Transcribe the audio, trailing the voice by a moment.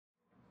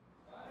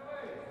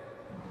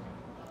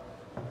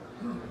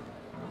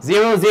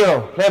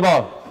0-0. Play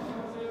ball.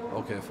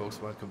 Okay,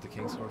 folks, welcome to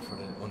Kingsford for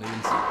the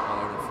O'Neill's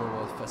All-Ireland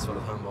Football Festival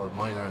of Handball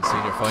Minor and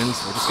Senior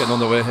Finals. We're just getting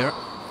underway here.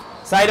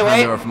 Side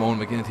away. From Owen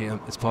McGinnity.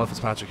 It's Paul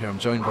Fitzpatrick here. I'm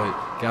joined by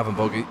Gavin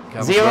Buggy.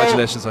 Gavin,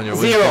 congratulations on your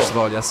win, first of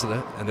all,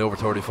 yesterday in the over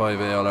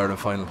 35A All-Ireland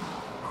final.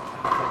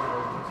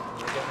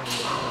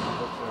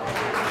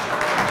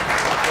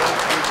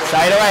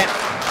 Side away.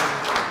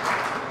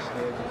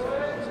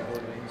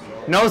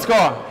 No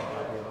score.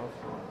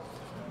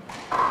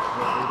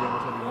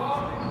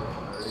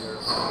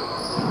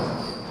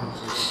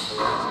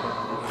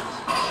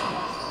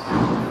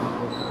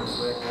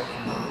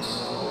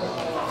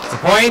 It's a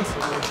point.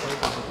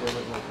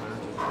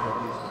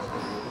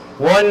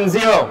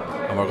 1-0.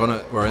 And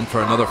we're in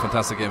for another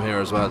fantastic game here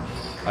as well.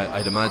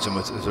 I'd imagine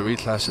it's a real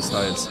clash of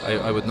styles.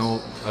 I would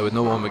know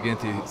Owen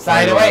McGinnity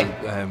side away.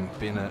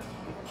 Being a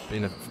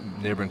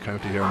neighbouring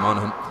county here in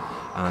Monaghan,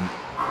 and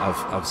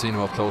I've seen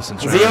him up close and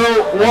training.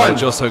 0-1.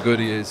 Just how good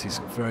he is.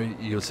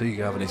 You'll see,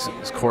 Gavin,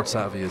 his court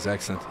savvy is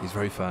excellent. He's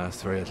very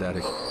fast, very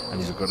athletic, and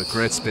he's got a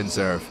great spin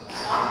serve.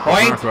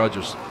 Point. Mark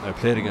Rodgers, I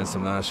played against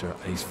him last year.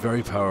 He's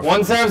very powerful.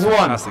 One serves one.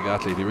 Fantastic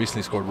athlete. He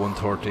recently scored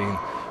 113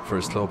 for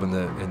his club in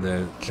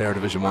the Clare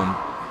Division 1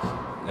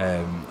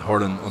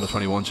 hurling under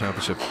 21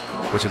 championship,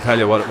 which will tell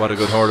you what a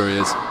good hurler he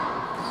is.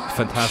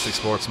 Fantastic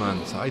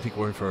sportsman. So I think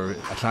we're in for a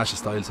clash of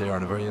styles here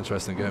and a very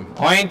interesting game.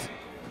 Point.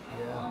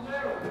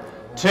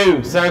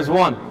 2 serves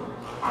 1.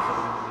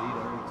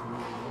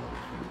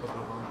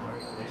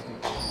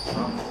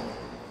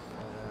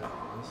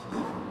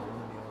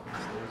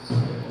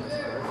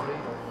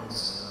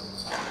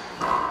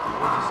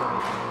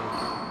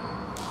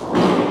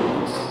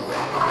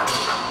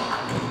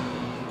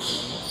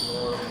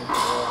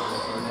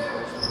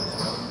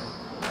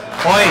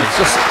 Point. It's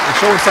just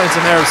showing signs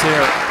of nerves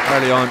here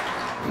early on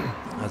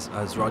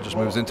as Rodgers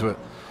moves into it.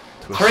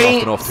 To a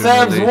 3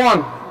 serves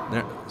 1.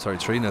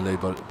 3-0 lead,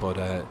 but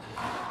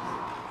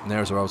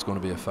nerves are always going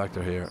to be a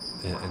factor here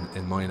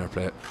in minor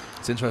play.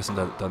 It's interesting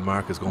that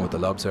Mark is going with the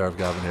lob serve,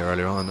 Gavin, here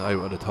earlier on. I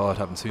would have thought,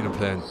 having seen him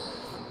playing,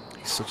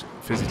 he's such a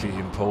physically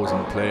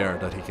imposing player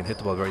that he can hit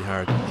the ball very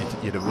hard.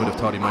 You would have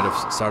thought he might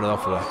have started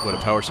off with a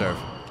power serve.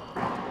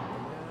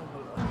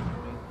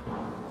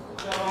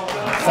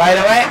 Side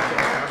away.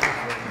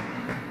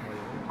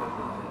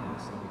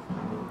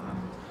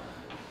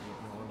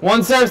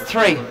 One serves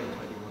 3.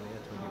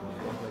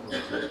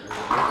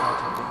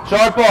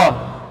 Short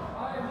ball.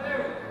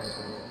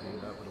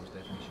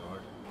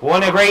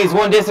 One agrees,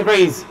 one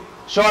disagrees.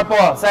 Short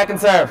ball, second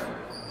serve.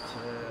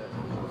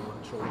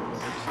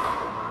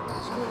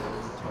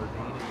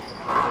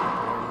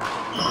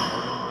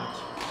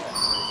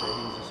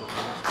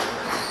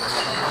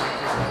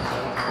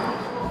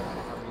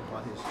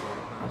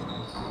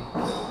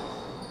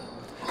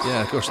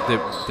 Yeah, of course, they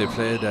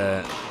played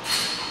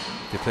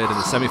in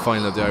the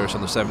semi-final of the Irish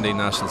Under-17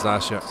 Nationals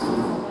last year,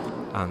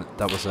 and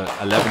that was a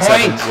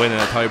 11-7 win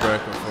and a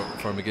tiebreaker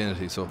for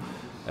McGinnity. So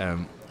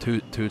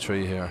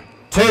 2-3 here.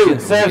 2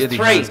 serves 3.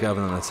 Has,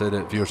 Gavin, and I'd say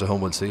that viewers at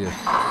home will see it.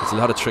 There's a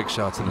lot of trick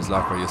shots in his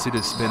locker. You see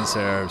the spin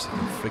serves, he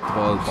can flick the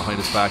ball behind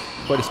his back.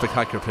 Quite a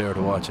spectacular player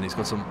to watch, and he's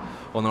got some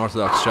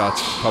unorthodox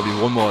shots, probably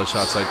one-wall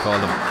shots I'd call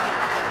them.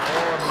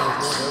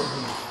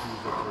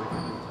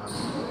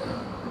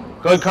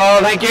 Good call,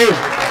 thank you.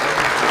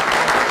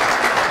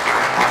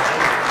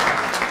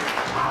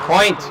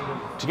 Point.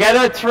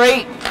 Together,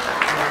 3.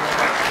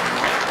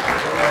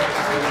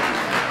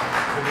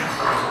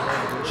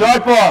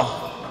 Short ball.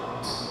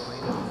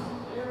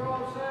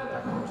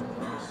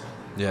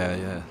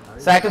 Yeah.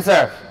 Second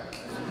serve.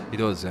 He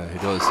does, yeah, he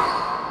does.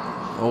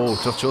 Oh,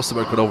 just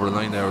about got over the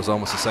line there. It was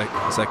almost a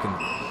second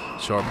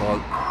short ball.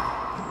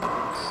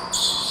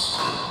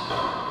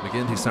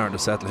 McGinnity's starting to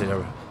settle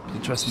here.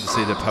 Interesting to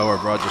see the power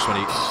of Rodgers when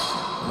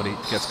he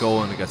gets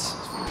going and gets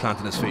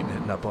planting his feet and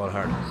hitting that ball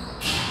hard.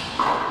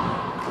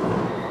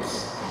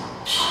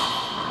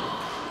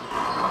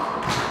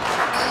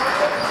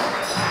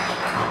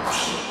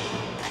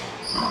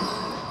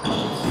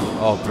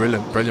 Oh,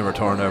 brilliant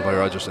return there by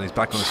Rodgers, and he's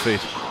back on his feet,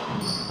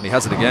 and he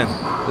has it again.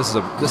 This is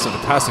a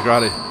fantastic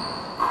rally.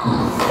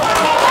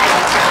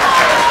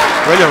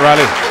 Brilliant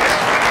rally.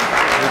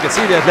 You can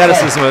see the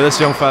athleticism of this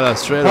young fella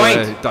straight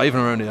away, diving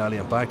around the alley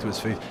and back to his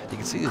feet. You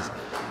can see his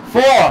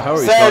 4 how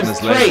he's got in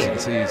his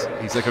legs. 3. You can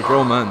see he's like a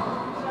grown man.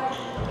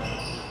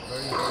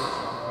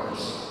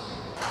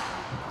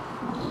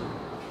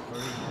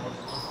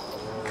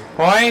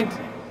 Point.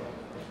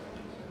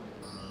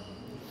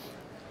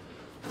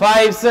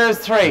 5 serves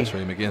 3.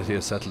 McGinnity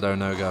has settled down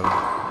now, Gavin.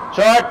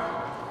 Short.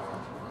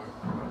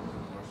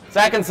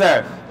 Second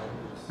serve.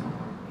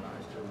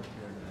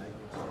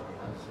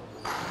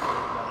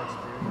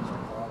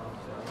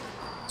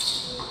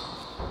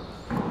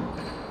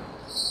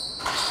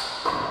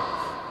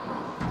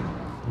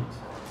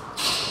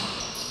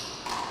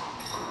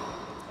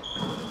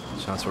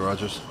 Chance for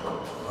Rodgers.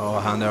 Oh,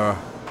 a hand error.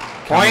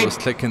 Point. Was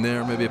clicking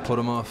there, maybe it put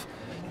him off.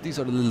 These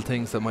are the little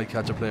things that might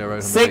catch a player out on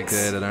the 6, big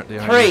day that aren't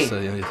 3.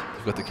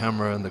 You've got the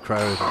camera and the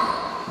crowd.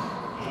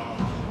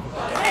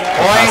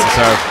 Point.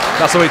 Serve.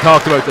 That's what we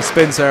talked about, the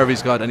spin serve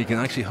he's got, and he can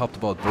actually hop the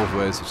ball both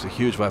ways, which is a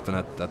huge weapon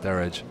at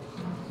their edge.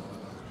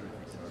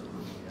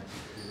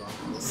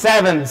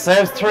 7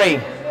 serves 3.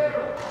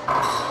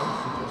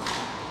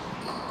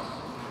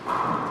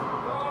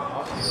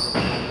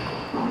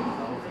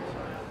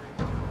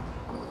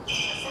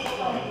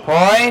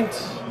 Point.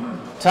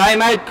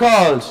 Timeout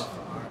called.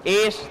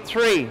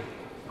 8-3.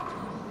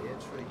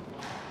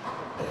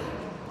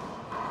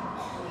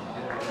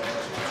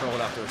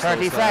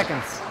 30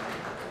 seconds.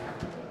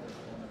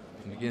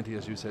 McGinnity,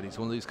 as you said, he's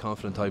one of these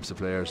confident types of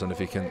players, and if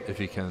he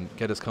can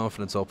get his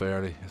confidence up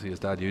early, I see his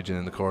dad Eugene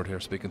in the court here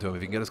speaking to him.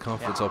 If he can get his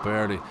confidence up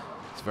early,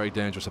 it's a very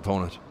dangerous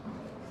opponent.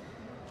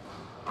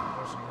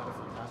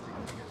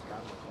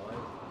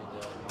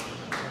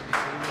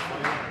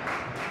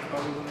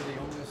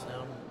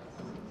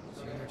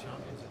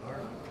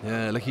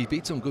 Yeah, like he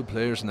beat some good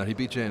players in that. He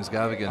beat James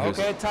Gavigan, who's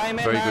a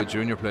very good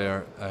junior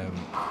player, and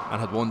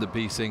had won the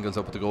B singles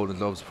up at the Golden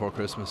Gloves before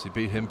Christmas. He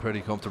beat him pretty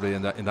comfortably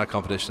in that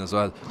competition as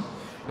well.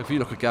 If you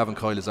look at Gavin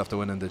Coyle, is after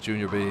winning the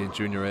Junior B,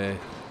 Junior A,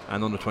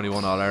 and under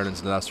 21 All Irelands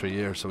in the last 3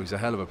 years, so he's a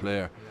hell of a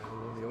player.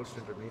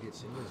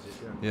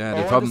 Yeah,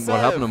 the problem, what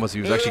happened to him was he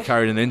was actually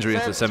carrying an injury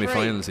into the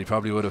semi-finals. He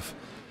probably would have,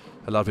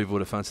 a lot of people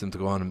would have fancied him to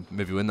go on and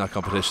maybe win that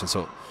competition.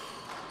 So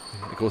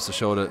it goes to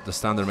show the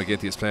standard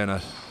McGinnity is playing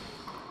at.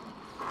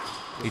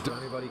 For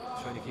anybody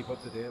trying to keep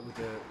up to date with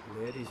the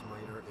ladies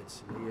minor,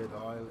 it's Leah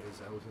Doyle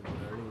is out in the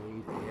early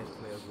lead, 8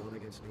 players 1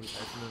 against Niamh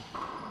Heffernan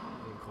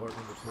in court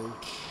number 2.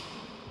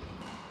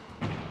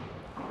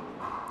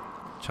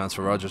 Chance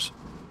for Rodgers.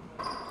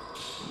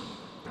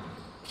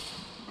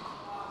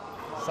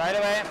 Side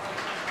away.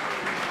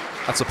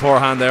 That's a poor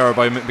hand there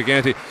by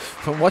McGinnity.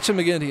 From watching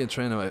McGinnity in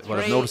training, what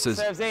I've noticed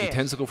is he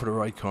tends to go for the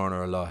right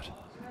corner a lot,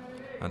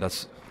 and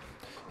that's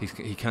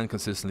he can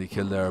consistently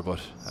kill there. But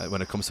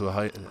when it comes to the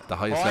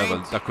highest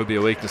level, that could be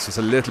a weakness. It's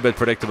a little bit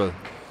predictable.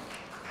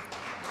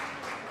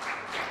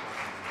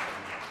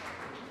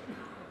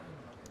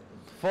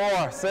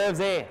 Four serves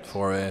 8.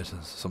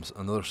 4-8.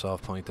 Another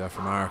soft point there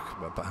for Mark.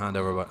 Hand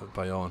over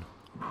by Owen.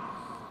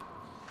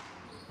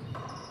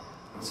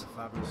 It's a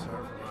fabulous serve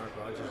from Mark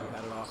Rodgers. He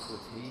had it off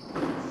with tee.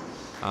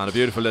 And a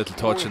beautiful little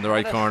touch in the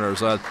right corner as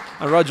well.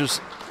 And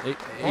Rodgers,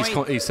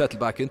 he's settled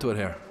back into it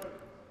here.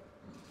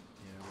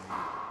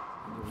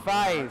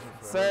 5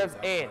 serves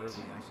 8. He actually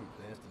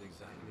placed it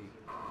exactly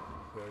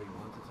where he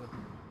wanted to.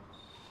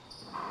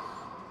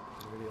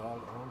 Really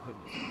all Owen could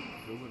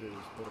do with it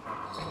is put it back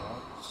on the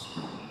ball.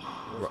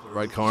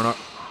 Right corner.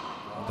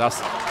 That's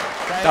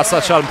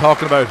that shot I'm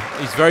talking about.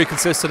 He's very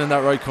consistent in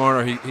that right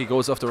corner. He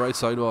goes off the right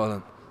sidewall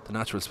and the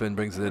natural spin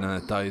brings it in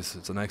and it dies.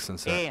 It's an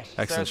excellent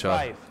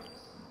shot.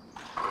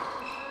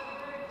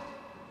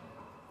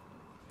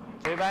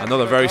 5.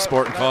 Another very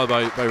sporting call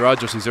by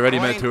Rodgers. He's already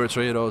made 2 or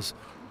 3 of those.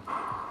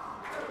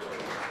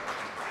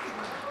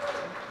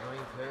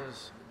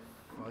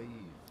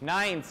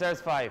 9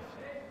 serves 5.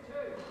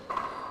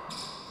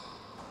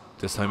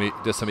 This time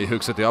he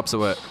hooks it the opposite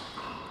way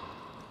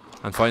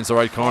and finds the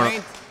right corner.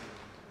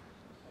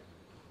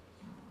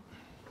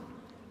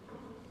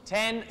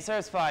 10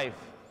 serves 5.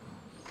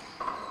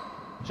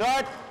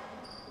 Short.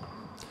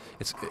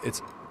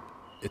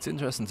 It's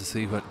interesting to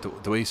see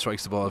the way he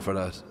strikes the ball for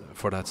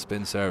that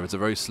spin serve. It's a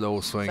very slow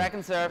swing.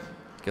 Second serve.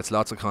 Gets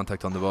lots of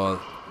contact on the ball.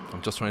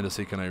 I'm just trying to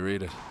see, can I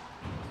read it?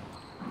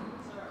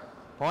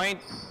 Point.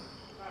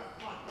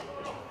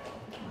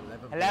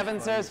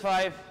 11 serves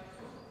 5.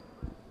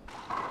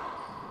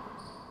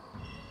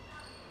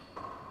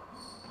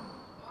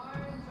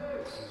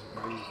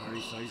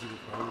 Very sizable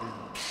crowd in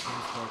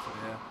sport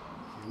today.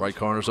 Right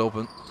corner's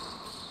open.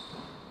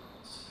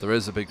 There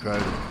is a big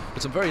crowd.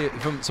 But some very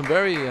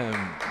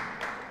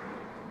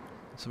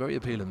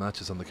appealing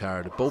matches on the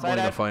card. Both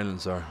minor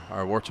finals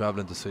are worth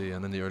travelling to see,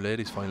 and then your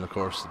ladies final, of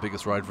course, the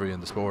biggest rivalry in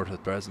the sport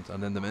at present,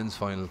 and then the men's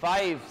final.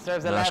 5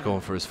 serves 11. Nash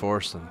going for his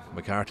first, and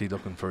McCarthy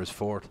looking for his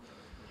 4th.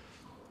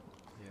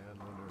 Yeah,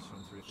 no, there's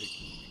some terrific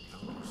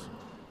encounters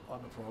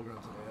on the programme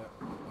today.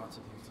 Lots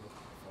of things to look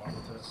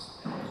forward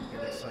to,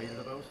 get excited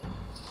about.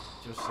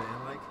 Just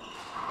saying, like.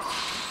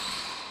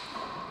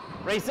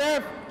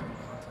 Reserve.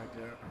 Contact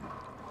there.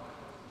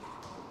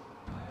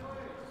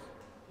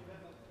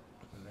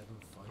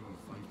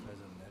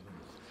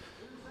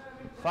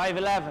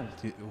 5-11.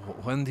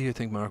 When do you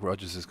think Mark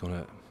Rodgers is going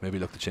to maybe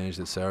look to change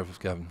the serve,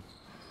 Gavin?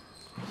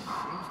 Seems to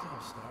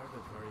have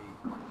started very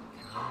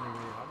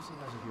calmly. Obviously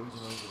has a huge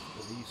amount of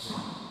belief in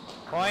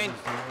Point.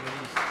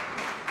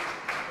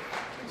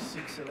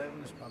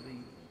 6-11 is probably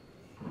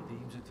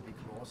deems it to be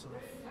close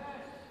enough.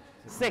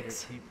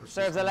 6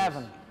 serves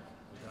 11. With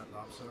that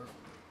lob serve.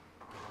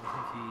 I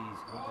don't think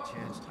he's going to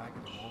change tack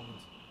at the moment.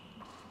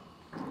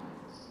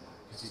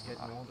 If he's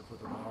getting on to put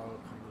the ball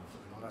kind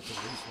of, that's a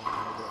loose one.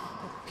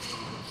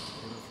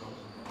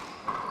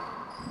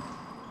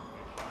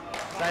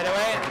 Side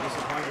away.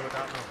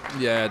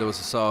 Yeah, there was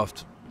a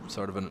soft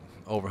sort of an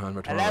overhand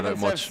return without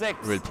much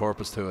real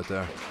purpose to it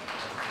there.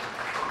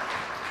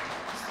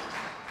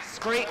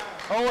 Screen.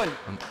 Owen.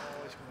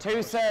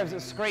 2 serves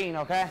of screen,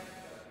 okay?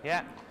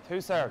 Yeah, 2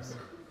 serves.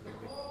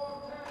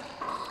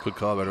 Good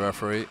call by the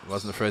referee.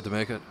 Wasn't afraid to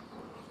make it.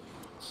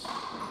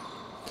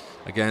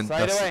 Again,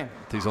 that's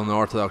these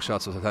unorthodox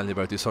shots I was telling you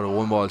about, these sort of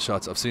one-ball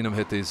shots. I've seen him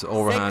hit these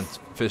overhand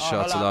fist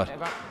shots a lot.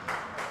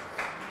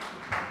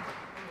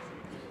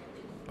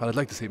 But I'd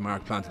like to see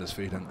Mark planting his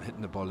feet and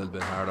hitting the ball a little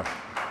bit harder.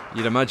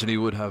 You'd imagine he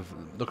would have,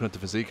 looking at the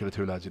physique of the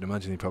two lads, you'd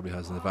imagine he probably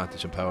has an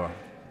advantage in power.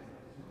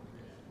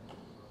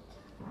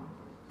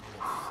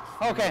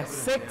 Okay,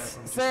 6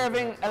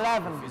 serving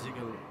 11.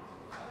 Physical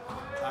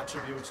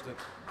attributes that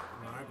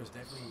Mark is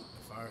definitely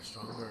a far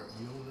stronger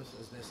unit,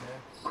 as they say.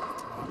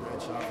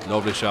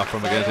 Lovely shot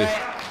from McGinnity.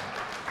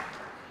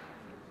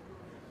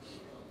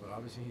 But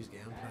obviously his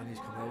game plan, he's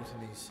come out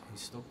and he's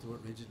stuck to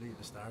it rigidly at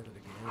the start of the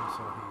game,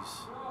 so he's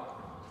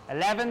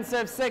 11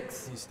 serve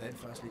 6. He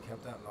steadfastly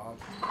kept that lob.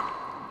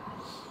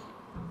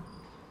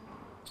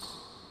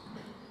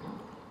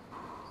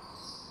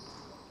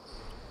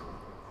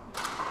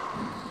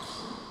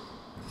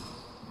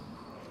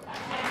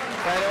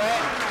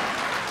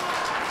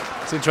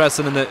 It's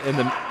interesting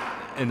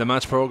in the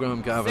match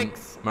program, Gavin.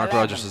 Mark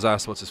Rodgers has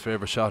asked what's his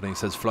favourite shot, and he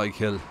says fly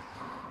kill.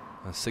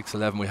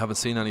 6-11. We haven't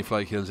seen any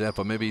fly kills yet,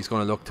 but maybe he's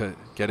going to look to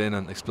get in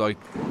and exploit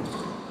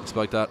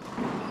that.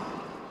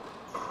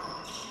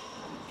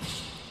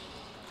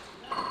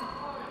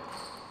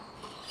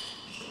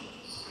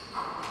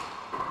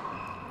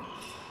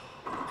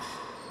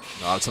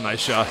 Oh, it's a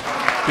nice shot.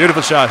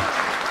 Beautiful shot.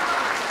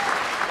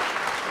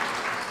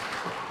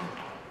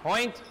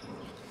 Point.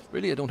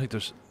 Really, I don't think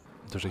there's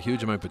a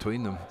huge amount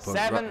between them, but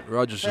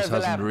Rodgers just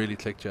 11. hasn't really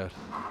clicked yet.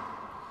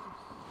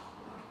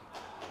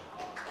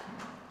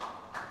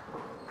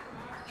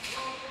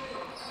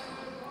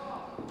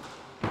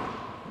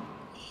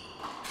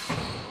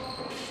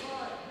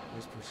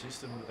 He's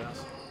persistent with that.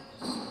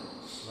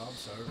 Lob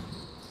serve.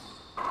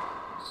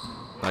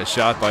 Nice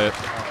shot by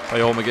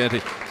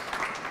McGinnity.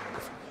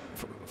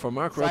 For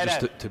Mark Rodgers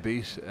to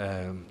beat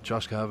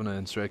Josh Kavanagh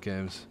in straight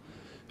games,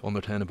 under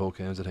 10 in both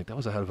games, I think that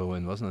was a hell of a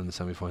win, wasn't it, in the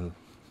semi-final?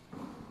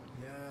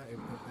 Yeah, it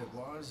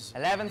was.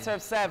 11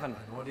 serve 7. I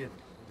know the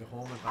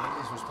home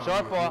advantage was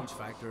probably a huge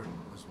factor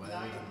as well.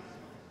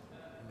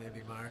 And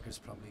maybe Mark is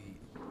probably,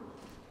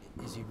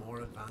 is he more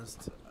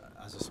advanced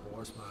as a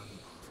sportsman?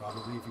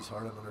 Probably, if he's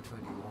hurt at under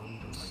 21,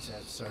 I'd say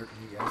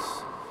certainly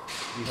yes.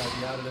 He had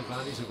the added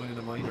advantage of winning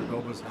the minor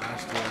doubles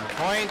last year.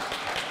 Point.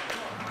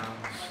 And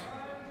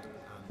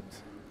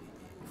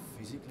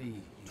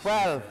physically,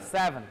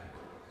 12-7.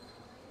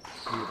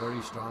 He's a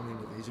very strong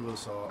individual,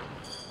 so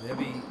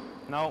maybe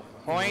no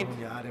point. When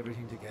you add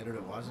everything together,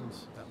 it wasn't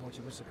that much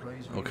of a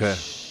surprise. Really. Okay,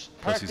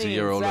 plus he's a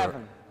year older,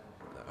 7.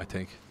 I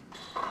think.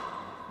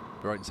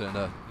 Right in saying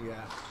that.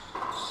 Yeah.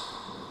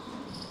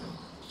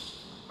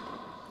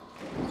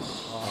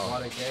 Oh,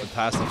 what a get.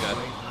 Fantastic get.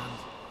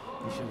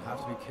 He should have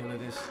to be killing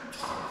this.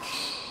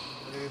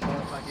 He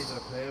brought back into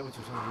the play, which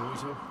was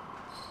unusual.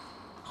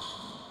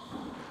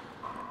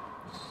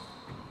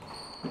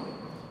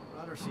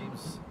 Rather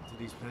seems to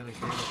these playing a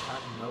game of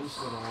cat and mouse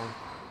going on.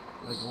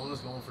 Like one is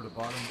going for the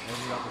bottom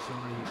every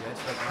opportunity he gets.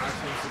 Like Mark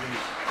seems to be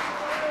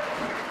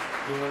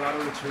doing a lot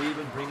of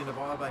retrieving, bringing the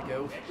ball back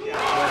out.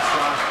 Well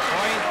shot.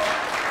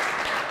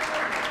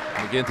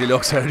 McGinnity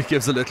looks out, he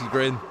gives a little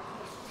grin.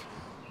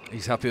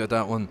 He's happy with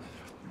that one.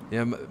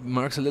 Yeah,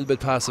 Mark's a little bit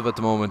passive at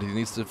the moment. He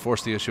needs to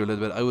force the issue a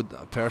little bit. I would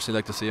personally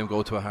like to see him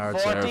go to a hard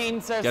serve. Get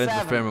into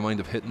the frame of mind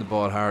of hitting the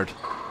ball hard.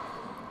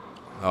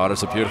 Oh,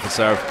 that's a beautiful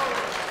serve.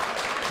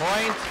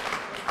 Point.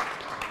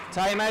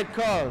 Timeout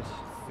called.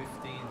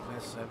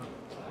 15+7.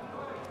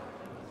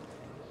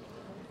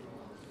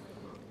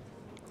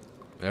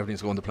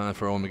 Everything's going to plan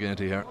for Owen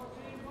McGinnity here.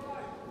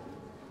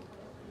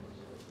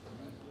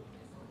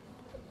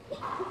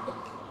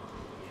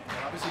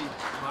 Obviously,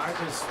 Mark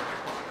has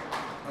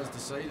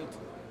decided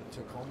to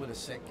come with a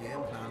set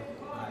game plan,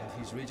 and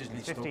he's rigidly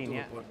stuck to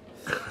it. But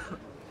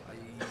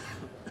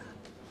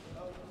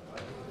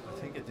I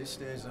think at this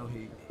stage now,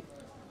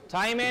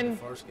 time in. The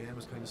first game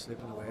is kind of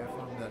slipping away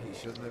from him, that he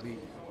should maybe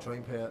try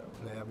and play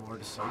a more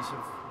decisive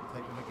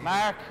type of a game.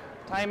 Mark,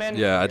 time in.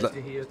 Yeah,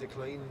 he has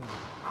declined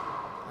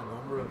a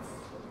number of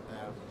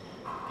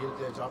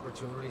gilt-edge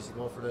opportunities to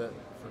go for the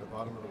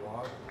bottom of the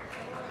wall.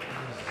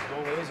 There's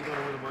no way he's going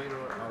to win a minor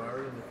or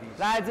Ireland if he's...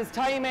 Lads, it's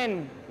time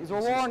in. He's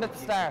warned at the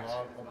start.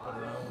 Up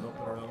and around, up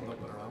and around, up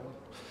and around.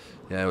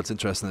 Yeah, well, it's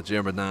interesting that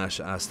Diarmuid Nash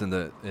asked in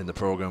the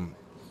programme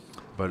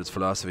about his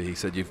philosophy. He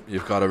said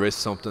you've got to risk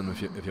something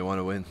if you want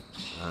to win,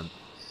 and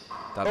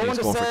that means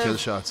going for kill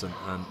shots, and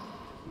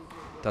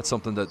that's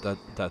something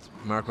that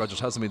Mark Rodgers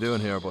hasn't been doing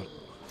here, but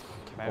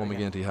Owen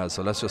McGinnity has.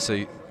 So let's just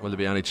see, will there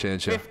be any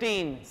change here?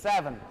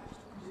 15-7.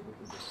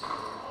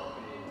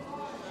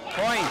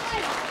 Point.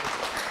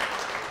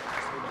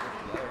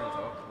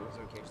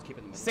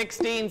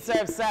 16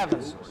 serve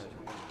 7.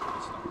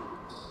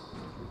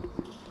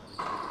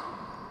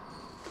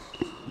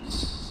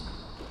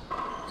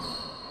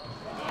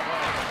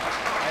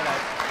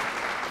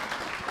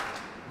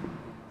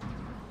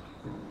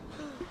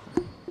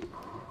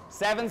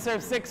 Seven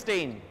serve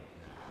 16.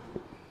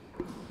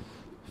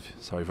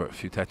 Sorry for a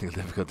few technical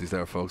difficulties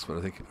there, folks, but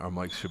I think our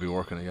mics should be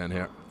working again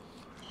here.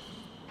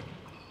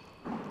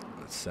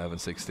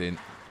 7-16.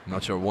 I'm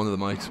not sure, one of the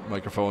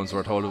microphones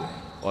we're told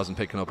wasn't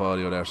picking up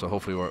audio there, so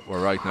hopefully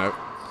we're right now.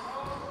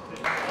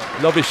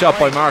 Lovely shot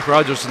by Mark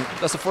Rodgers, and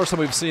that's the first time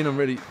we've seen him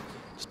really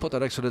just put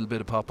that extra little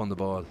bit of pop on the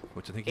ball,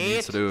 which I think he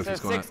needs to do if he's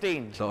going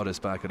to claw this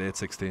back at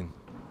 8-16.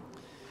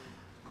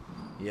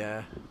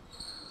 Yeah.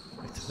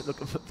 Look,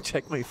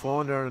 check my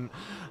phone there, and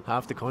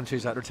half the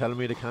countries that are telling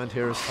me they can't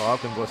hear us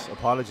talking, but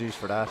apologies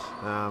for that.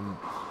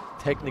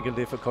 Technical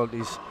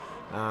difficulties.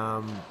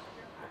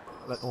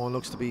 Owen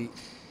looks to be,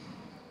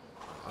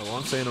 I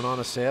won't say in an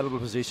unassailable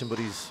position, but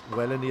he's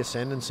well in the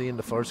ascendancy in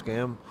the first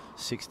game,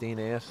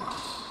 16-8.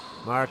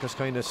 Mark has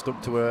kind of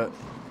stuck to a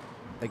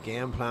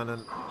game plan,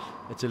 and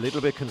it's a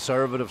little bit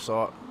conservative,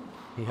 so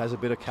he has a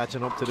bit of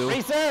catching up to do.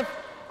 Reserve.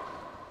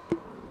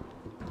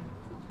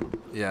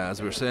 Yeah, as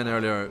we were saying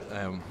earlier,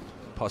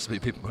 possibly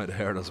people might have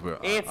heard us.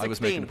 I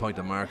was making the point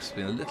that Mark's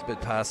been a little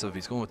bit passive.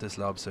 He's going with this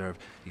lob serve.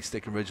 He's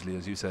sticking rigidly,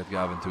 as you said,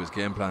 Gavin, to his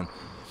game plan.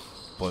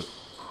 But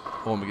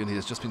Owen McGinnity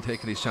has just been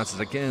taking these chances.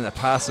 Again, a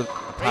passive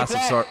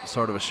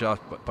sort of a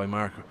shot by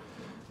Mark.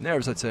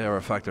 Nerves, I'd say, are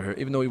a factor here.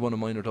 Even though he won a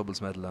minor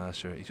doubles medal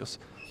last year, he just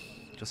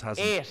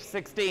hasn't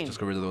 8-16. just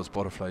got rid of those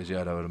butterflies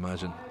yet, I would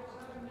imagine.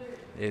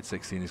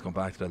 8-16, he's gone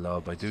back to the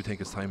lob. I do think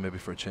it's time maybe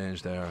for a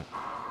change there.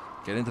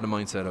 Get into the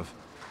mindset of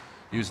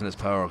using his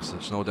power, because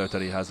there's no doubt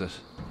that he has it.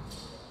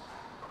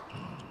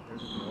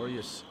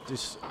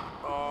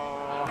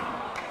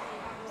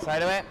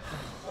 Side away.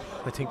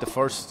 I think the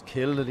first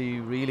kill that he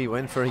really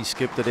went for, he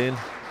skipped it in,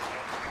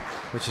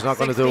 which is not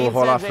going to do a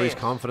whole lot for his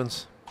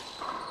confidence.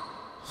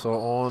 So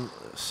Owen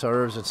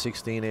serves at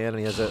 16-8, and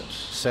he has a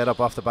set up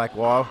off the back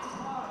wall.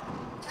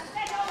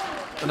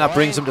 And that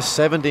brings him to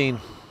 17.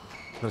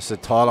 That's a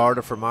tall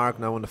order for Mark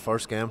now in the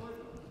first game.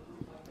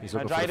 He's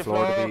looking for the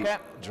floor to be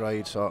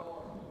dried, so.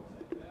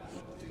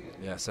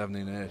 Yeah,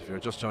 17-8. If you're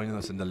just joining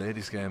us in the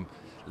ladies' game,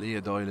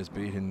 Leah Doyle is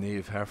beating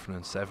Niamh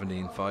Heffernan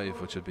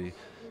 17-5, which would be a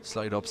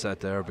slight upset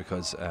there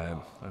because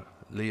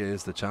Leah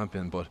is the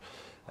champion, but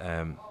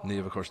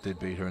Niamh, of course, did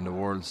beat her in the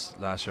Worlds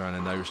last year and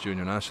in the Irish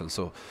Junior National.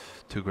 So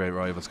two great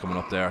rivals coming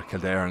up there,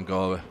 Kildare and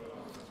Galway.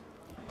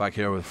 Back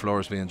here with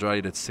floors being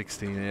dried, it's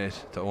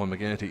 16-8 to Owen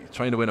McGinnity,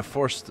 trying to win a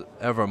first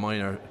ever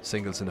minor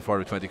singles in the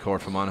 40-20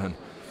 court for Monaghan,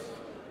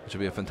 which would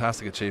be a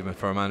fantastic achievement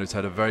for a man who's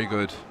had a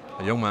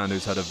young man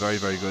who's had a very,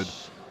 very good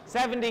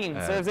 17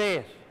 says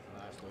 8.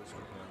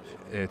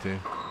 18.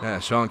 Yeah,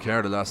 Sean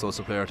Kerr, the last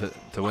Ulster player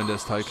to win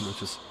this title,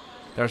 which is,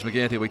 there's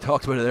McGinnity. We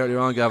talked about it earlier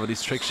on, Gavin,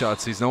 these trick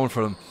shots, he's known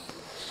for them.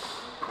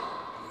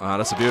 Ah,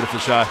 that's a beautiful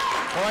shot.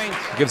 Point.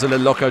 He gives a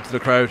little look out to the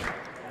crowd,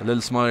 a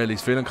little smile,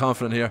 he's feeling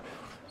confident here.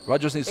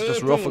 Rodgers needs to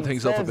just ruffle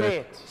things up a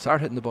bit,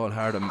 start hitting the ball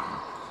hard and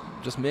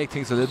just make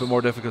things a little bit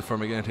more difficult for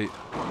McGinnity.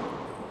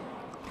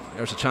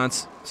 There's a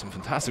chance, some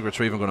fantastic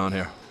retrieving going on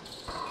here.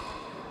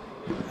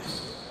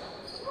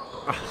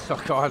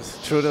 Oh God,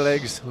 through the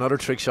legs, another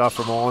trick shot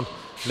from Owen.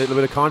 A little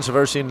bit of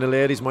controversy in the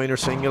ladies' minor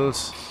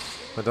singles.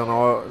 I don't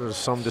know, there's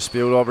some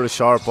dispute over the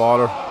sharp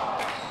baller.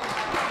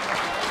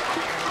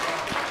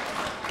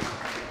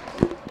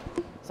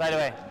 Side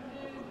away.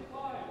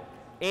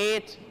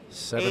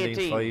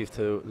 17-5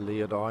 to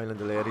Leah Doyle in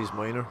the ladies'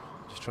 minor.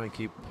 Just try and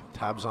keep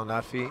tabs on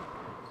that feat.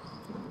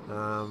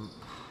 We're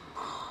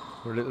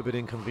a little bit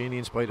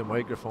inconvenienced by the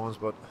microphones,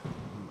 but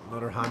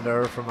another hand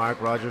error from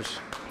Mark Rodgers.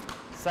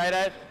 Side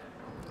out.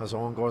 As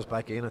Owen goes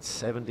back in at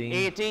 17.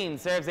 18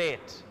 serves 8.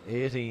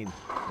 18,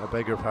 I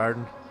beg your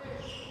pardon.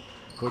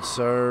 Good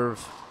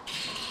serve.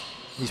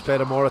 He's played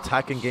a more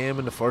attacking game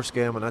in the first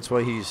game, and that's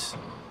why he's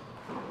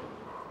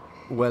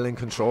well in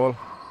control.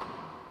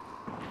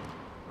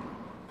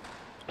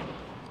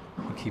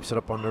 He keeps it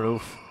up on the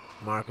roof.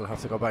 Mark will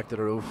have to go back to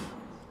the roof.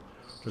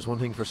 There's one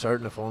thing for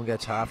certain, if Owen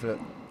gets half the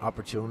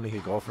opportunity,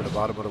 he'll go for the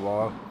bottom of the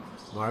wall.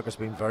 Mark has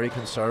been very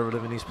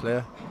conservative in his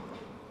play.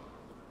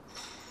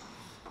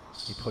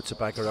 He puts it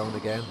back around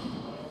again.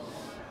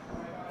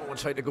 Owen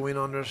tried to go in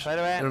under it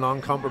in an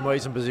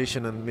uncompromising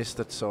position and missed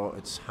it, so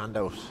it's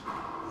handout.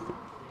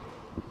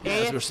 Yeah,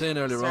 as we were saying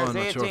earlier on, I'm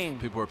not sure if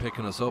people were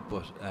picking us up,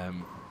 but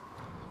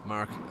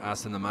Mark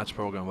asked in the match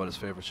programme what his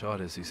favourite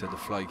shot is. He said the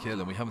fly kill,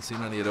 and we haven't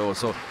seen any of those.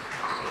 So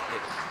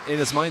in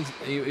his mind,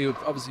 he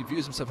obviously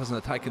views himself as an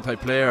attacking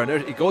type player, and there,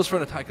 he goes for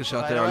an attacking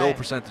shot there, a low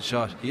percentage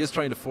shot. He is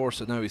trying to force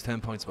it now, he's 10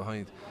 points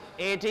behind.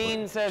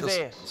 18 says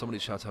 8. Some of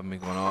these shots haven't been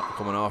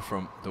coming off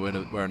from the way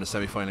that we're in the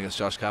semi-final against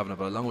Josh Kavanagh,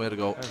 but a long way to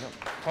go.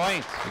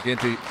 Point.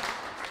 McGinnity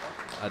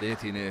at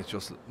 18-8,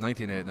 just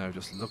 19-8 now,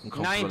 just looking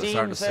comfortable and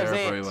starting to serve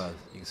very well.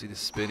 You can see the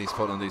spin he's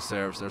put on these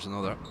serves. There's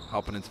another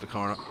hopping into the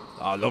corner.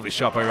 Oh, lovely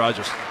shot by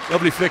Rodgers.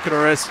 Lovely flick of the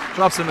wrist,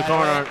 drops in the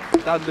corner.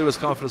 That'll do his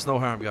confidence no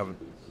harm, Gavin.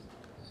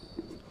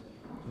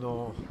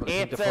 No, but I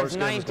think the first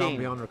game has gone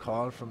beyond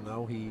recall from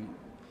now. He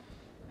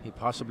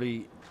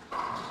possibly,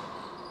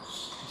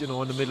 you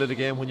know, in the middle of the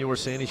game when you were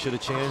saying he should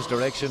have changed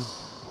direction,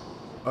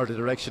 or the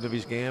direction of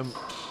his game,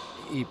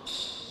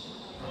 it's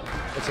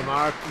a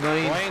mark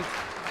 9. Point.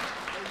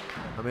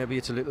 Or maybe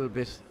it's a little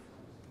bit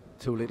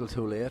too little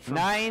too late.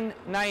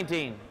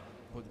 9-19.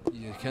 But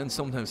you can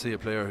sometimes see a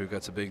player who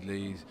gets a big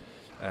lead.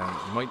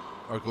 You might,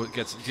 or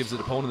gives his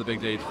opponent the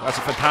big lead. That's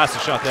a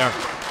fantastic shot there.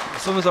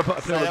 Sometimes a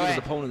player will give his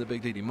opponent the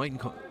big lead. He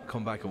mightn't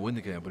come back and win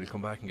the game, but he'll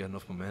come back and get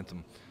enough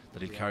momentum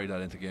that he'll carry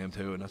that into game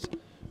 2. And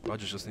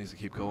Rodgers just needs to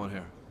keep going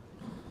here.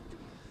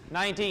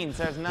 19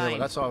 serves 9. Yeah, well,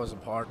 that's always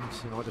important,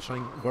 to try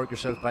and work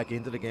yourself back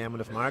into the game. And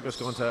if Mark is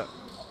going to,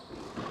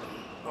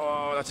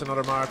 that's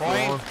another mark.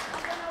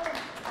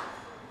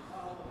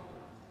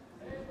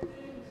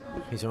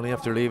 He's only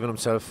after leaving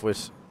himself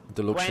with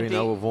the luxury 20.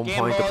 now of 1 Game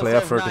point to ball, play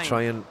serves for 9. to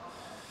try and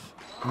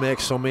make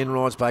some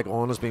inroads back.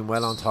 On has been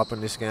well on top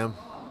in this game.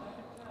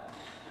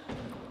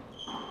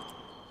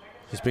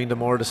 He's been the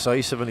more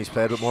decisive and he's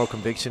played with more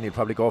conviction. He'll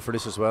probably go for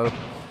this as well.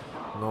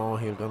 No,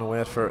 he's going to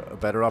wait for a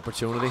better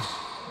opportunity.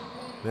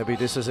 Maybe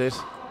this is it.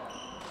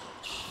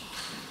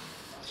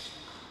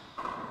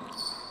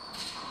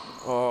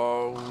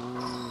 Oh,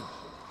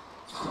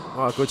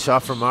 good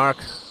shot from Mark.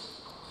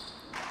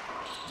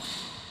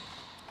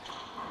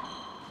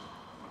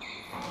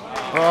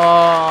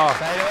 Oh,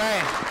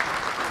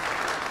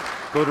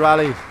 good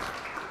rally.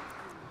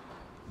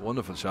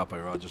 Wonderful shot by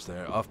Rodgers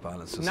there, off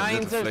balance. Just 9 a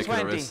little serves flick of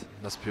the 20. wrist.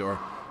 That's pure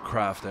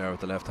craft there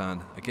with the left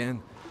hand.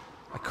 Again,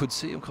 I could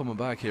see him coming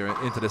back here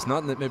into this,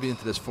 not maybe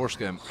into this first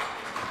game,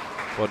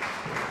 but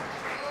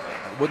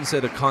I wouldn't say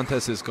the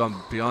contest has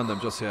gone beyond them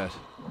just yet.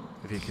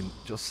 If he can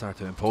just start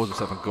to impose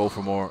himself and go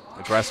for more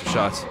aggressive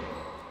shots.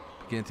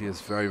 McGinnity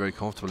is very, very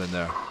comfortable in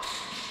there.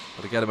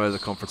 But to get him out of the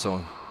comfort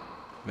zone,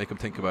 make him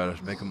think about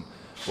it, make him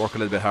work a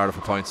little bit harder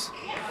for points.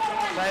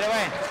 Right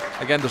away.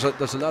 Again,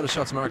 there's a lot of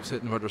shots Mark's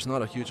hitting where there's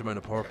not a huge amount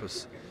of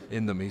purpose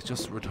in them. He's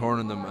just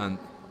returning them and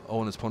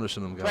Owen is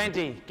punishing them.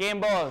 20. Game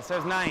ball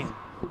serves 9.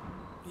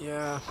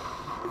 Yeah,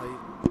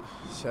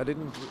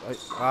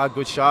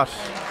 good shot.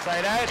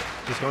 Side out.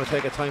 He's going to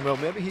take a timeout.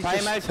 Maybe he's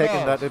Timeout just taking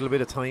call. that little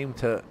bit of time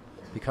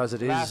because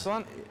it is. Last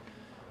one.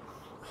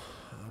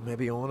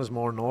 Maybe Owen is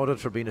more noted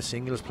for being a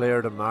singles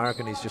player than Mark,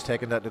 and he's just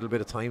taking that little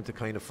bit of time to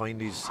kind of find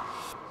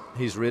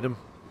his rhythm.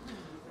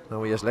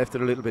 Now he has left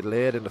it a little bit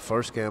late in the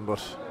first game,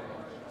 but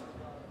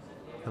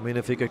I mean,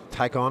 if he could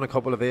tack on a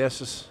couple of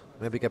aces,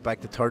 maybe get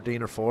back to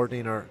 13 or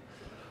 14, or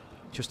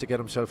just to get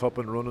himself up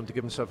and running, to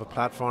give himself a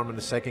platform in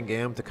the second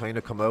game to kind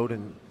of come out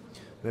and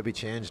maybe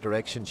change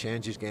direction,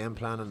 change his game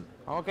plan, and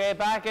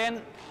back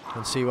in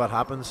and see what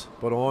happens.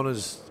 But Owen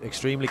is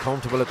extremely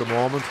comfortable at the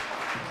moment,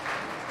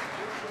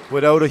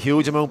 without a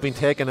huge amount being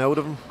taken out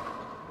of him.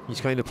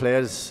 He's kind of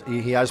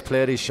he has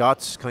played his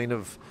shots kind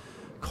of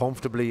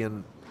comfortably,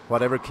 and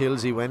whatever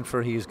kills he went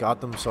for, he's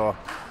got them. So,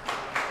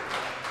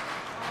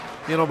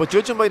 but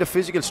judging by the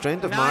physical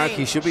strength of Mark,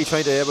 he should be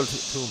trying to able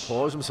to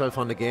impose himself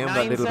on the game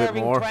that little bit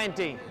more.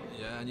 20.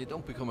 Yeah, and you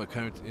don't become a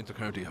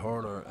inter-county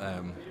hurler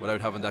without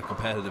having that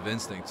competitive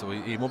instinct. So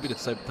he won't be the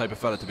type of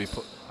fella to be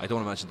put. I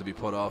don't imagine to be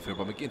put off here.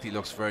 But McGinnity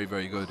looks very,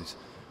 very good.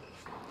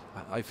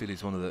 I feel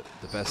he's one of the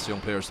best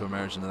young players to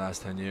emerge in the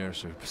last 10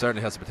 years. Or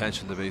certainly has the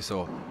potential to be.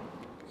 So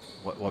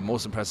what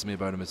most impresses me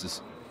about him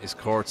is his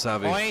court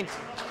savvy. Point.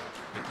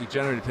 He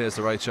generally plays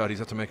the right shot. He's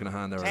after making a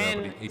hand there,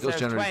 but he does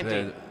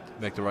generally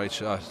make the right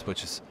shot,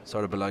 which is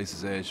sort of belies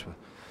his age. But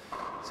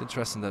it's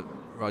interesting that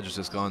Rodgers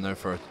has gone there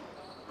for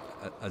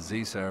a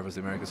Z serve, as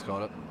the Americans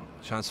call it.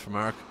 Chance for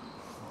Mark.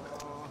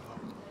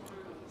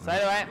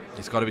 Side away.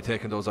 He's got to be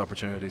taking those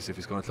opportunities if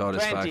he's going to claw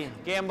this back. 20.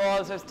 Game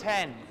ball says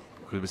 10.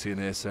 Could we see an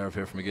ace serve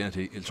here from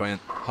McGinnity? He'll try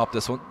and hop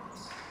this one.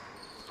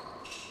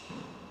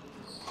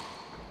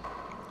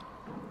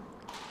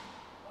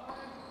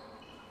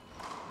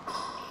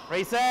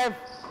 Reserve.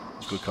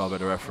 Good call by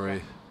the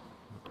referee.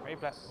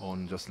 Replay.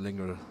 Owen just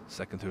lingered a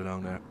second too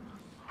long there.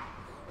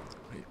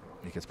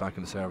 He gets back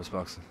in the service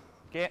box.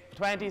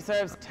 20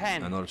 serves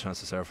 10. Another chance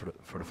to serve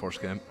for the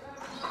first game.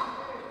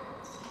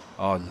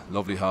 Oh,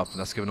 lovely hop.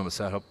 That's giving him a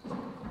setup.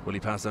 Will he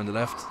pass down the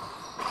left?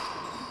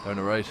 Down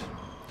the right.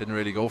 Didn't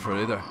really go for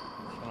it either.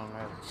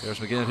 Here's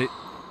McGinnity.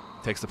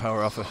 Takes the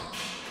power off it.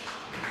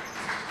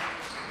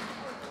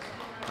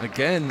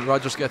 Again,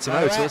 Rodgers gets him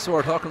out. So that's what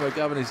we're talking about,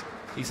 Gavin.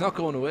 He's not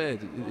going away.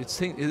 It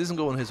isn't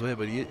going his way,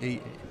 but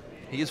he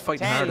is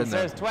fighting hard in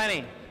there.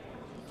 20.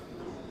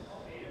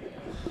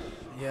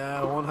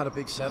 Yeah, Owen had a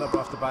big setup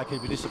off the back.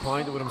 He'd be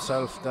disappointed with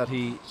himself that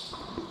he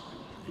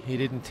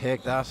didn't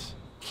take that.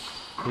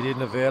 He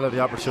didn't avail of the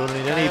opportunity.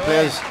 And then he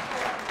plays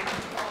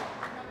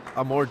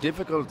a more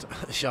difficult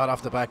shot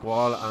off the back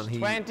wall, and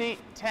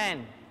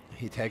 20-10.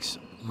 He takes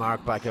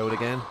Mark back out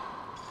again.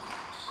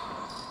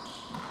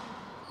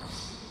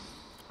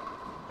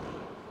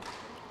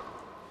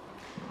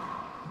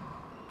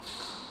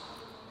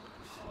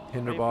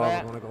 Hinder ball,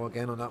 we're going to go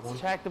again on that one.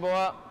 Check the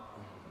ball.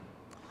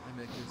 I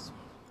make this.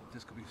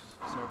 This could be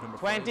serve number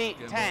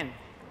 20-10.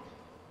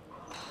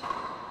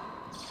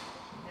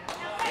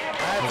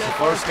 That's the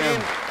first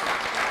game.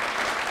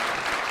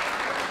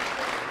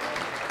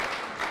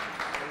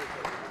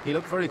 He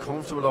looked very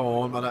comfortable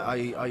on, but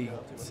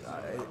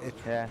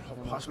it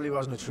possibly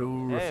wasn't a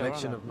true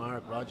reflection of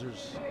Mark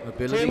Rodgers'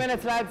 ability. 2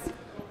 minutes, lads.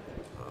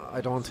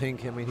 I don't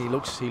think. I mean, he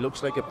looks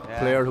like a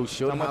player who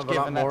should have a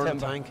lot more in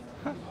the tank.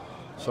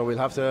 So we'll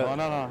have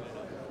to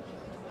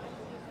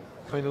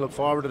kind of look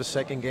forward to the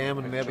second game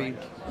and maybe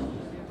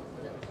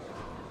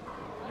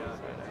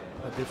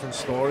different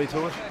story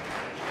to it.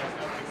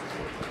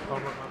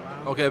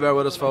 Okay, bear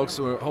with us, folks.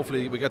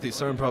 Hopefully we get these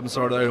sound problems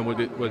sorted out, and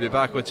we'll be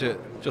back with you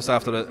just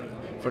after the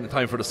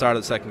time for the start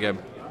of the second game.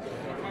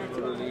 If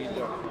you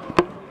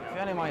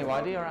only mind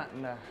body or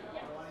anything there,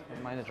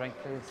 mind a drink,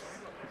 please.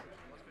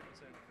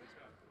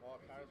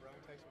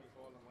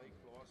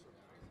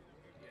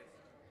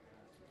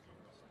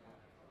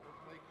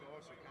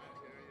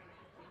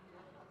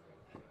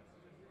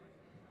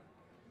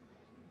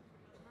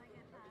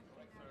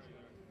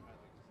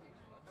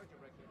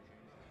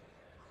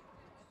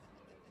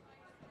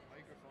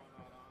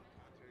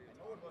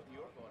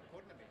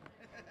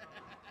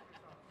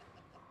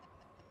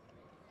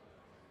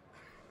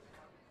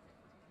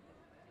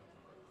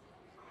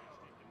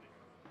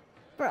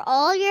 For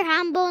all your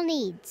handball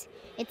needs,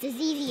 it's as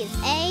easy as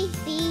A,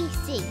 B,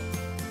 C.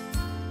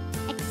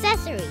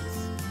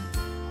 Accessories,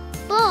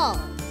 balls,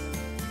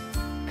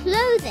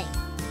 clothing.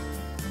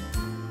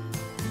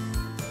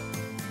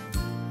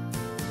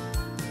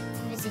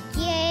 Visit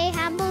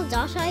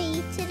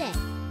gahandball.ie today.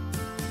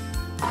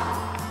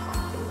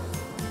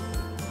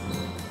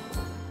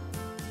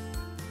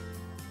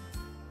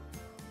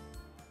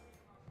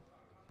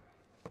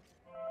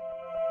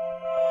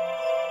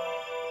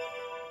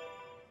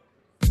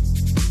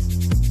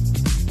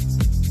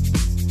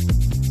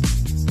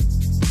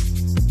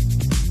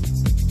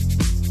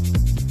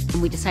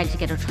 We decided to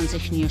get our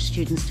transition year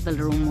students to build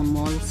their own one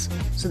walls.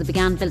 So they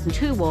began building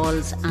 2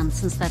 walls, and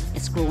since that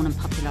it's grown in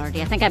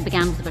popularity. I think I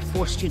began with about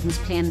 4 students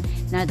playing.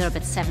 Now there are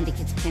about 70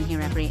 kids playing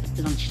here every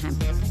lunchtime.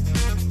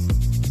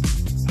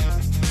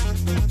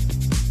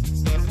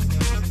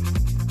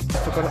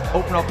 We're going to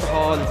open up the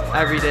hall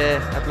every day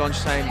at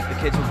lunchtime. The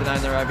kids will be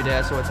down there every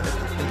day, so it's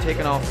been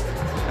taken off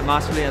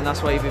massively, and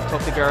that's why we've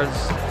took the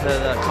girls to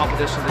the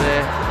competition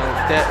today.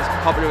 It's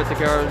popular with the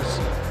girls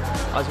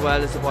as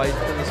well as the boys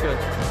in the school.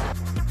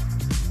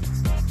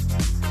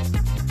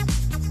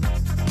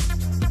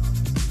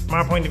 From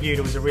our point of view,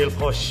 there was a real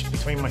push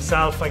between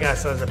myself, I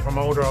guess, as a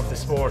promoter of the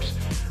sport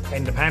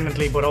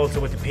independently, but also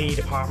with the PE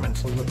department.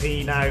 So with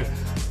PE now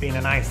being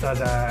announced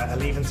as a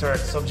Leaving Cert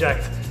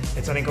subject,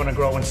 it's only going to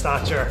grow in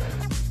stature.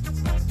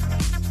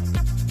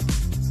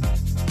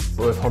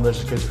 We have hundreds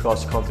of schools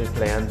across the country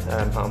playing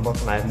handball,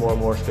 and I have more and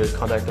more schools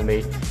contacting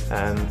me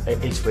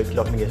each week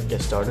looking to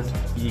get started.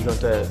 You go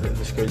to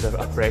the schools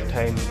at break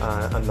time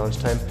and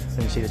lunchtime,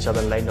 and you see the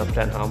children lining up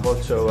playing handball,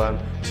 so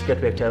it's a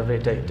great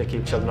activity to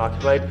keep children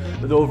occupied.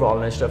 But the overall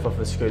initiative of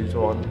the schools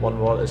one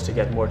wall is to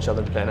get more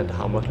children playing at the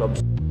handball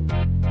clubs.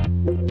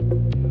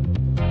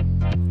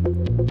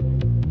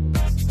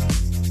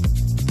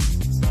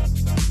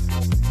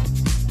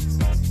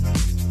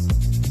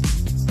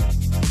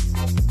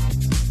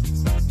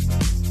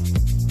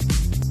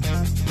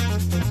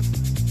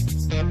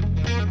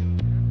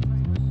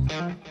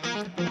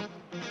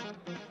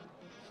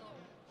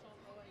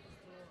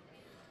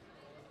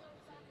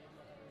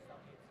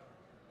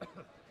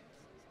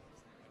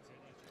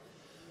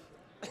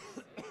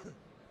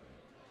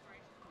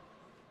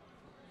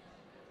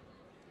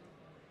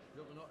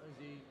 Is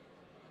he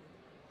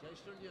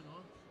gesturing, you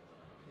know?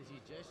 Is he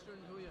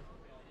gesturing to you?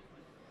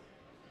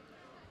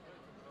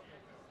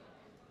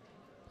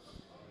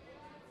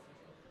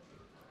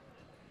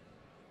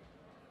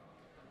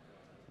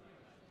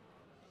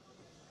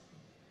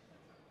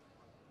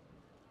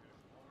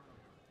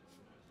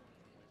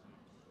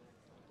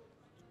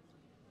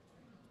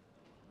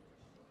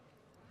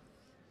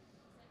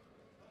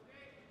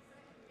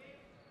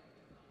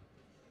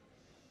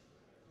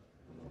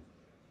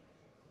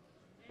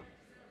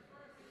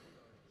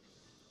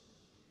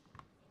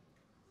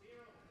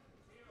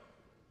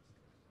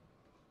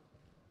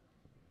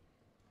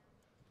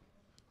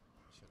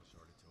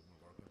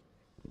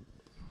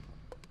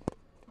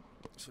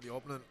 So the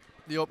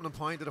opening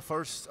point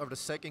of the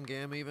second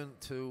game, even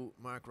to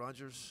Mark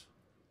Rodgers.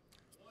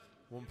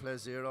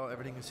 1-0.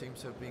 Everything seems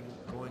to have been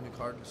going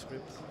according to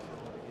script.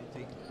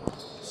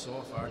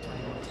 So far, 21-10.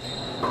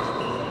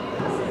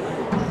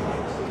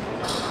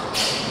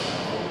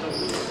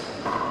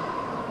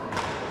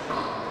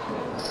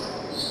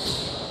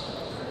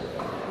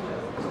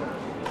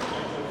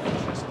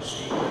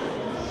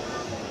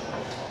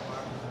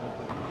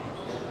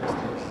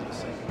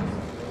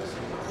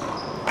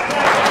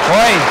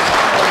 Point.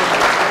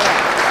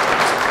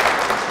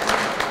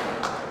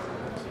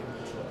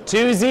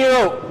 2-0.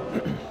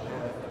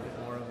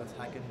 More of an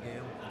attacking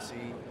game and see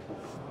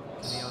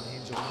can he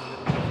unhinge a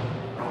little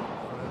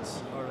bit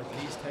or at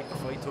least take the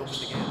fight to him in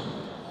the game.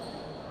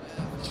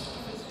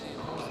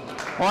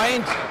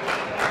 Point.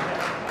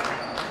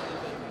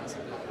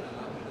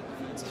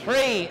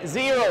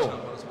 3-0.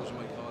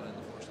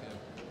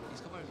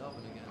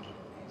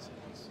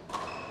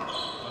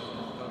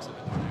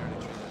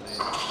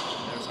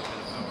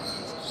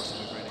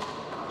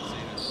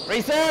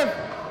 Reserve.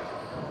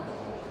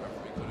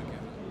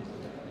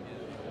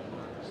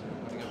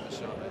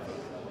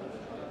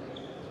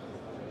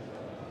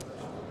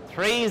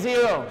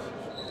 3-0. I want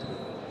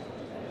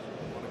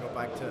to go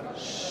back to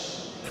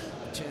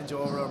change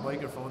over our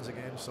microphones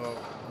again, so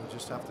we'll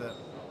just have to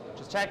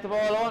Just check the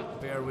ball on.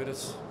 Bear with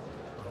us.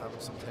 We're having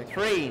some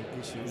technical 3,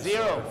 issues.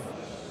 0.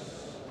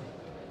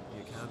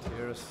 You can't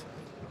hear us.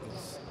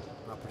 It's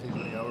not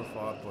particularly our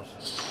fault, but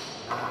it's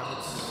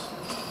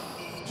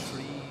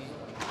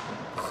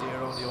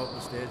 3-0 on the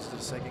open stage to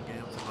the second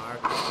game to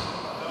Mark. He's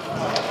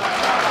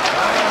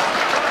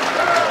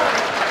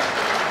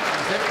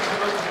definitely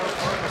come out with more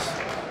purpose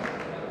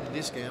in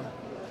this game.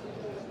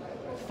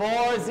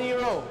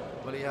 4-0.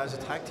 Well, he has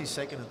attacked his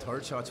second and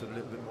third shots with a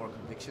little bit more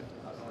conviction.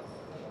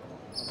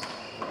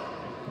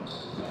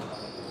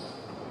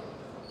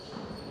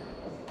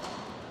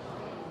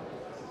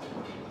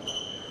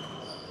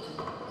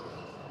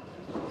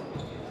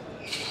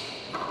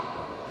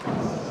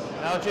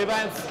 Now 2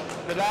 bands.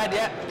 Good lad,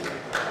 yeah.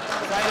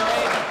 Side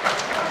away.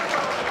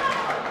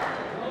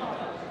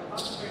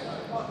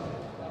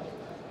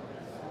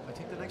 I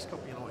think the next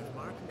couple, you know, if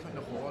Mark can kind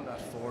of hold that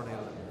 4-0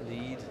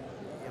 lead,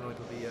 you know,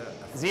 it'll be a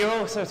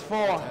 0, so it's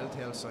 4.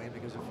 telltale sign,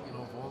 because if, you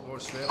know, if one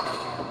goes straight back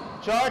in,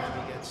 Short.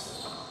 and he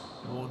gets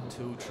 1,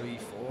 2, 3,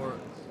 4,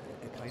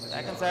 it kind of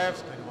Second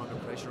serve. kind of under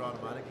pressure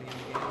automatically in the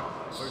game.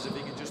 Whereas if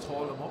he can just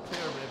hold him up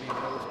there, maybe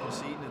without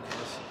conceding in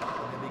this,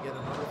 and maybe get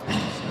another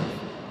 50%,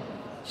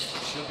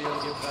 should be able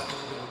to give that a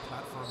little bit of a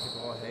platform to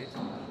go ahead.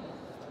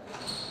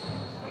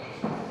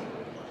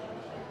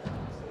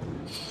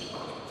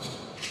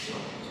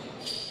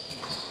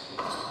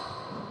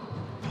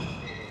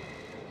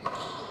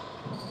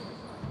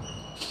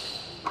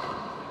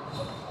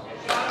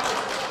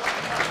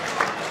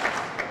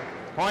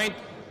 Point.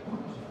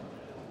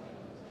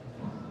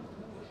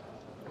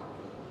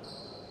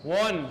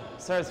 1,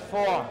 serves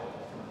 4.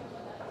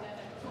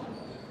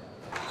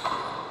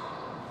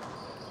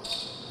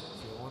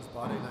 One's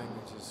body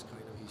language is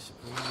kind of, he's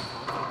supremely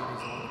confident in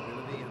his own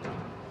ability, and you know,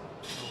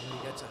 when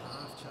he gets a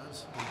half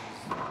chance,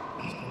 he's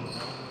coming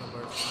down with a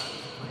bird's flat,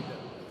 kind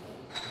of,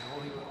 you know,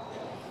 he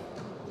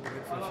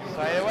went for a few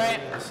Fire away.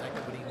 in a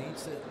second, but he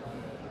needs to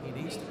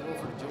go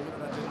for the jugular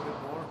that little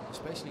bit more,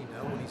 especially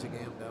now when he's a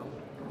game down.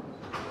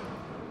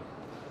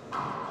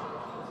 Trying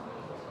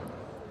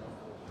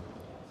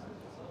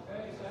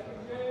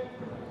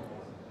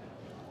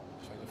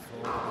to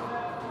throw it a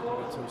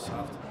little bit too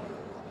soft.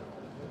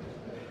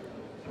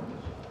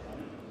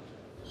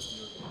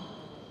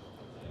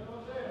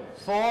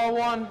 Four,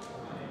 1.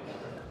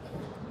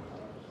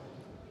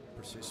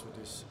 Persist with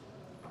this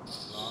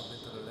lob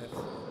into the left.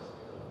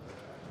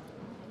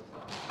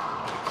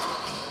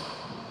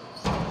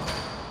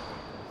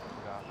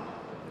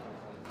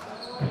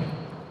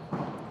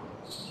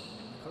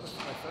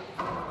 I felt he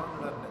could have gone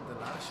under the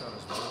last shot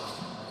as well.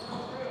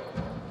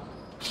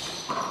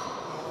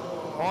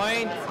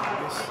 Point.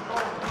 Yes.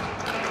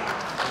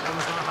 I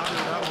was not happy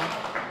with that one.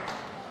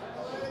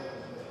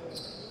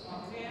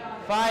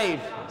 5,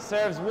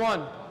 serves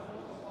 1.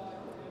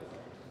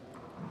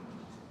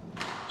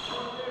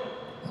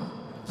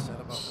 Set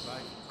up off the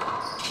back.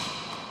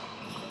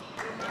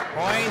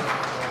 Point.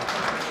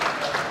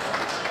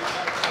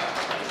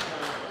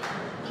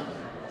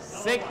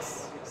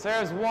 6,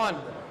 serves 1.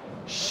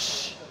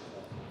 Shh.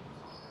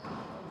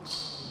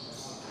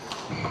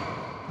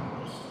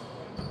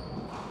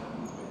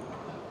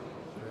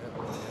 Great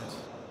ball, yes.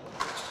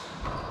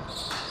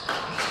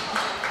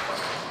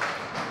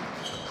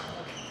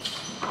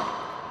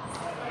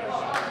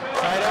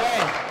 Side away.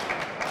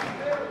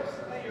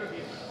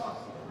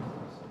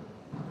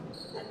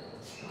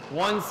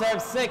 1,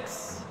 serves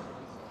 6.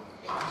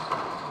 I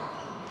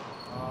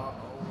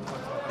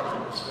thought that was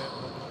going to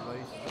straighten up in the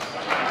right.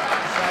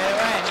 Side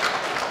away.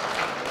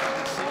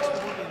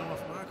 6-1, you know,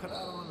 if Mark had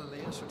added on a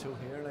lace or two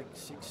here, like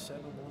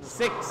 6-7-1.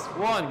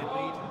 6-1.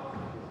 Lead.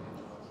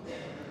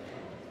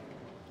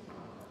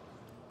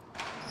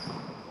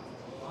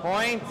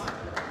 Point.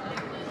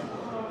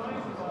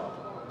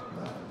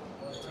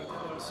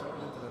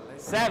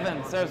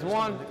 7, serves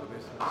 1.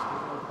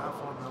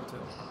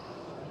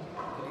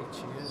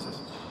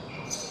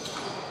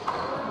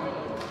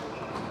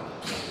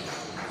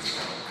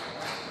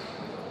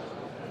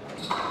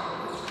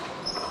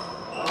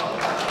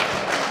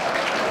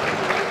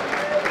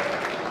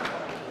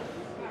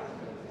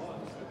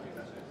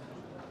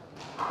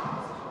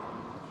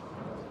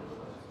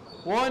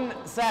 One,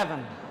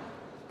 7.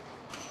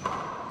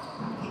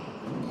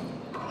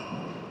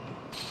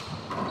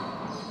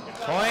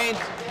 Point.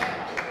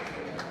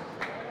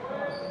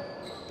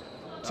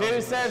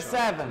 2, serves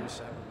 7. Made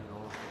it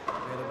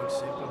look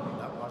simple, but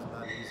that wasn't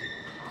that easy.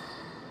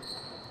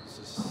 It's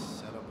just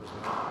set up as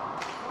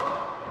well.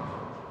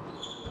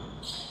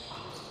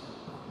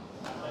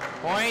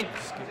 Point.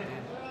 Skipped in.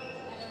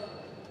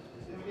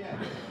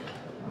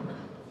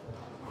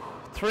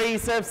 3,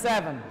 serves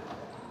 7.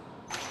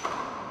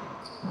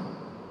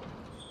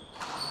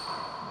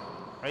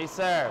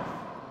 Reserve.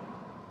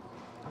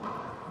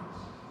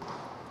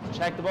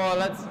 Check the ball,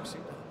 let's. He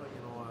seemed to have,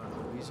 you know, a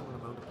reasonable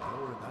amount of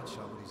power in that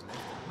shot with his left.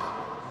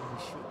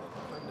 He should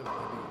kind of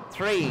maybe.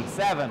 3,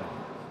 7.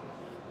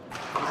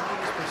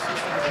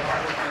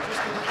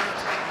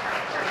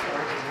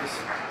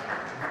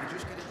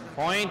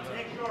 Point.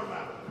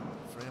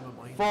 Frame of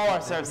mind.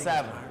 4, serve Everything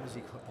 7. As hard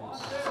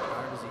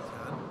as he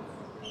can.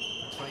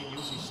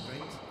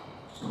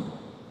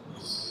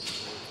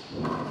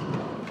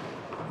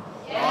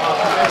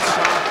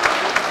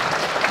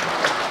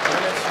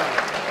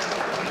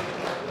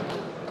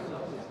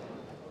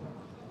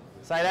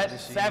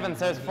 7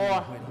 says 4.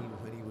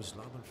 When he was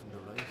lobbing from the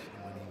right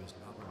and when he was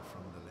lobbing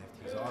from the left,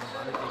 he's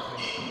automatically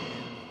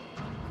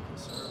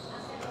concerned.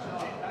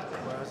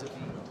 Whereas if he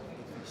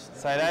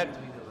Side out.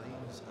 between the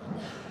lines and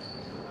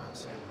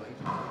said right,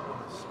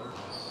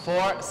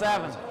 4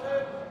 7.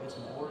 it's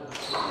more of a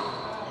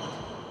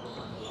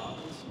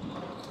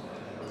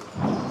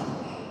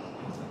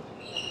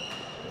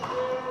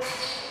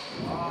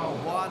oh,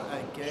 what a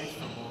game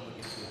from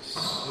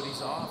McGinnity. But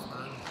he's off,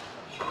 man.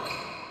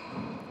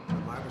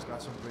 Margaret's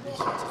got some brilliant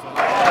shots as well.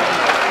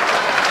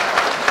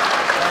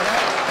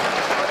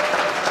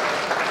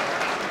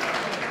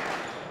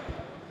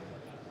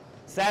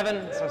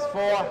 7 says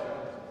 4.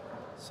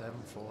 7-4.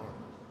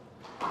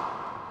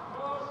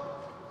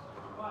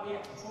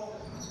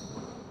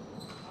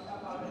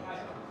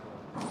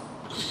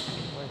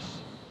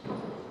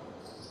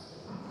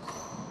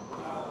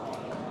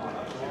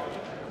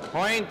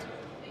 Point.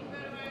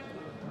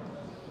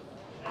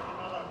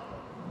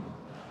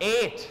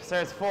 8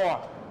 says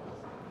 4.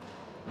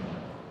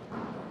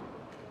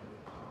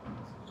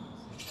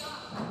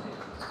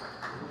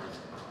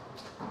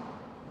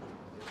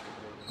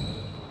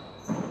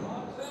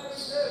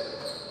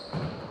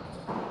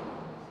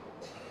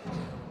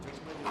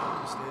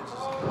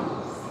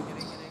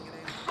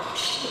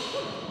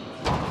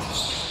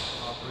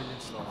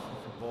 Brilliant stuff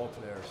from ball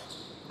players.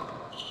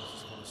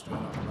 Just coming straight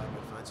off the back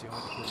of fancy how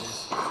to kill this.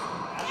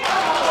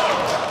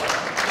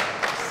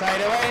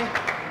 Side away.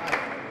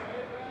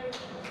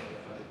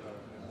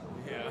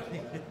 Yeah.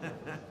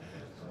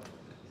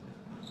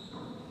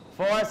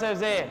 4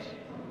 says 8.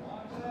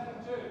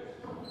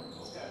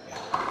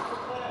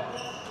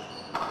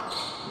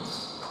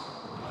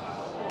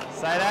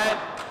 Side out.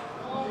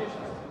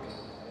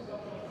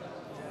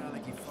 Yeah,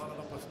 like he followed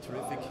up with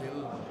terrific hill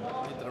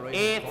into the right.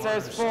 8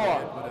 says 4. With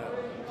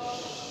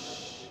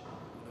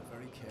a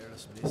very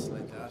careless miss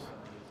like that.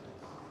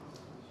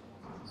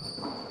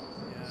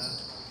 Yeah.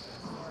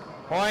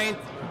 Point.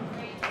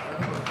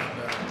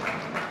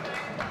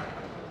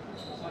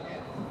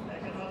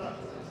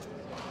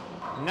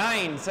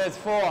 9 says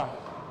 4.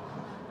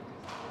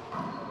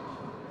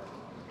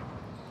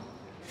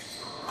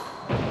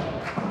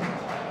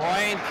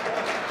 Point.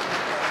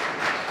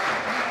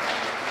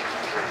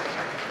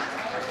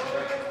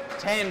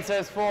 10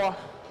 says 4.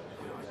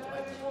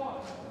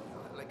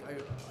 Like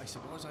I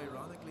suppose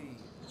ironically,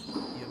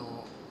 you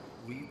know,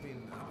 we've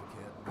been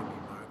advocating maybe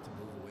Mark to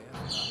move away from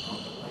that.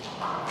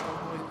 I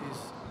don't know, is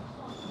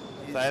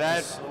Side the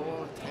out.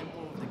 slow tempo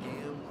of the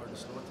game or the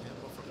slow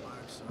tempo from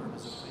Mark's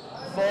service is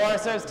 4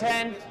 says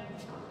 10.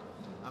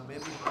 and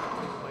maybe Mark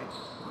might,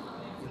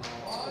 you know,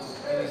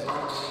 in his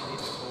own way need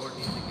to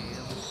coordinate the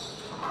game.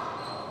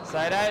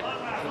 Side out. It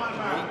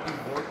might be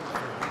working for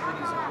him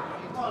in his own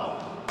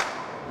mind.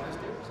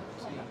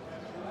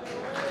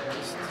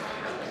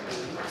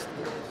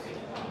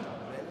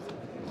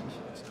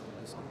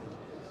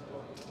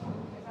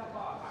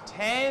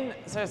 10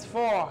 says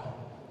 4.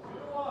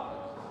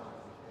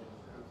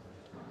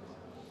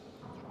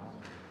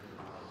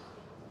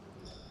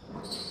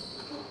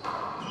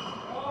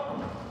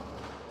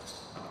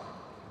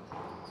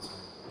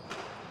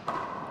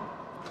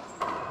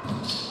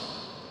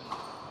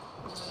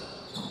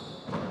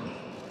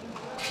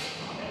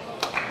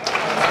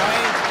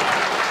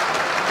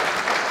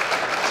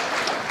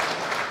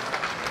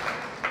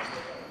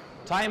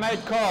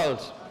 Timeout called.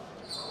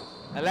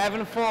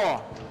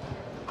 11-4.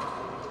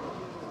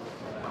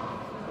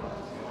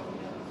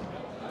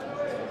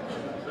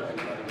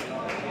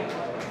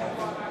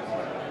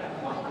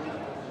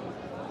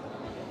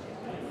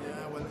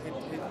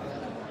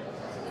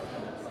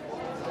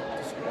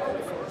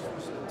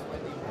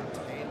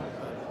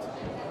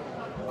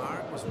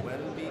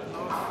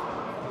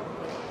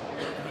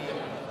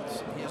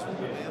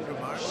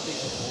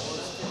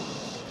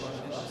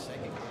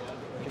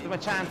 A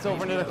chance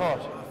over near the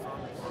court.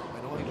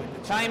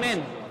 Time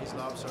in. His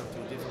lob served to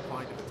a different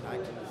point of attack,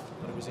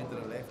 but it was into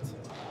the left.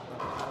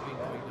 Had been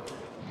going to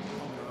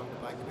come around the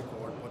back of the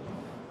court, but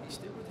he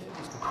still retained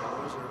his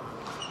composure.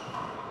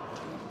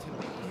 To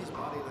me, his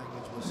body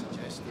language was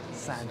suggesting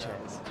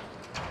Sanchez.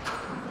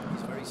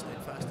 He's very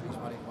steadfast in his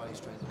body while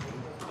he's trying to do.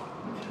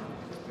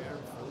 He's bare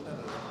full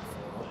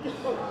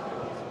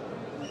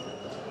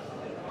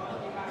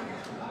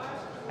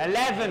at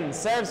 11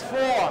 serves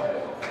 4.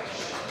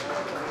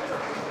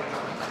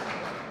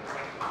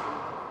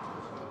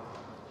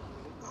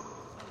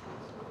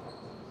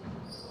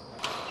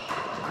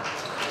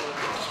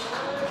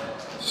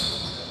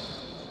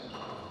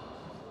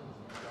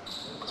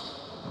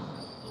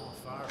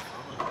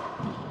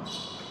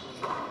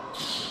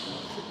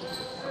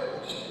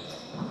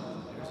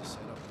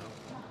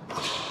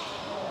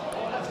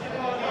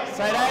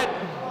 Side out.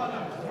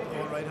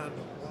 One right hand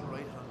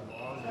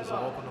wall was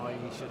open. Why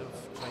he should have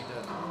tried to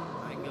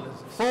angle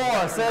his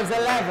 4 serves 11.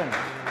 And the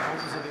arm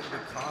was a little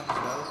bit caught as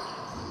well.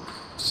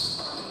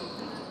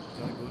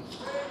 Very good.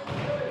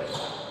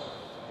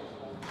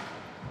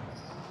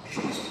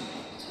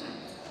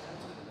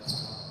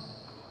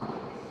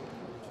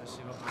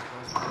 Interesting what Mark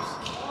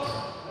does.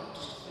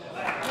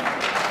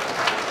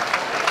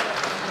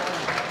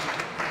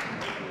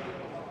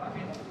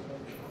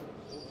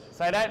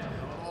 Side out.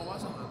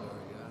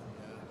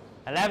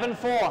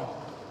 11-4.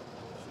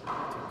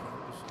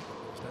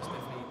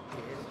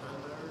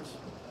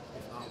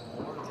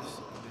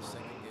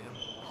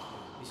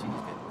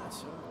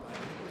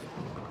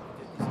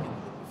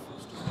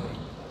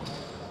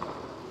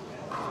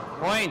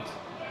 Point.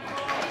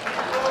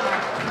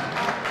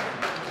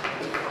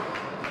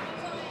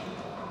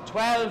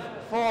 12-4.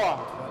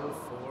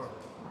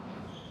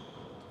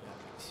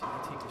 I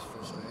think he's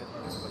frustrated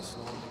by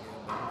slowing the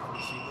game down.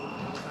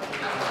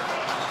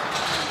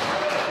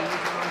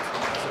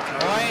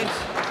 Point.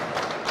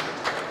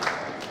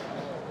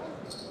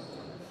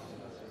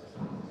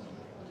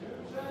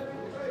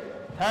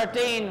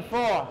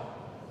 13-4.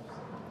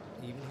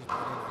 Even his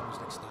body language,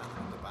 like standing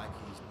at the back,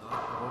 he's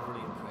not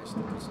overly impressed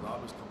that his lob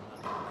is coming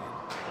out of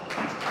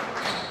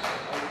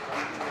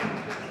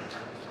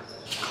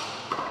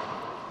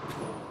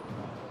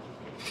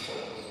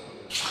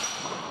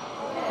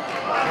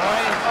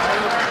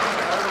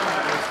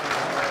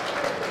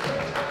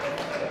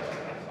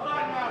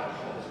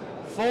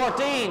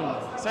 14,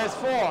 says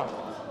 4.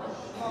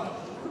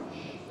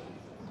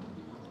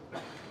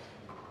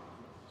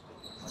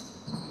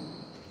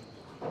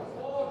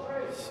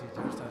 See,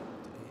 there's that,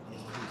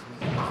 he's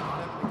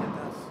not able to get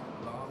that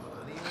lob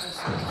anywhere.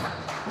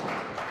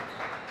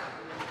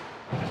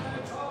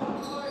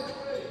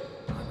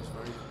 I was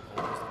very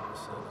composed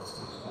on this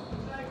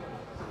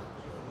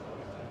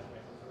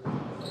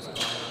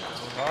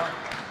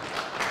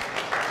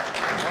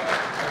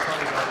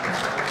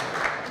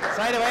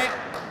Side away.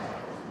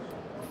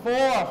 4-14.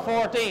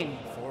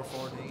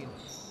 4-14.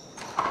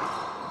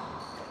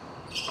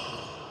 He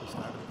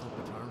started a couple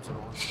of terms and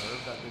on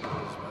serve that big as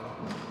well.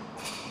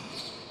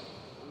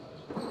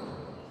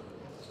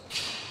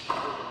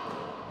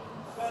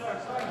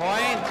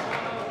 Point.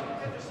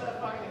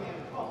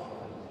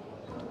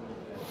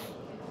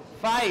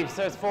 5,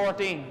 so it's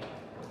 14.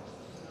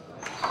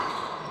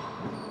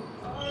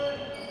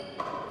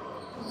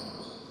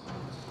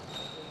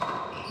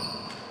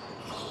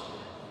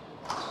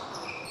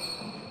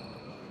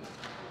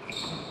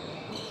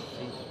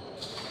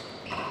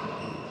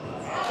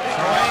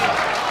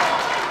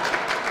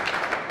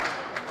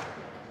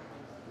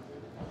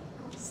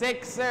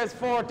 There's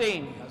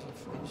 14. He hasn't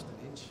flinched an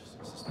inch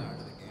since the start of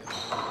the game.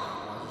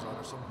 Rodgers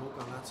under some hook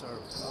on that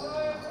serve.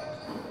 Right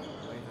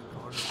hand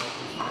corner, right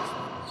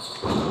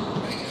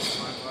against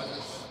Mark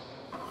Rodgers.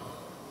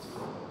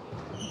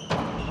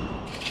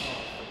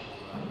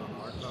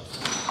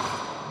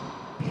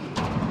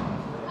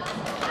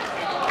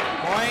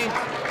 Point.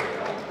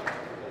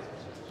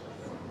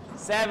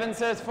 7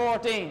 says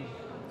 14.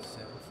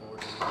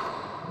 7-14.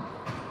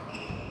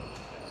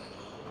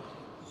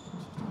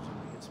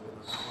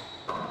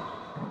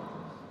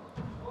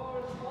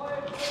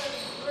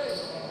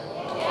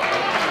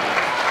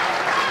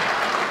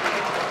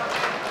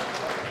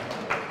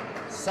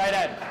 Side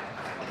out.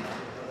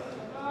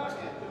 I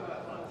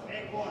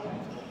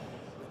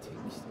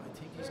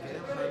think he's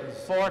getting plan is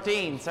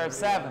 14, serve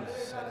 7.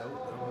 set out.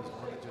 Now he's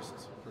going to just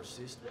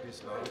persist with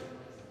this lob.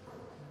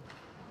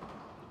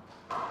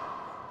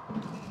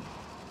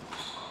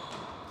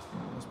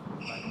 Just put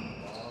it back on the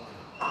ball.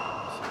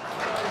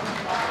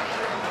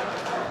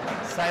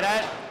 Side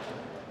out.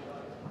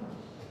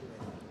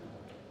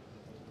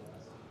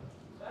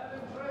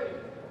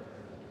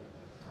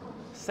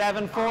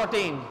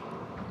 7-14.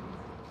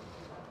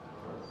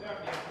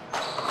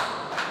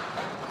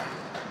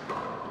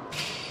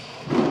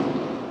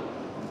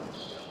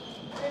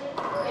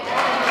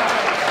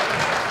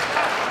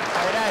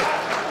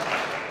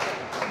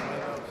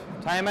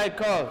 Timeout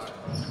called.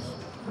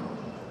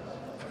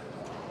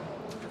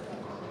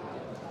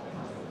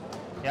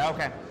 Yeah,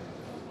 okay.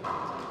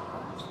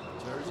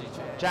 Jersey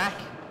change. Jack,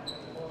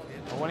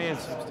 one of you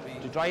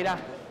to dry that.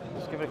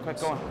 Just give it a quick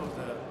going.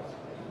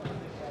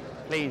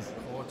 Please.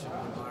 Coach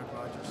Mark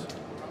Rodgers.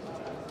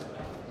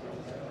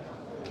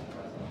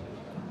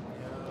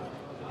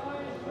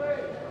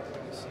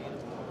 Seen him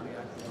pretty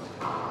active on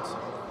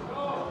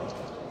the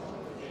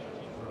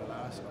for the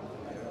last couple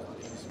of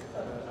years.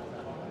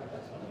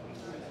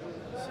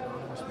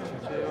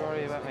 Don't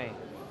worry about me.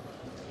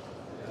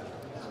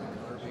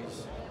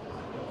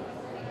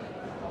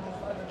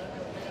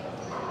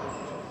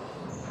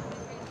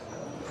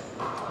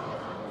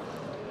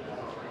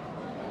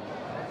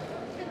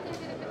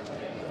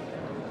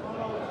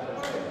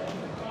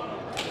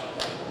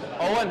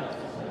 Owen,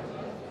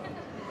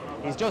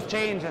 he's just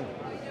changing.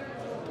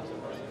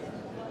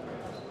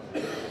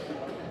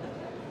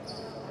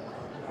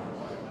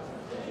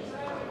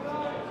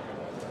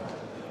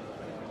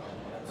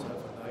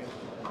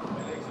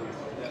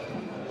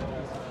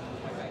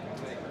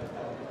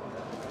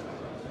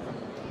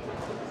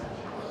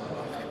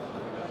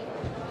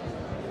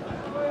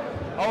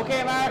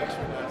 Okay, Mark.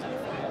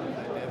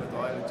 David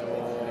Doyle and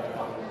Joe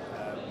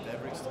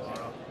Devericks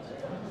tomorrow.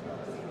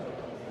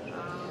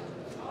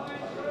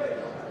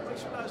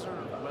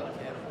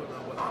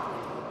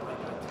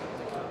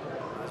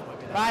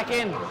 Back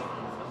in.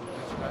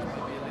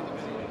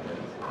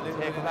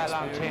 Take that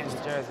long change the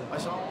jersey. I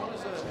saw one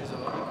as a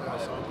lovely player. I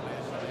saw him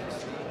playing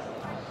against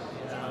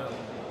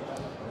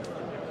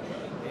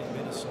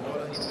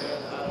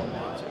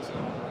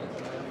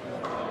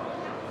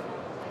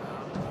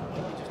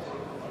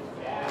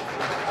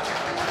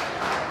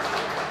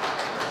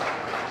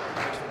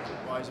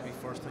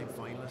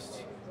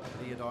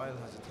Isle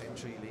has a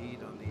 10-3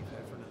 lead on Leith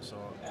Heffernan, so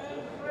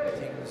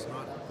things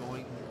not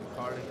going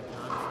according to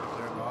plan from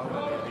their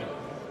Galway lately.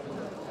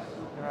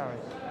 You're all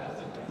right.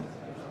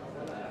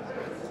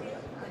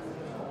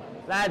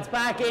 Lads,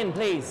 back in,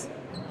 please.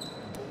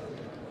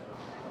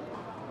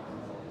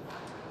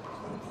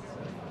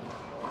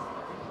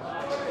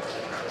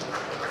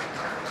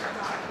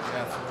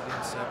 Yeah,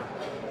 14-7.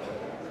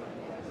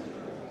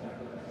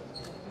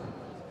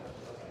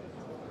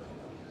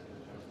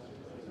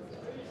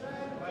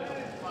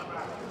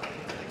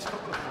 Next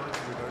couple of points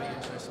will be very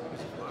interesting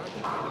because if Mark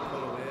can kind of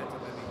pull away to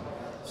maybe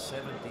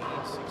 17,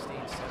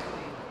 16, 17.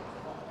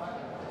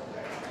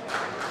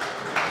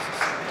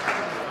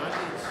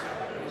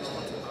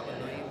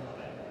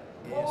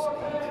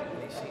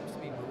 He seems to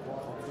be moving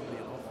comfortably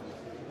enough.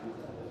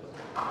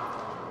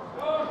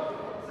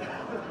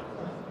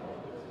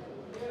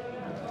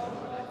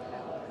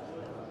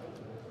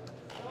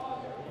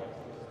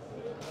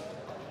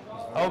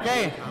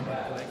 Okay.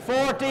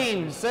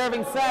 14,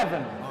 serving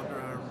 7.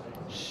 Underarm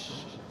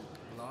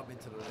lob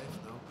into the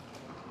left now.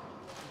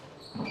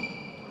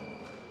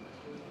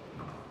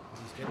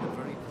 He's getting it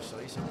very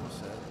precise, I must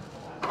say.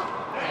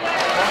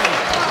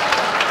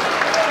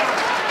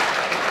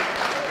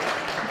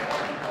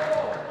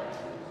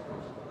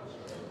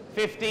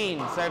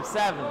 15, serve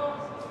 7.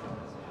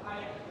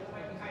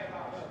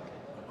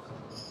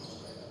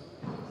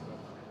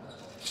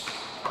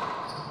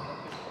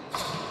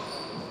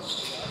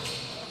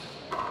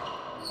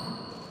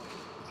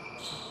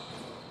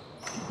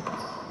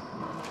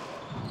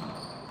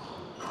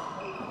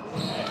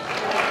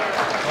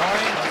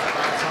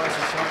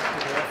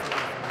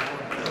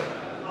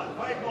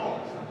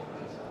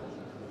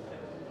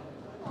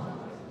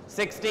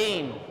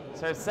 Sixteen,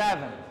 serve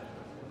 7.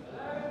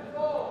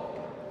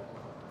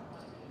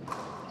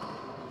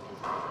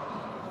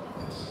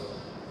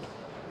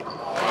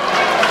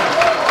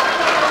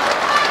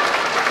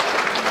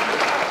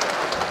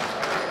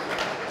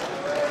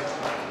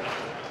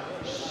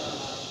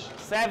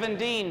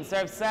 Seventeen,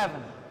 serve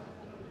 7.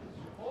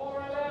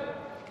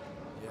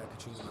 Yeah,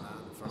 Katrina Milan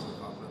in front of the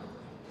problem.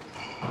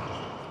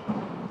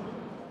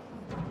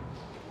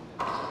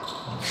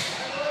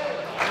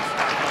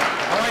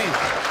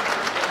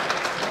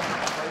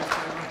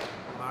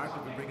 Mark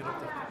will be bringing up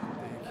the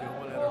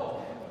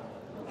accumulator.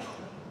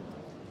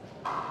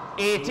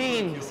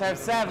 18, serve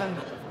 7.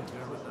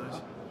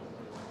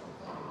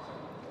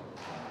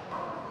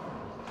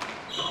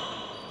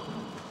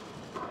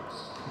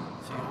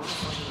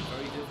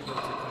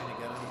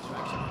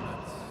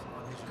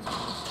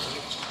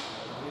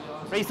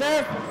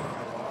 Reserve.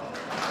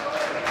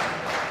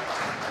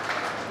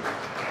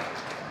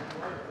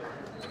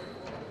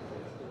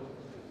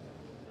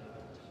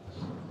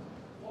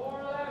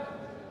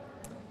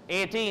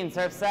 Eighteen,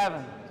 serve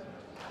 7.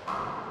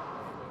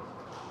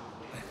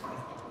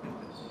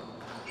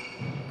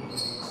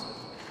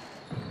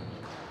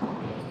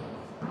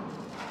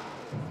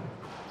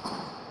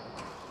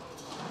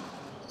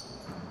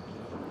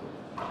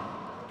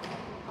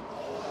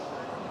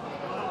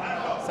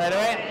 Side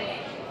away.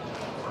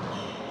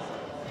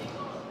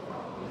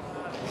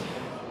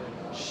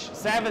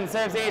 7,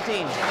 serves 18.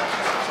 Sure.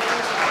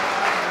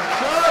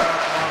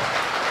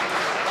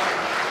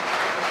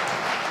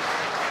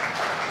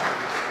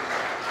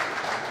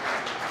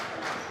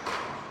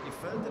 He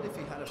felt that if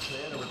he had a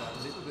player with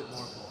a little bit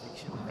more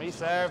conviction.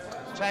 Reserve.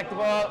 Check the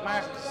ball,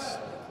 Mark.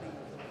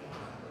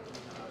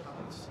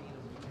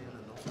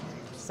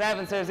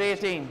 7, serves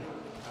 18.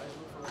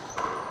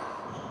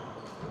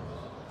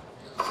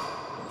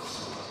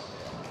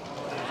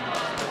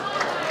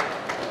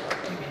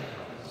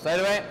 Side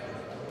away.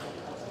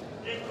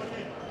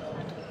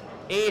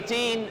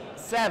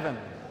 18-7.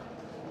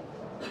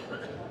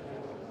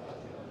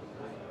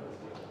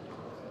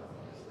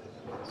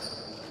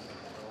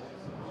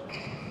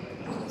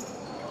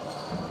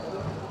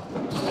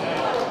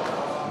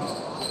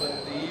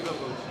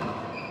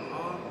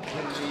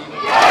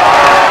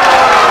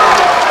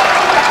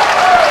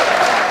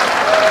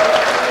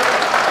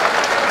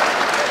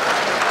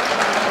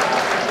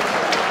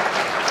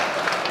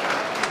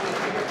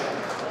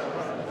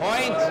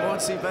 Point. I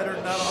won't see better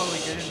than that all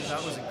weekend.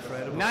 That was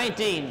incredible.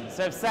 19,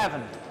 serve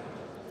 7.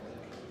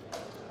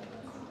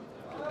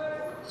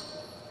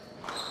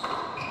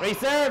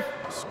 Reserve.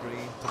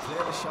 Screen. To play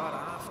the shot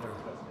after.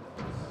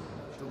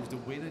 The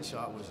winning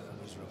shot was a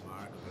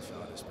remarkable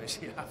shot,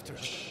 especially after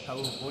how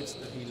much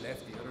that he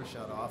left the other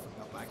shot off and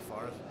got back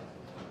for it.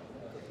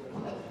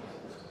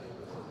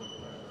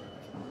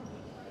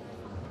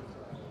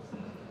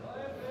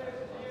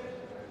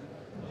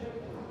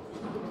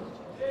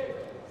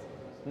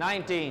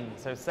 $19,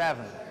 so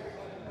 7.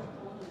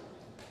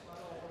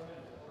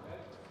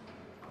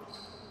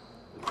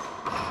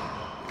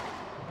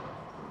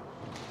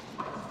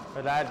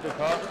 Good lad, good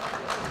call.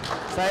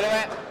 Side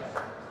away.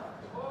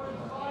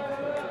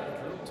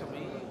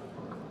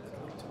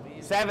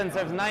 7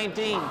 serves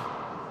 19.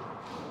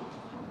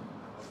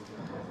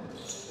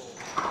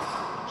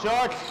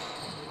 Short.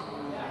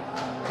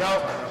 So,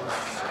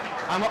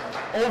 I'm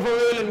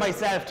overruling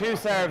myself. 2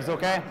 serves,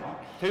 okay?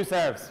 2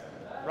 serves.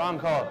 Wrong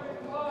call.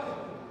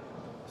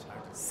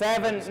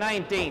 7-19. They're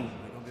going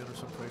to be under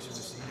some pressure to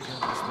see again.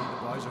 The speed the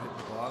boys are hitting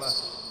the ball at.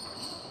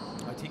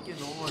 I think you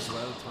know as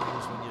well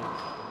times when you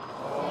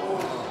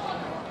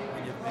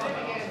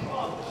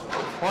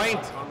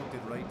Point. Conlon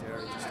did right there,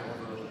 he just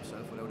overruled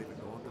himself without even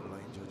going to the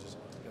line judges.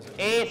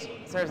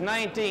 8 serves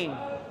 19.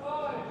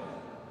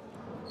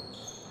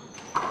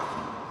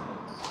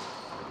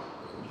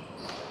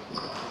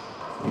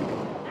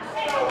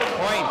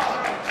 Point.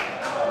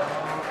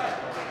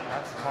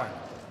 That's the point.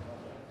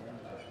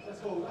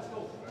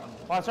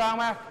 What's wrong,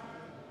 Mark?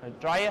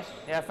 Dry it?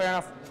 Yeah, fair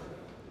enough.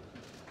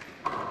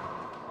 8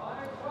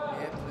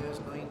 plays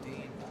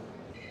 19.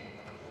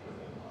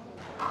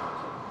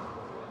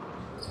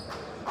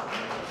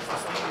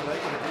 It's what you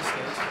like at this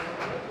stage.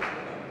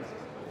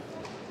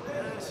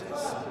 Yes,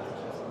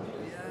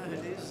 yeah,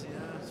 it is.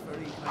 Yeah, it's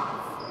very kind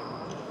of.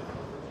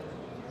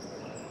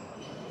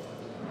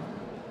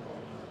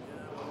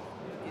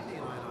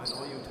 I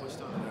know you touched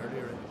on it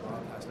earlier in the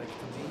broadcast. Like, to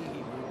me, he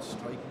would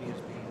strike me as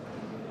being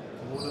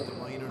one of the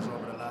minors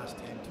over the last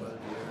 10, 12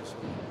 years. So,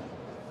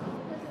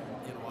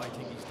 you know, I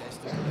think he's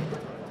destined to make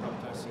it to the top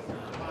class scene.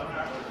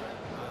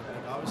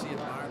 And obviously,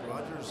 Mark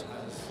Rodgers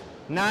has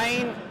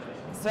 9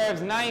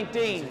 serves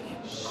 19.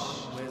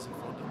 long ways in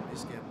front of him.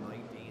 This game 19-8,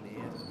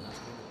 and that's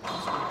going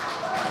to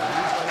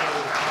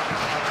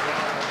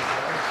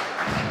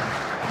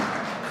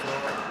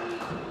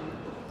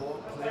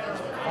both players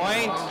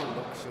Point.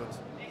 should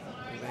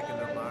be making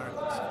their mark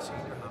in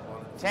senior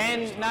handball.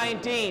 10-19.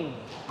 10-19.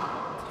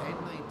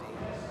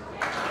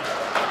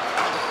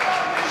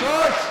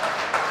 Short.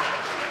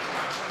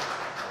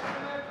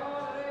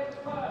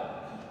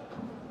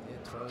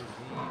 12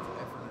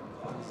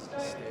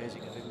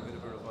 staging a little bit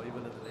of a revival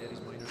in the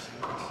ladies' minor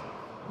seniors.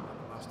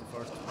 Lost the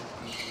first 20.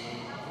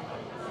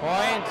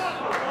 Point.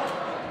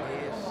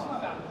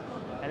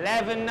 8.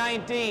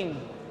 11-19.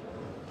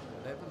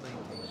 11-19.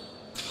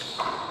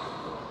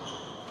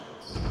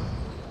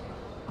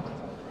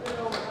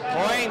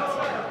 Point.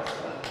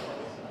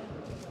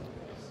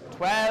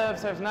 12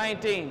 serves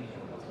 19.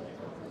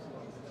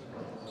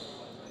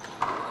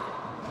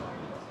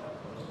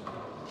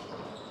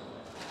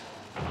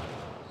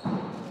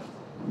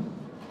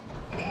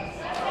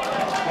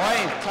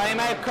 Point.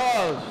 Timeout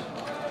called.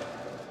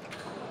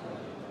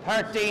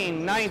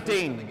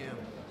 13-19. Again.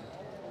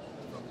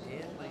 From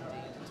 8-19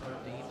 to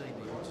 13-19,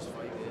 which is 5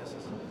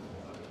 aces.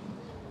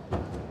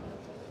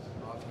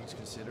 All things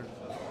considered.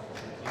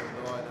 Even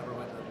though I never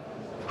went to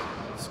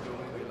school in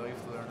my life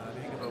to learn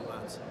anything about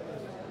maths.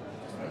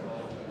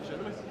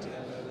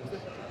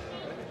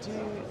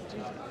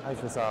 I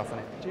feel so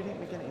funny. Do you think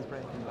McGinnity's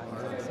breaking back to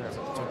the service?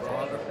 To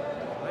Calder.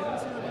 I don't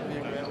see that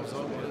being a great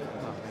result, would it?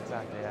 No,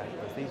 exactly, yeah.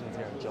 Because these ones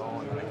here are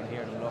John, and I can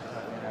hear them looking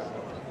at me now.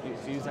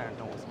 If you aren't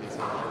known to be so.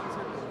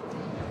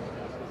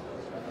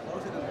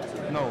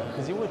 No,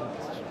 because you wouldn't.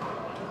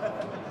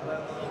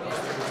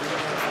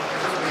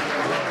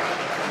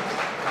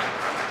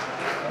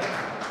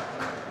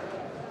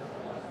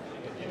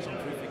 Some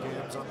goofy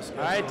games on the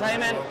schedule. Alright,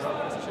 time in.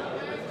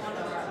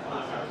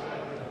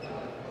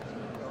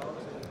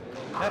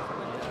 Yep.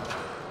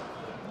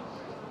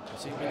 I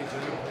see Billy Jr.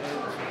 playing.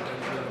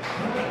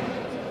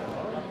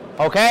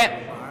 Okay.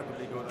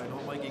 Remarkably good. I know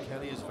Mikey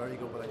Kelly is very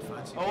good, but I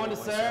fancy Owen to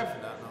myself serve.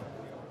 in that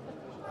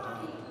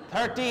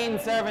now. 13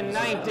 serving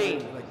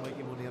 19. Like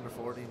Mikey won the under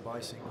 14 by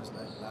singles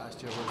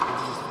last year,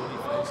 whereas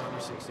he was 45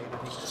 under 16. I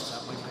think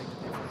that might make the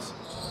difference.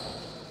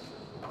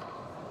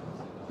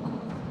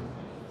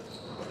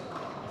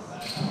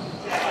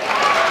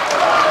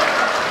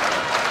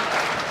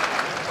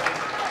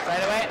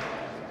 Right away.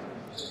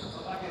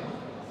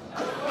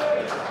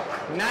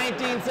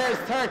 19 serves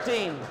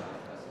 13.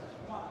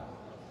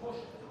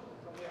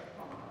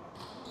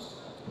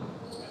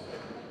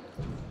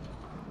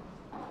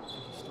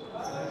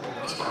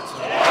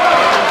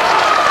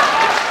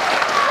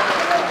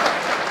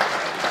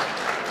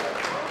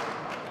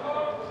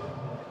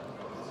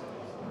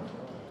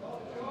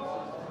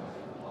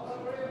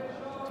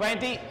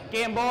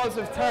 Game balls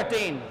of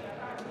 13.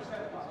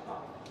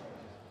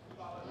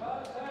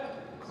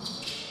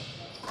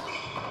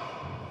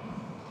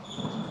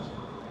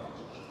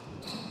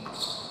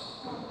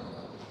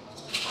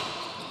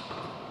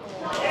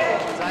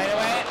 Side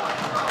away.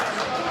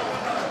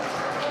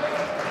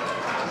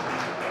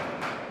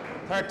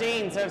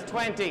 13 serves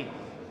 20. 13-20.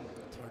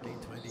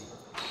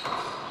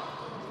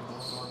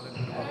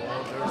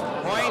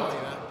 Point.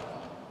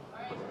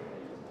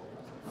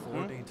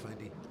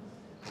 14-20.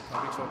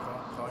 Probably throw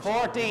caution.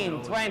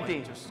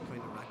 14-20. Just kind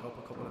of rack up a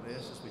couple of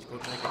aces, which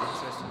could make it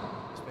interesting,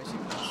 especially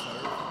with that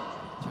serve.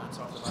 Chance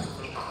off the back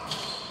foot.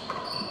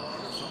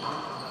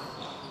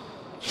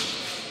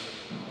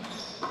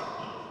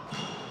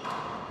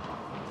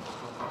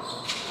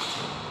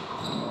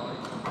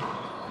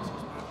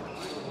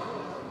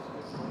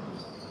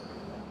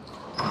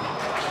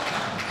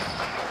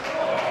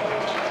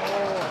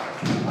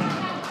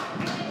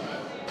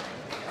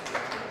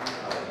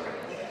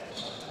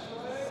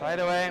 Side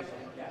away.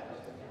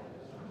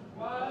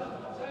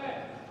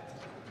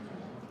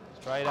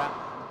 Straight up.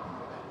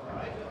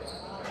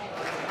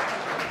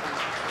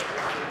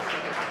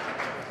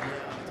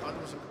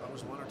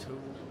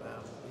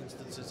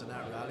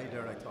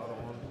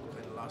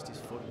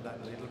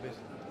 that a little bit. It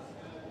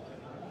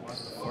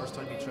wasn't the first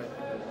time he tried.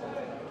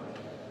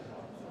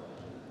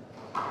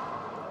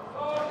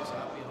 He's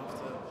happy enough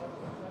to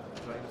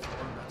drive the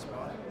football in that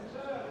spot.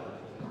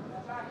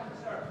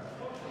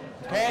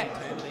 Okay,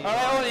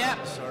 alright, hold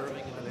yeah.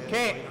 Serving in the late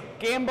Okay,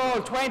 game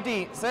ball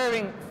 20,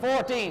 serving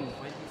 14.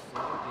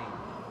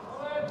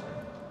 20-14.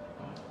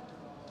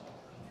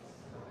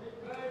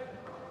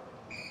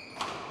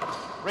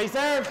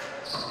 Reserve.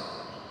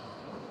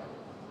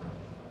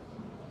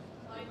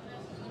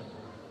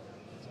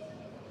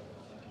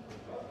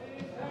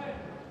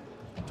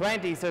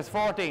 20, says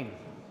 14.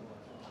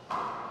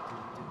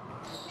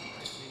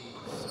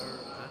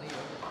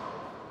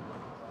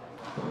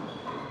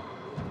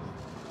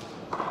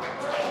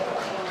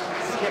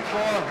 Skip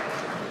 4.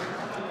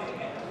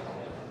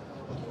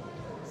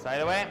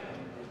 Side away.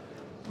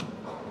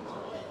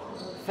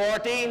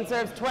 14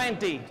 serves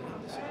 20.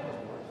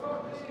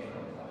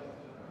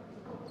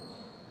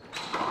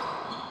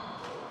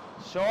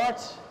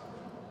 Short.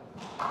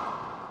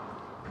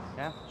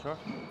 Yeah, sure.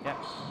 Yeah.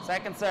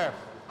 Second serve.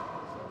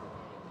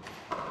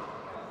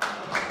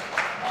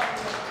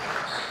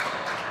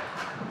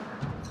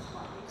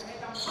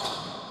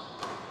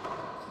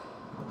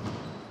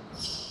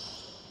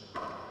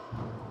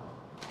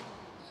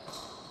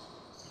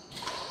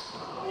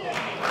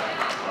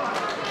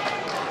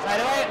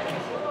 Side away.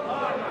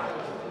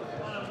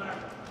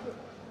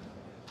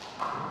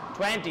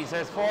 20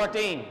 says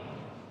 14.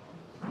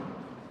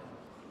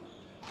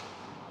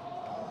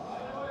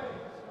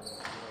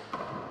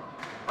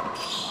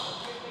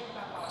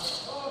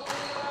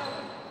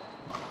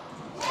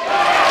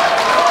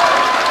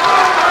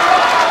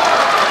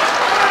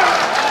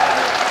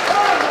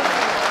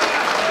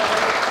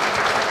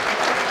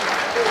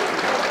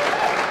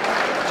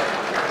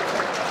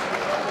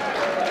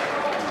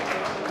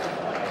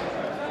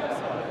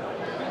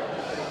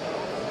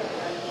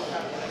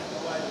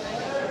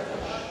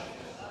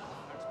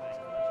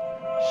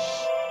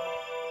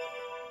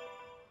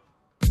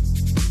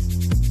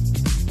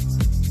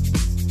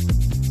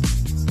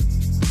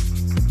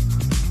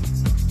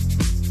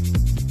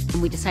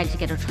 We decided to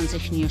get our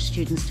transition year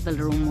students to build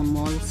their own one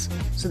walls.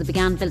 So they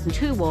began building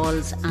 2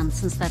 walls, and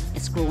since that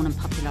it's grown in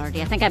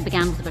popularity. I think I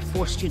began with about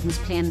 4 students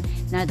playing,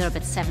 now there are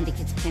about 70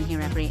 kids playing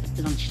here every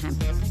lunchtime.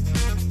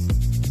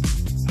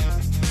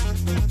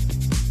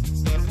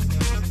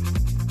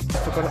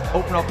 We're going to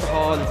open up the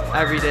hall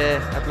every day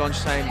at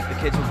lunchtime. The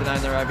kids will be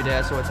down there every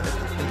day, so it's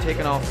been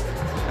taken off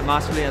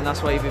massively, and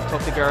that's why we've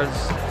took the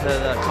girls to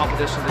the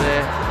competition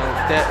today.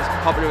 It's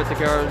popular with the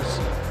girls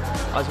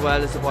as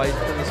well as the boys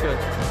in the school.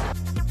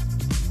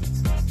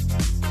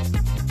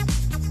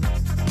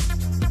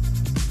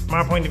 From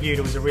our point of view,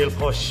 there was a real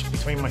push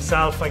between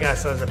myself, I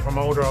guess, as a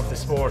promoter of the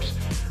sport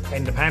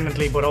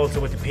independently, but also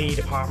with the PE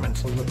department.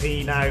 So with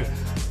PE now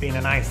being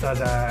announced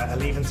as a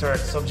Leaving Cert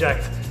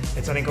subject,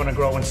 it's only going to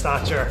grow in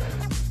stature.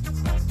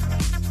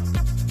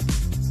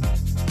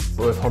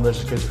 We have hundreds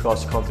of schools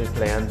across the country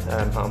playing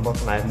handball,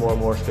 and I have more and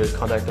more schools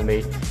contacting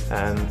me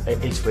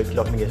each week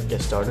looking to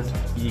get started.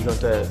 You go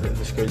to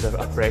the schools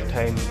at break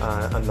time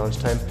and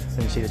lunchtime,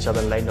 and you see the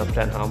children lining up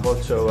playing handball,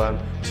 so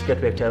it's a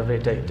great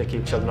activity to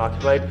keep children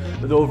occupied.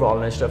 But the overall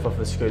initiative of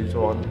the schools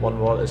one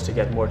wall is to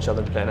get more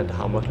children playing at the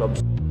handball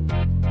clubs.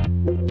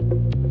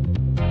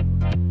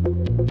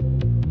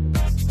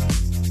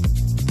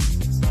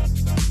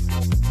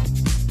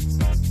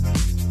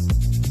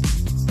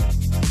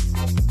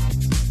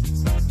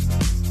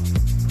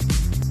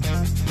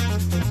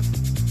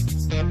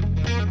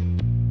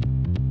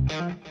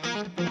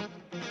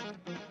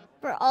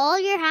 For all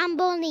your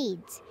handball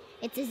needs,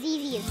 it's as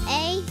easy as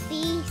A,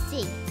 B,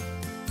 C.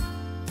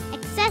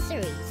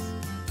 Accessories,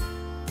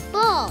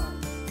 balls,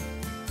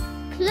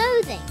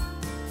 clothing.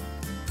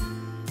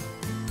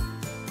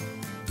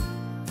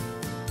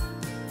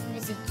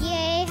 Visit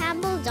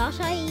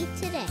gahandball.ie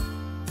today.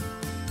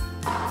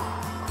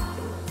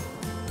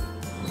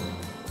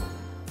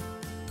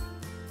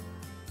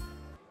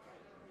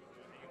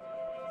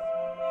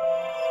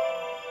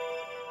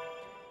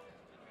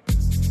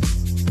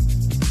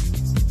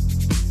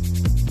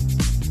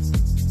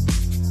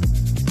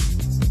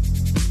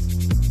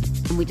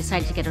 We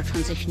decided to get our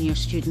transition year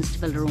students to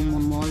build their own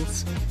one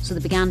walls. So they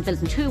began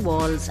building 2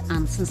 walls,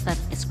 and since that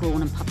it's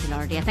grown in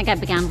popularity. I think I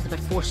began with about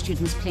 4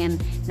 students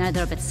playing, now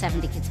there are about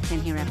 70 kids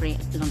playing here every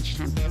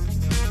lunchtime.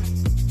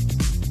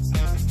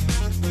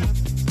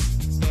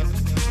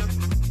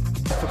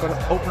 We're going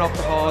to open up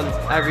the hall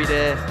every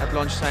day at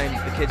lunchtime.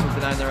 The kids will be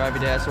down there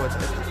every day, so it's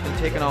been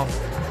taken off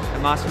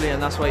massively,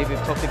 and that's why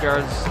we've took the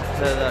girls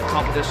to the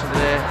competition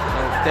today.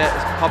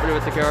 It's popular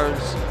with the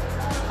girls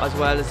as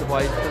well as the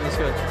boys in the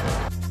school.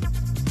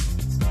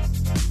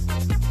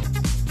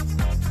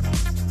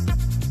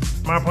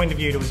 From our point of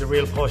view, there was a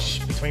real push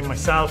between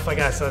myself, I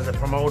guess, as a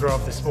promoter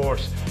of the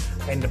sport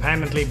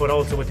independently, but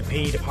also with the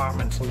PE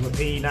department. So with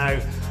PE now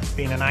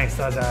being announced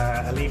as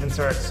a Leaving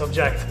Cert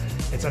subject,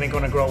 it's only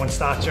going to grow in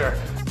stature.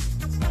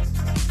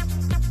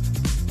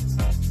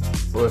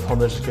 We have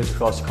hundreds of schools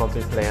across the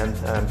country playing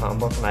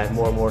handball, and I have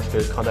more and more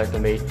schools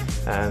contacting me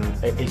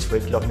each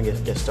week looking to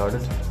get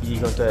started. You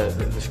go into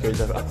the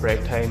schools at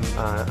break time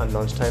and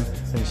lunch time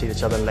and you see the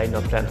children lining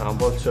up playing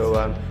handball,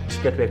 so it's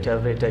a great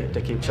activity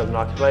to keep children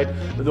occupied.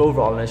 But the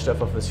overall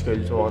initiative of the school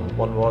to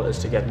one wall is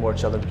to get more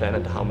children playing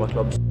at the handball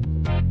clubs.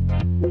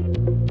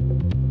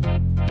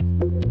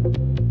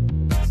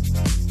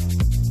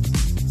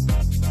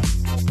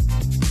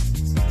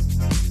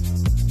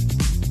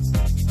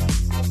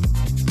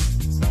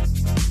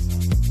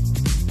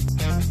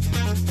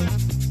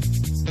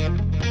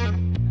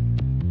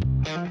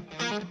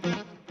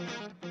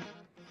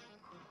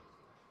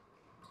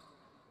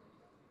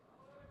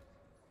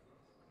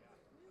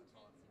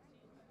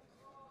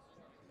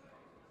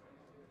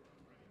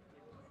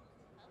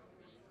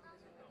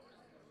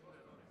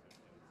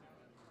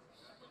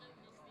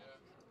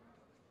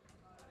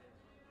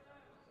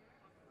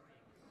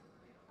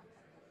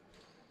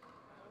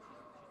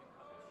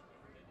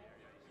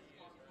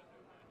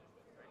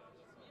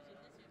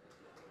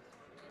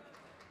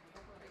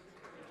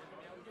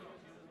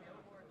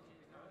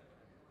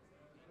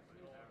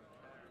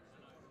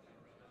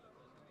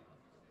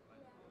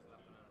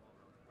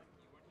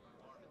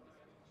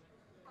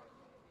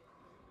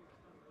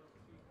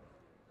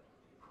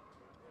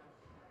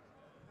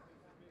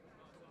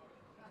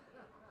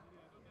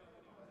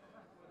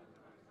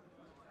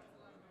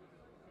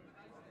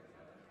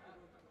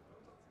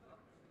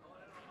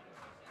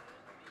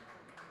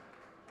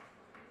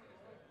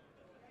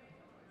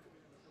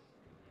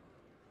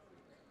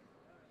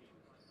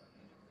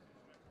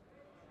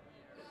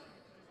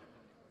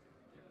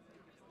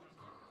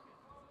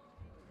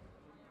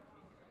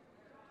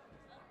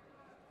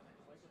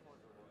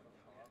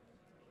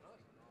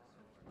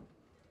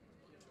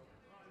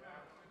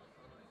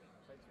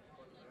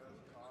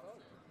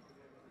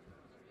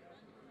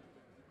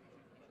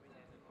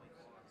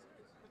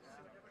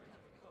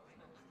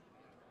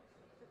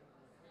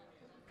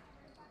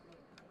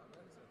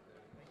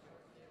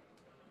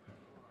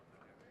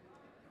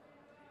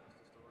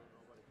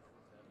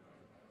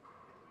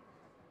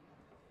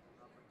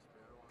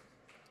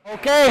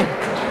 Okay.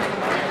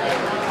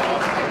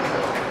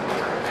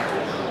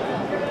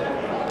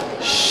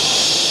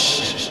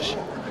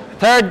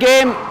 Third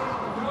game,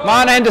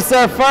 Monaghan to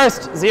serve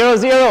first,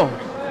 0-0.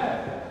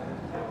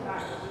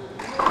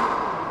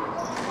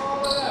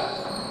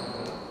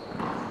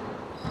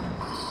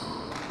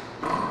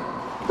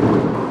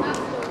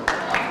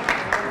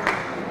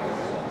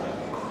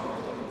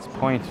 It's a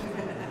point.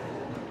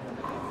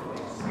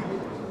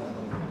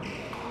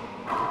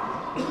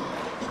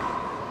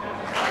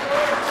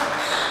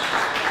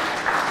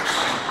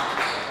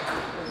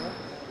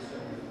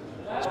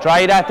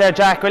 Try that there,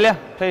 Jack, will you?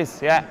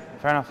 Please, yeah,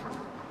 fair enough.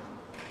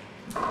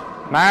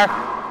 Mark.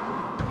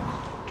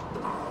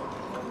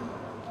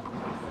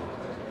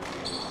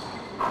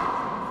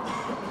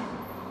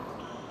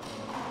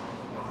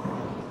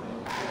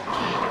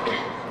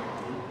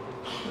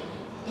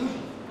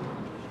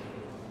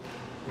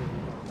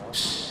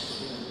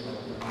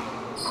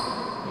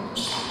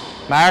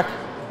 Mark.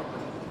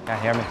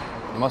 Can't hear me.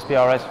 You must be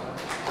all right.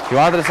 If you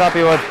wanted to stop,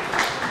 you would.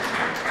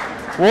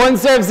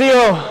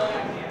 1-0.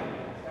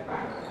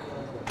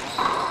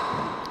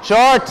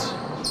 Short.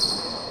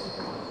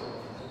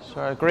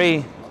 Sure,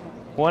 agree.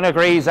 One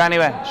agrees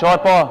anyway.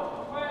 Short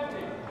ball.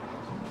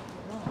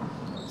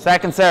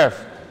 Second serve.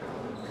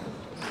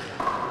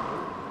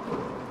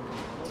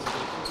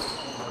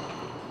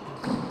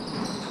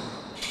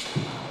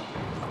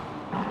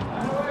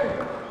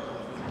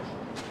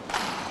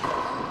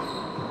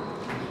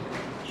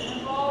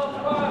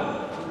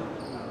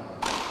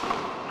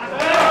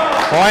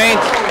 Point.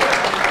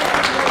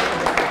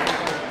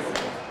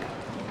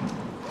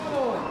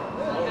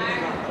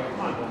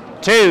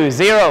 Two,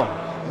 0.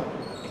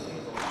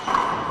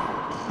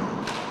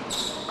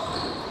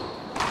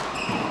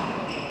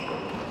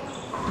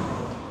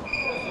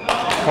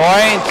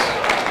 Point.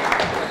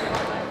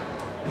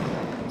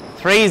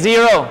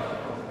 3-0.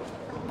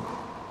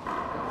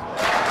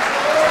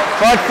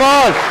 Foot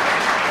fault.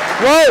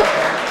 Whoa.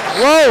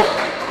 Whoa.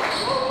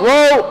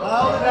 Whoa.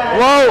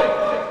 Whoa.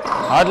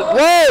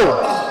 Whoa.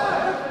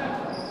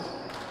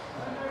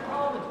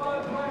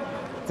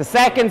 The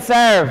second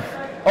serve.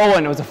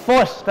 Owen, it was a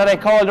foot that I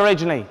called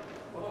originally.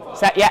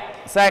 Yeah,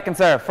 second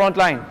serve, front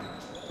line.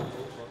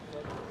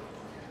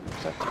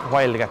 Took a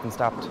while to get them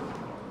stopped.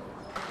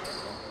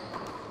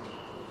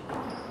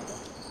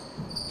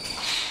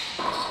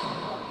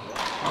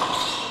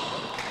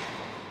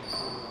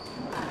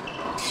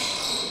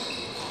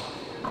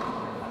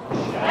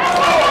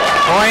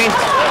 Point.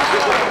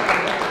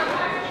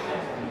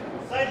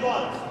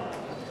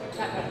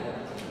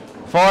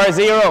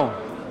 4-0.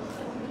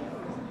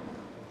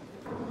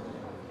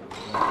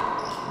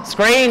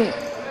 Screen.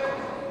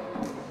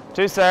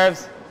 Two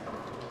serves.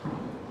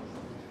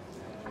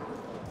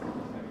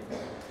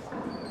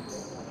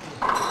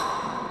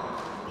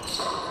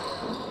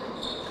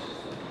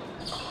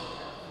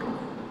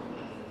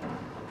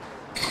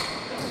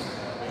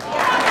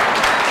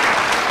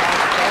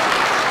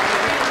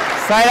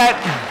 Side out.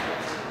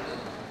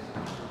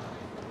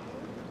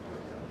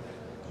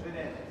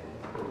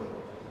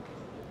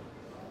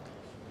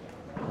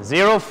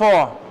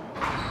 0-4.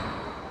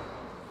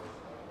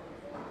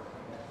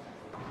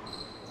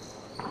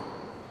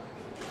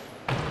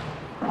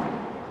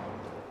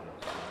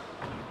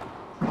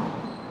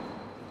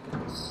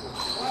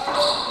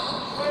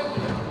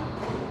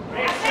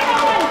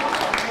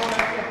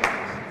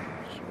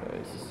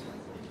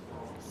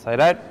 Side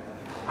out.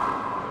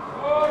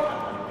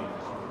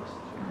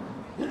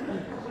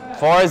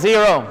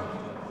 4-0.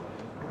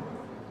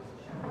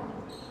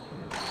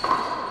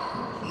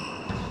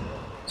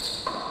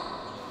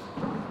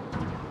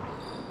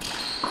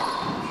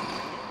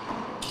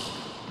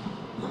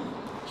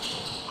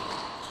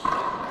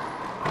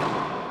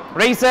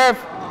 Reserve.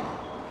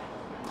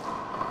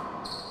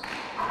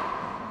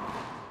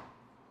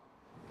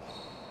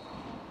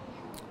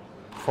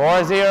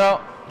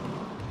 4-0.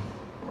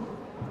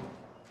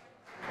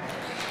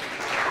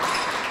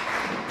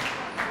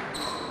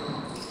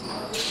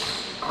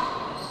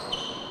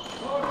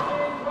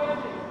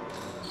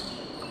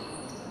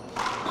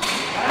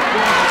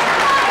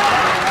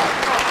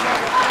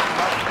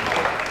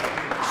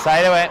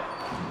 Side away.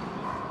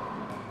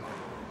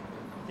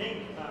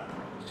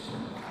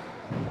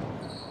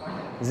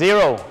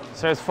 Zero.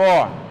 Serves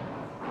 4.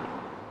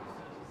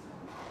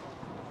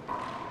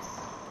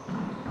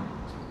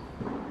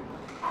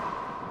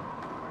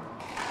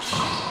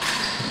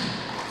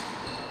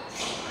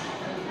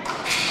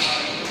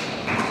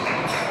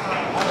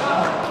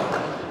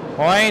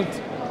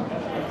 Point.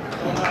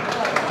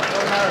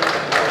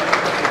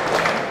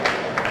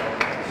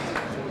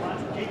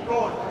 Keep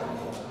going.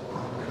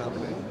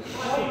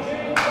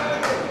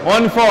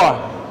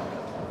 1-4.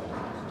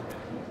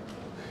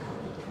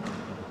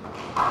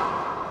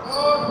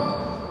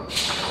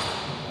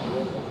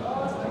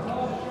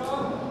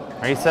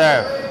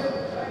 Reserve.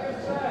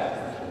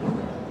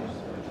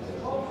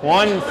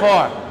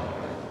 1-4.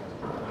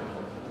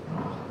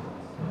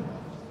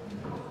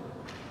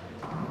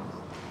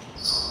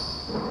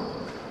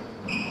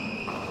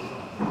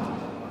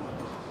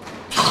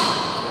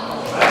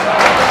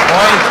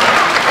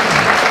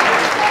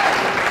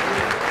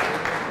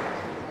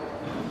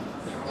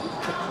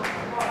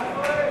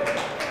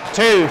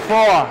 Two,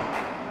 4.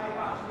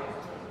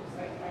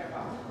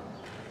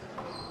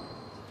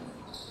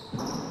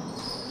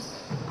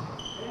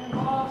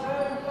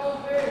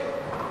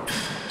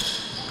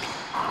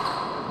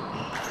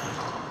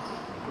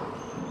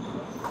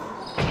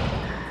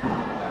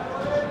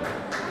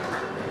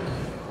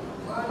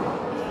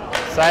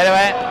 Side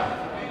away.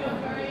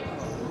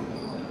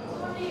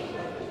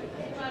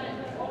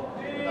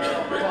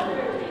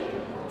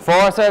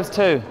 4 serves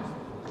 2.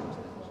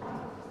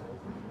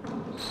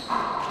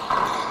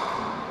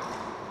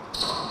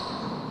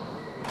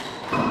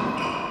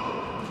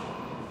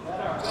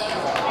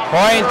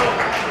 Point.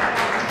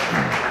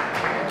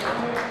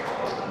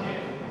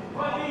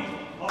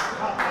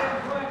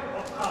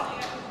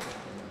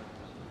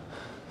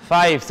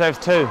 Five serves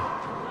 2.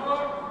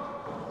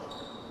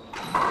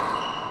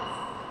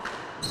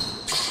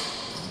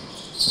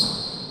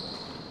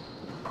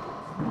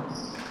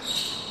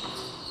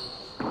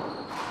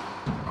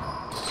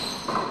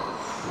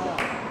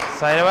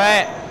 Side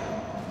away.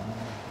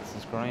 This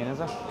is green, is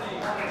it?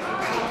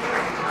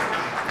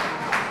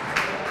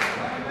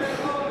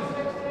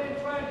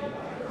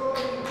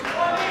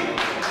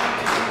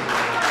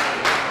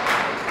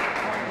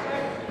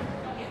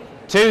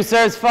 Two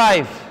serves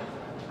 5.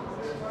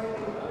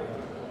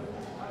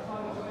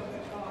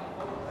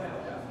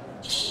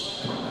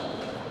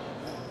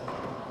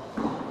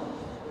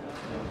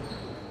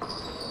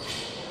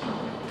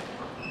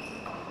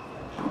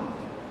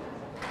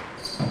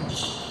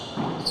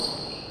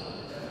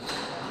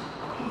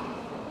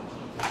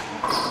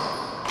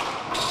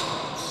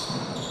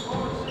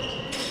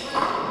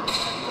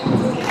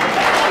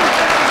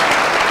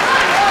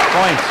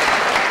 Point.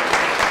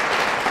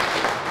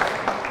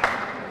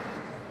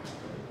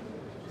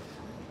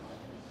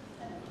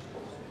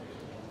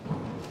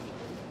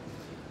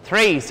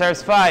 Three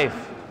serves 5.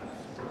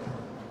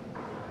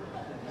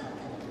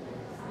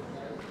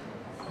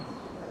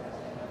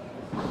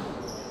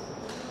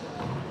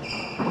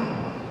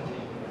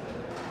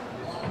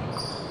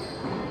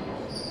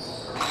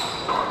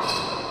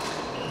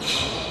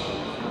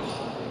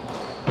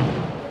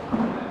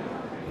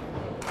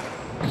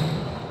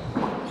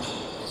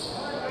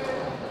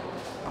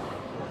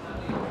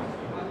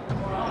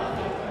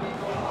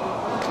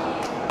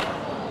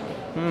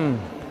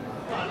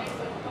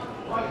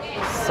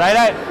 Side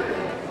out.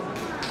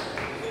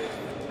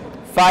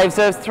 5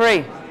 serves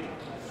 3.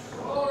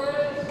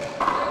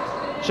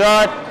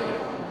 Short.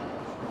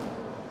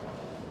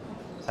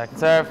 Second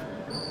serve.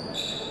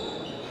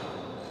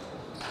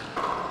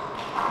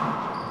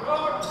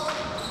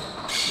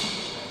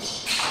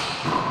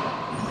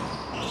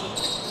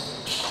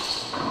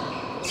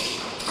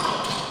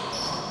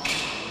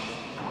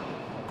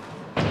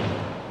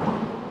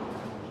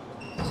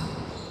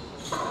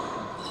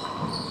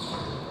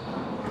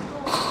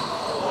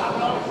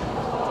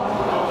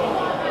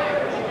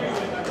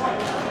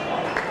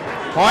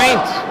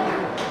 Point.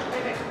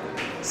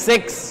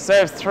 6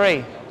 serves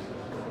 3.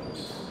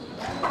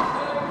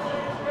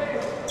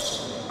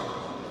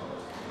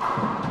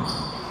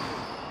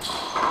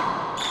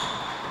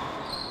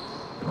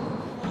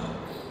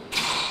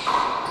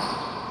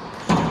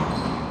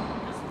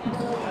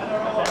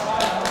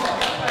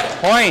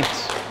 Point.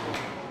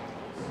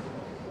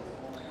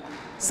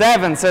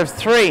 7 serves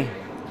 3.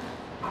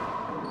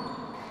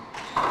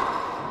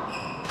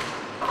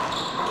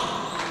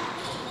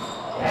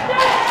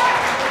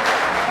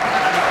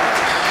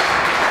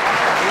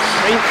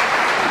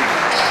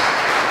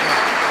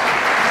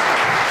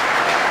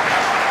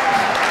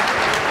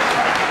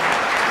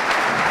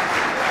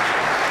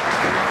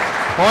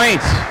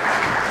 Point.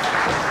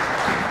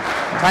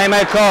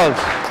 Timeout called.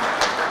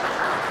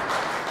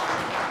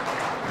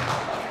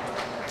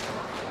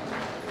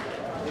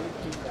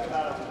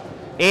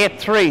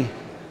 Eight, 3.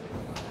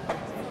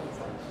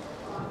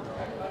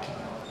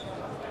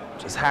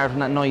 Just hard when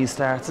that noise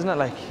starts, isn't it?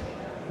 Like,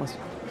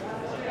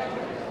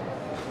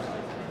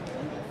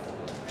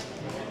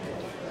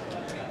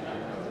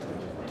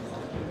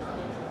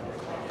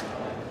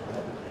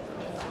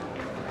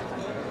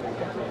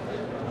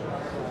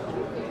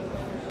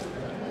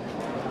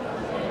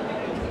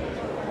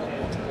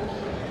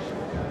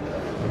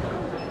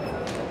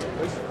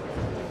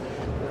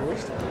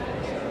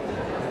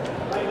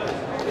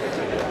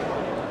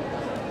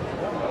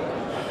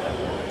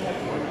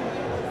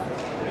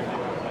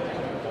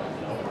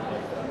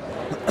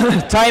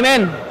 time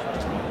in.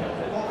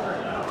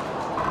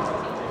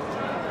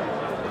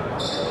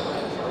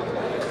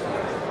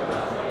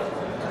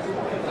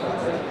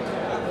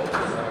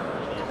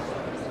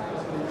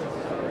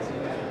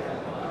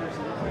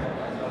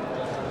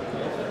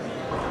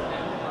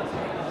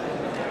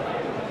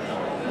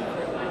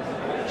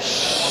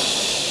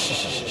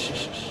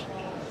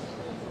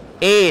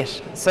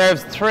 Eight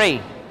serves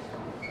 3.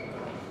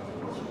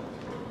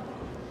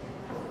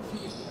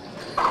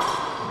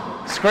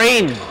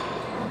 Screen.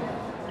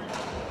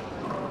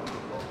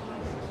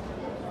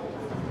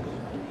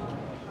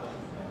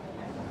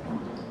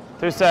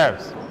 Two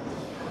serves.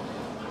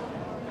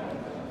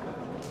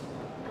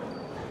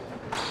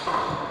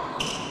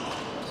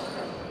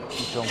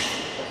 Jump.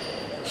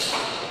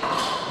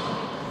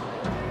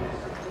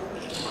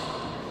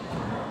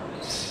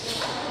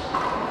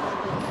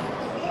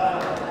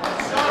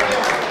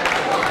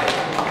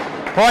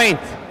 Point.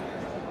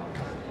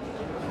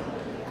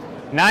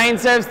 9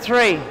 serves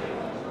 3.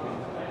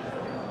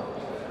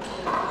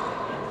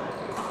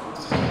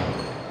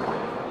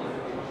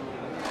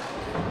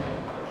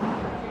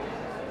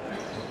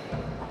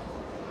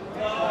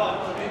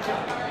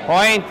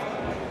 Point.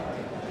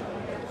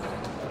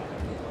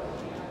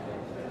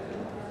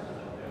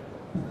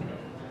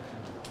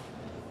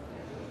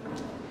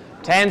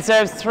 Ten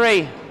serves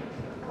 3.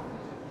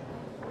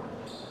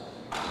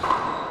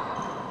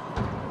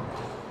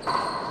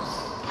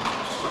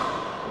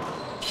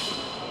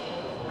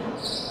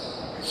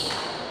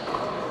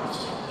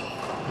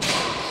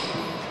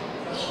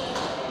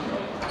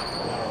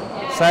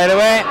 Side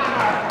away.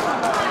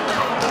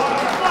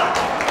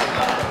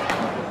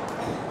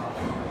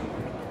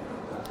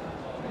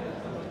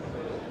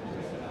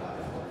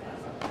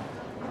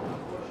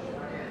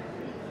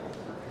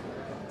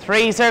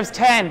 Three serves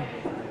 10.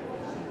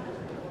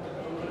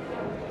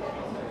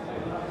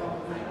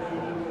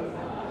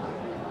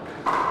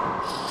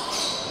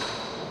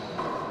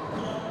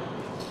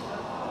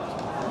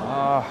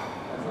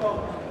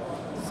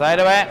 Side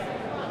away.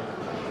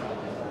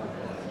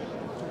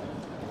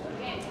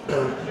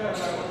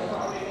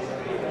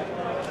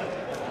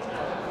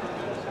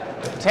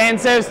 Ten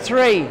serves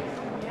 3.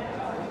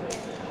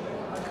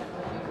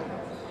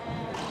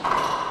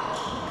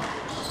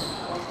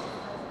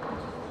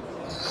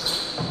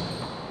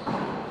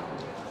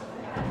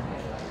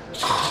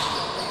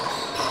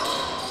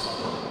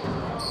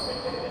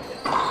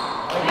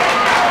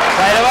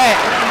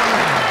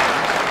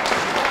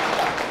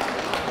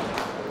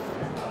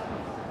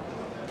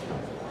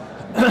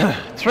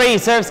 Three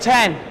serves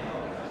 10.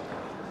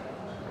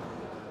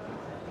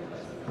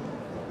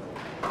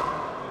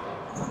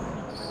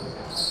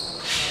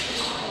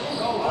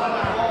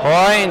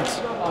 Point.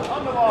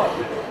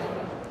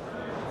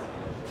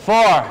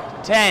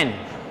 4, 10.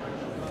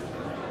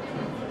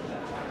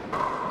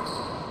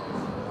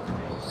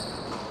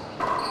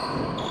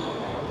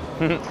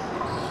 He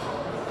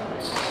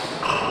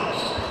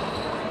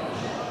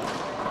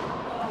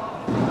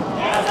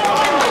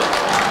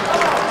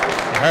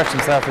hurts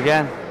himself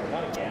again.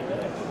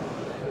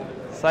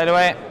 Side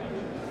away.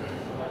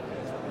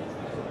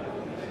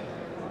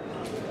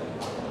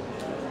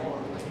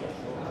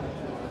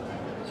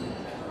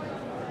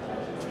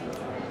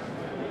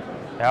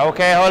 Yeah,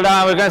 okay, hold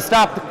on. We're going to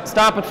stop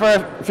it for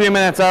a few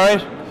minutes, all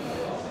right?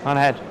 On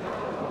ahead.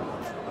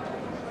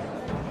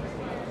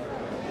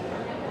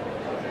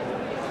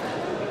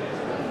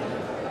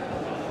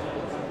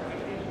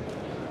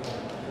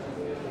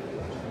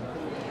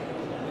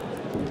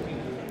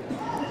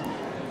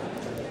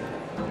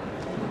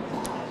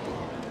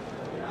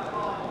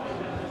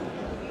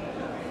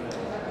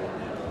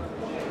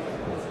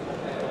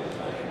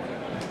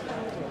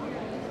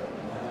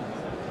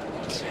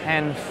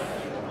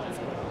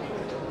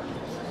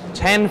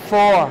 Ten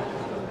 4.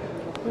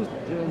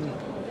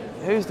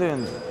 Who's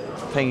doing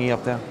thingy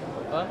up there?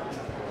 What?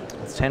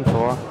 It's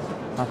 10-4,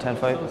 not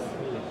 10-5.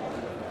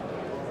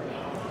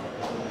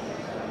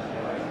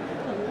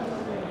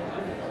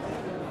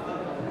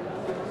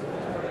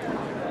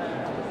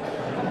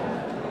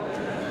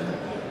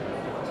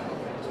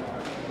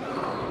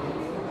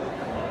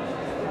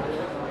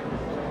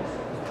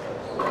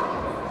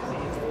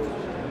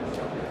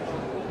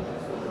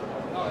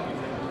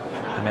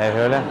 Yeah,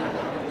 Hula.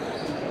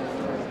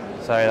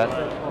 Sorry, that.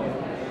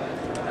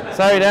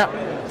 Sorry, there.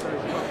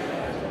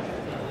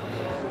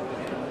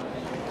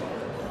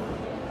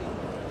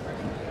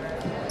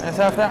 Nice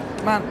off there,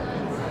 man.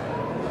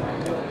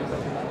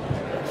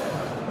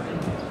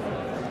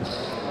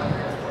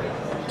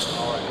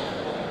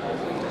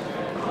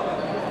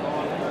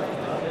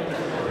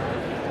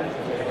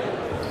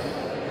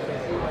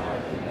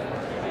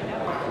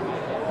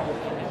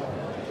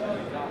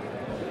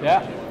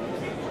 Yeah.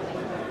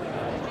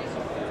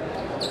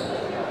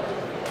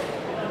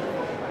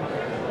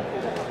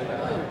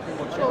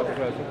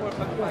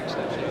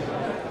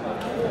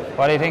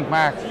 What do you think,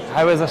 Mark?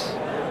 How is it?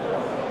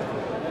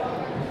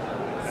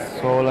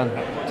 Swollen.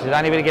 Did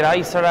anybody get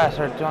ice or that?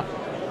 Or do you want?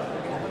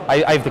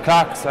 I've the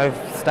clocks. I've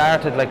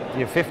started like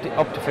you're 50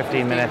 up to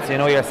 15 minutes. You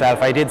know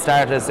yourself. I did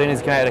start as soon as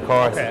you came out of the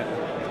course. Okay.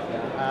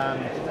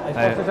 I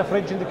suppose there's a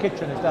fridge in the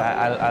kitchen. Is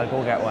that? I'll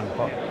go get one.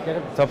 But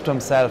it's up to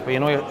himself. But you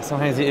know,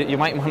 sometimes you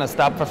might want to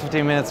stop for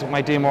 15 minutes. It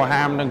might do more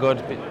harm than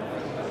good. But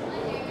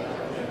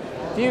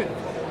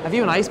have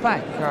you an ice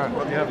pack? Or?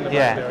 What do you have in the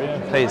yeah, back there?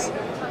 Yeah, please.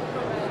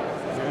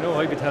 You know,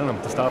 I'd be telling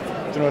him to stop. Do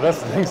you know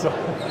that's the thing? So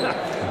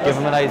give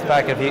him an ice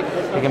pack if you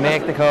can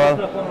make the call.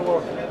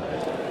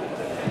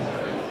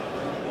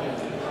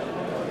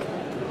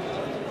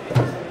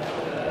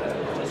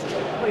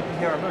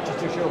 Here, I'm not just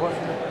too sure what.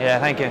 Yeah,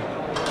 thank you.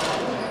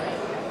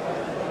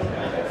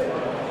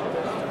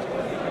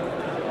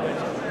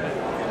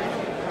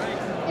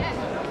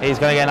 He's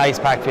going to get an ice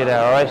pack for you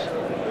there, all right?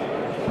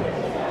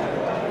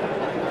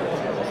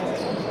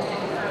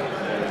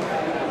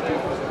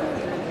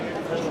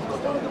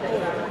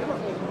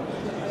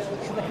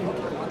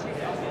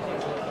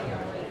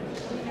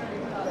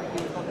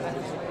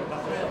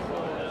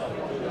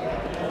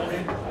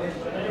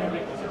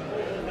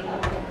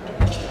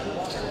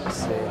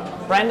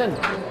 Brendan,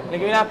 can you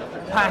give me that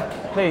pack,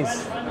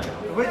 please?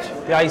 Which?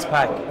 The ice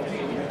pack.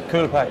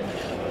 Cool pack.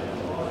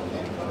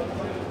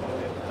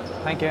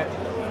 Thank you.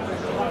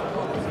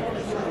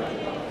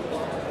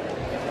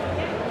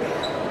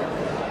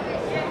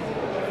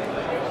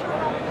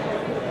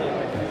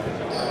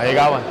 Oh, you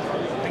got one.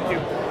 Thank you.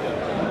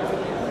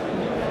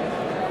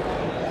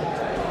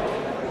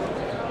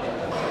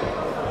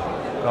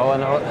 Go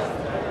on.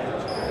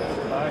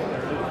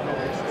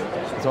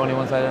 It's only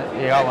one side.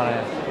 You got one.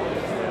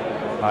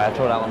 Alright, I'll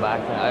throw that one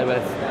back. I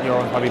bet your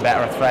one's probably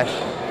better, it's fresh.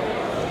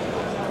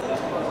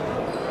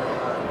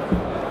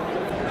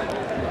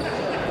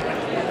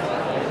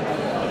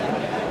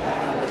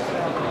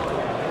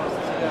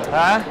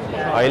 Huh?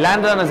 Oh, he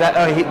landed on his head.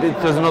 Oh,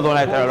 there's another one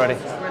out there already.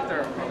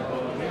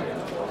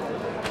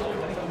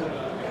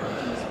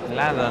 He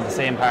landed on the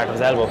same part of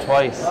his elbow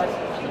twice.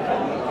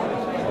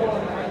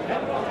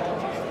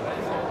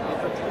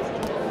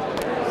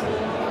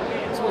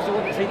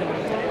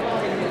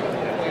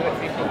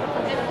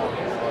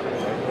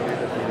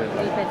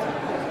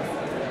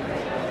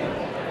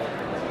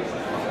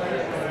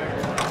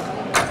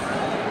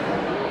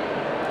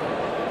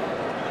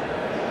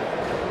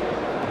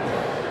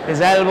 His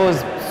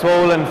elbow's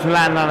swollen from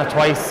landing on it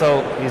twice,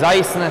 so he's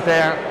icing it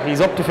there. He's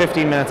up to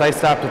 15 minutes. I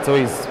stopped it, so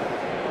he's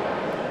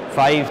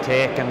 5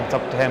 take, and it's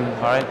up to him.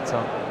 All right, so.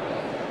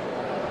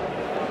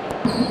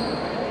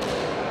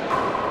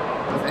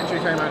 Entry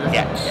time out is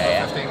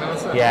 15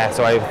 minutes? Yeah,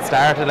 so I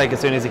started like as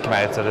soon as he came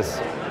out, so there's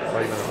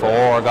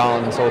 4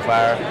 gone so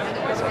far.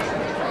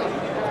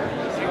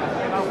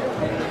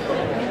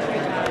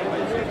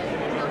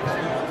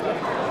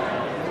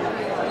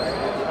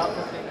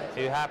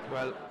 You happy?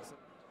 Well.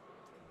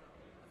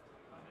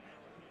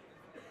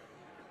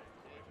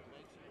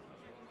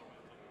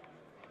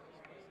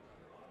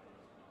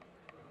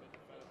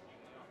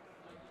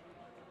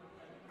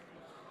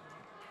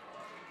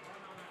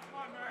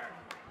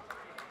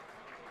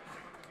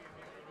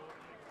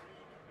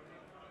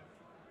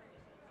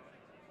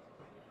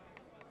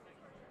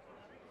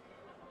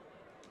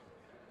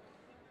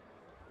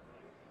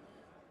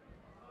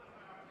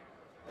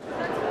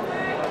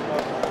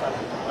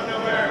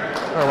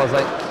 Where was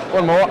I?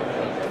 One more.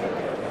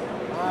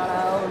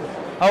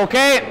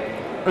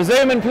 Okay,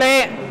 resuming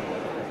play.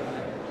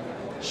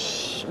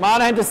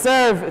 Monaghan to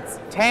serve. It's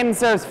 10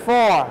 serves 4.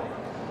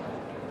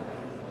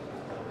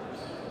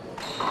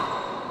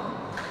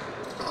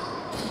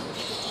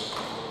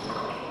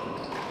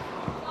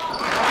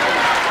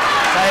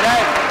 Side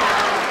out.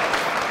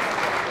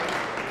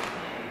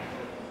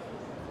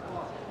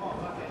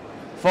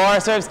 Four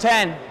serves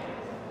 10.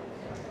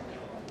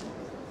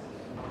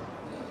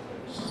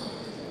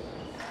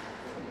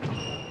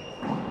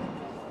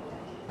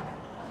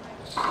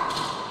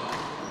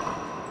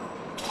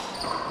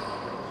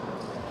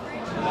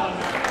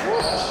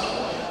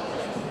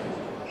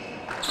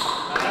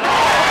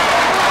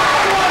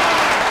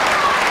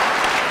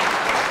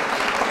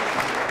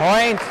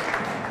 Point.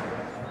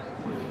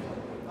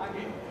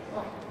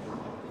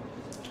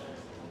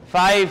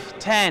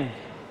 5-10.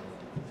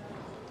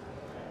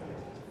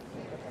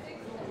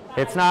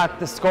 It's not,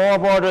 the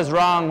scoreboard was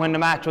wrong when the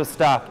match was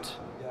stopped.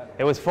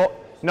 It was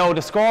no,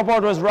 the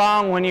scoreboard was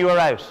wrong when you were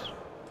out.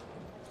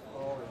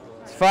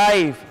 It's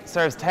 5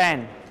 serves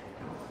 10.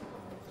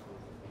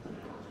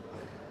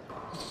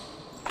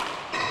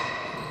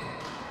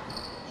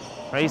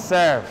 Raise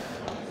serve.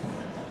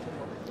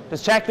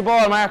 Just check the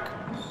ball, Mark.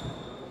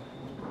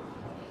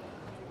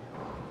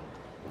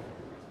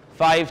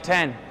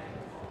 5-10.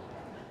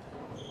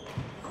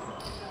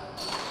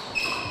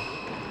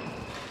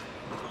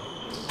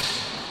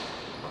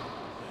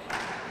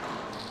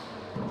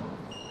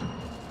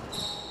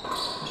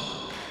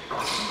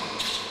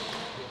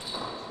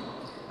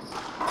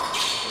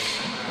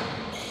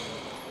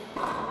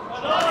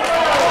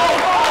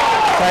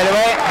 Side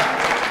away.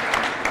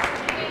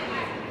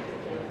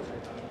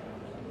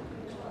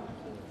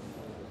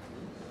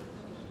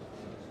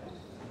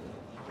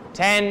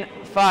 Ten,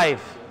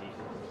 5.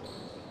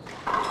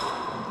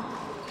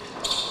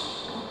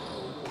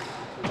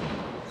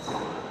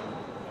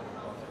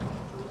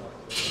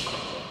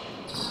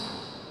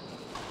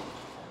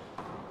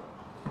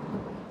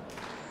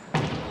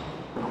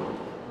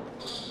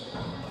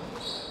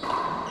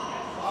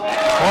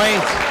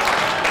 Point.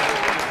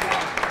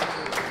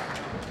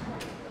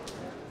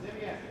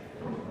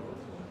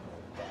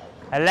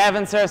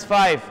 Eleven serves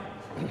 5.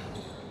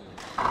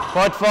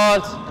 Foot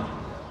fault.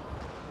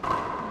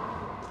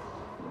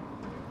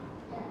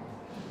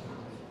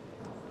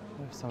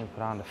 Somebody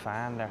put on the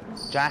fan there.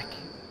 Jack.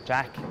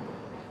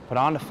 Put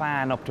on the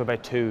fan up to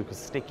about 2 because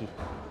it's sticky.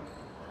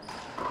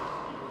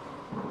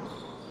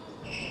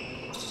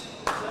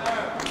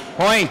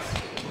 Point.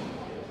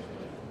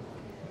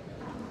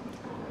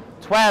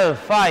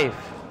 12-5.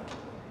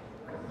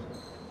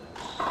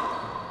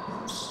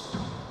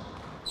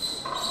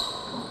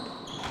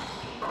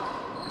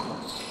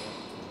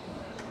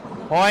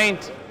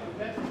 Point.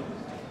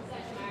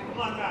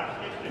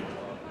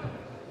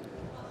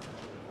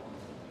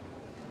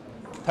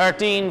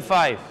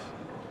 13-5.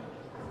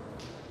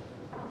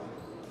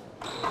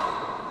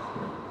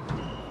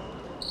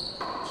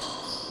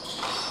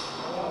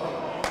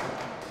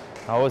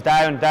 Oh, it was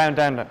down.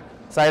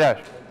 Side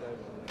out.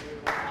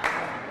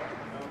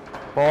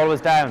 Ball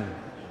was down.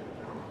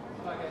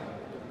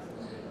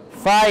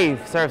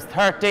 5 serves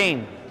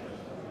 13.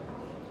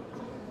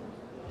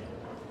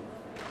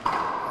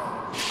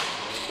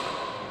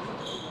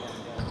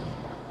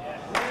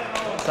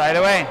 Side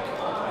away.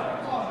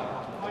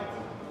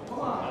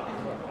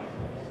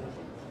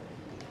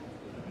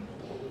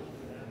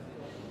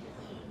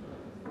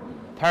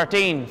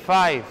 Thirteen,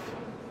 5.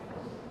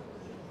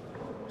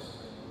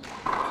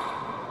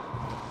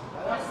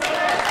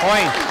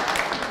 Point.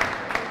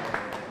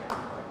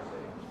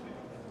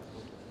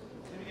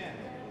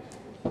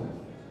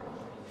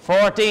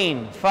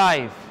 Fourteen,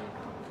 5.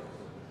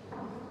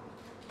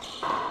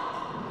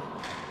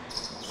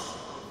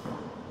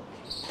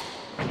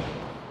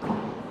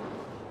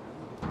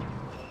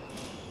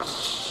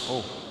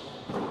 Oh.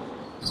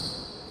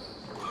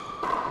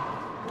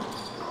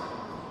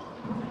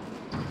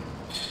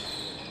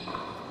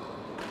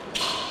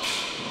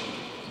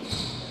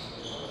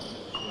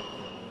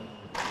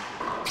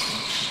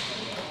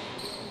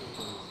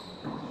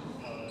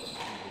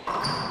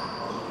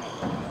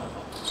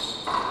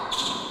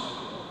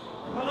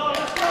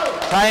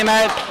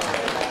 Timeout.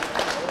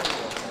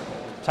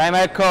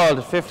 Timeout called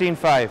at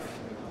 15-5.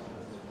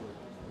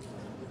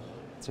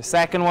 It's your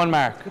second one,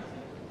 Mark.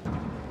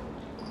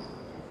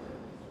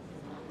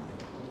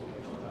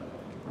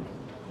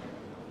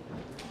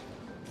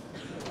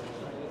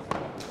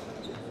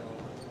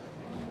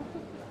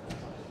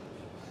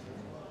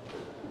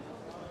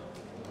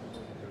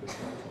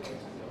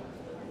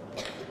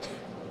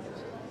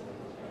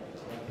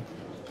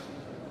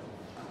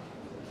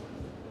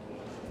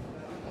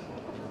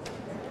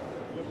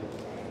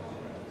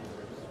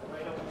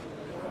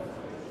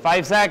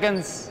 Five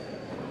seconds.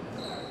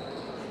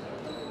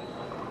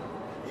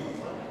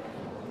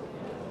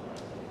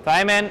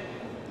 Time in.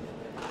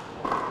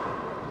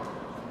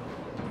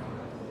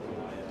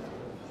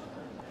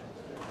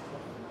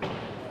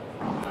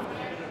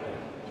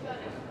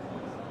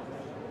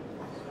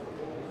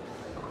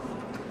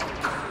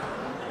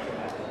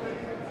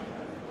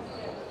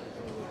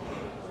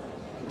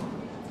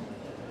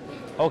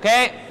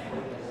 Okay.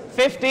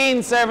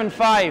 15, serving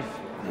 5.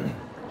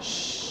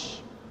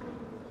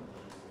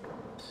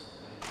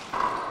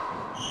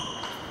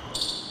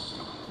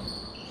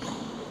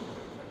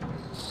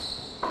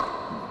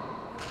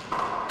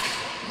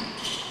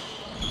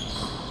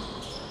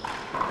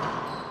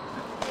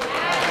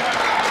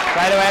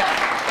 Right away.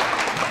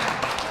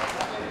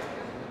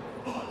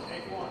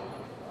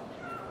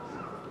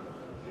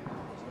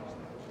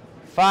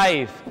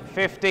 Five,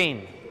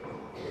 15.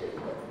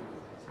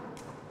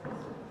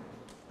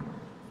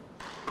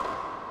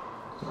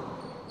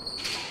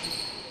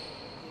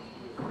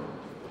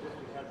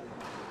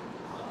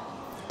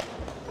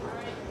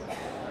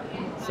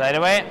 Side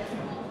away.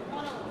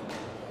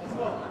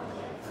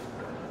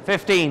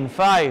 15,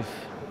 5.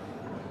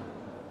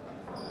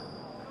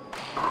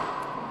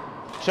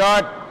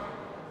 Short.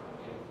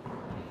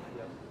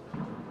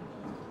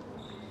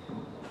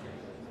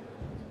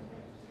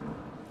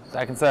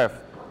 Second serve.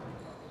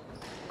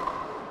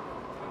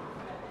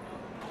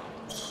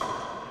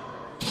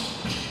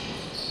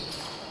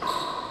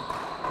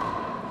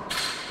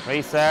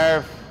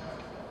 Reserve.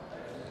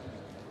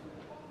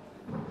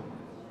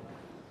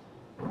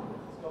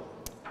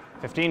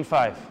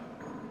 15-5.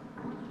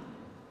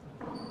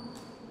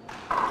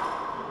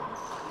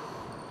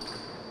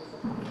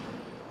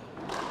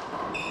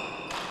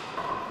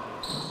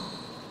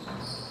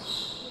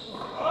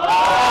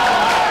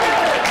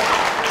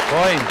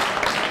 Point.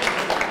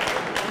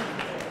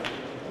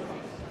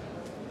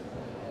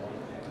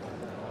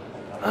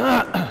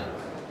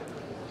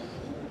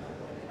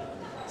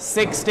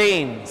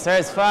 $16.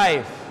 Serves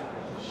 5.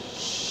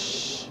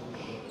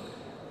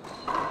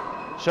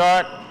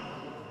 Short.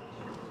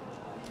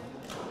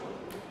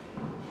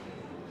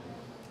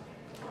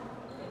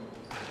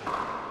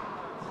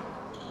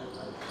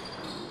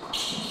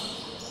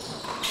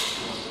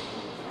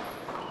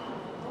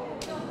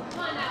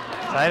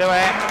 Side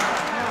away.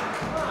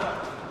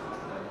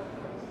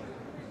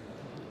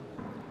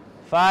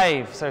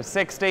 5. Serves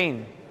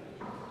 16.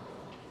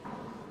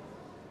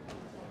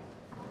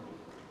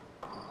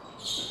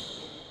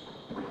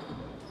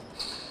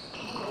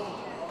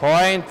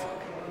 Point.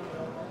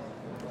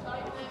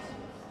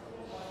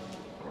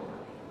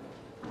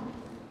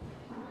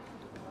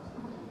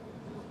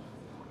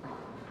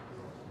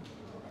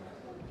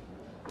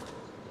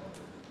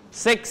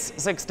 Six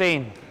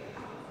 16.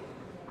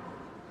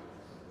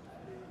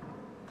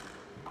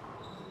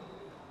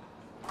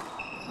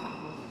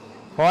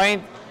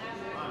 Point.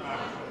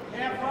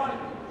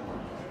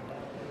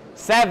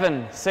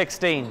 7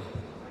 16.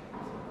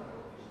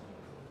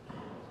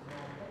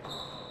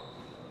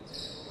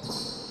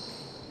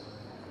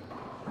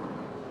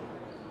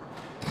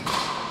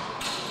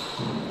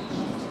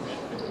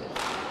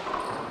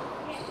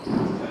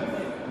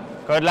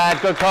 Good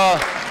lad, good call.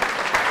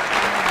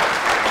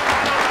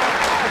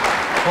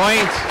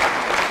 Point.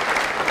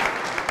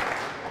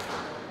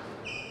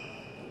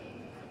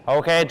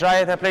 Okay,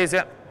 dry it there, please,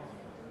 yeah.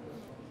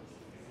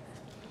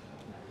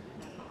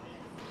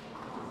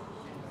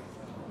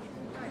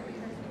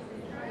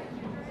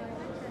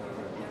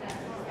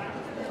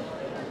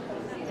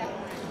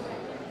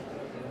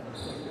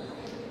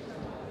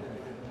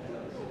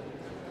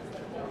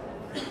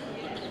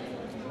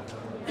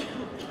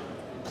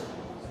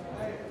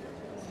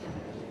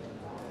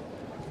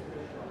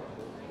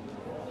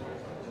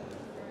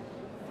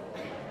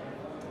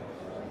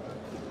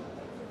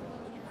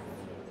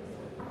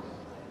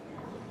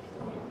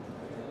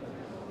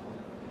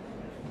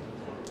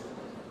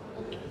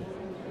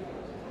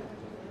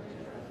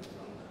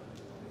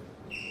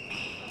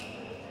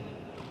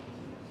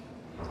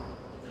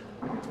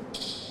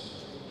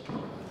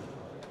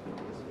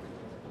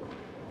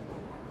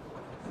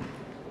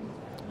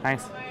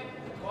 Thanks.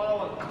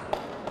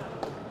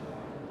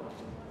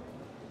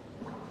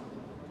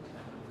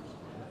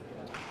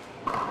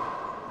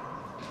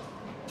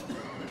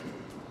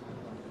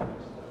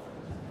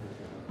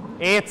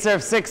 Eight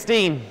serve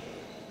 16.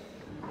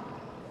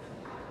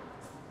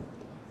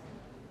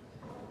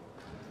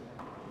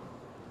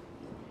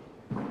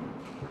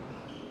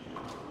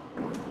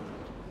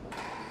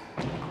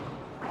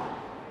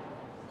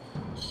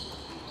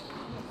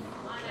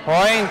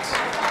 Point.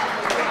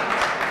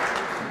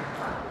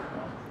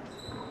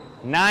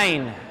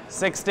 9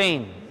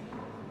 16.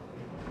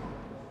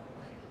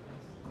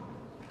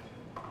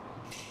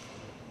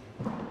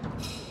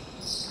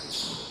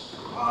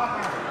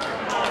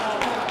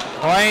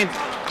 Point.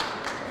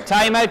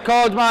 Timeout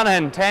called,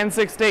 Monaghan. 10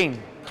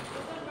 16.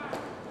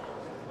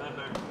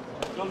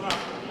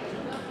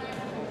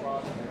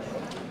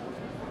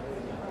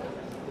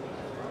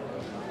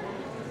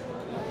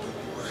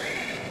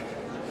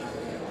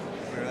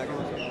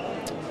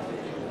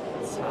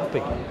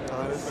 Sloppy.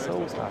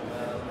 So sloppy.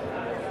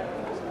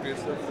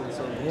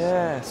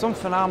 Yeah, some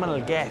phenomenal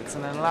gets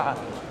and then a lot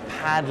of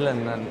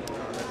paddling, and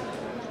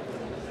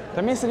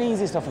they're missing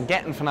easy stuff and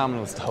getting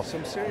phenomenal stuff.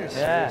 Some serious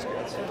gets.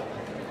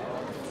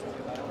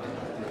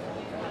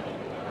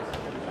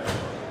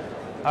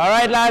 All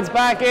right, lads,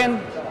 back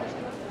in.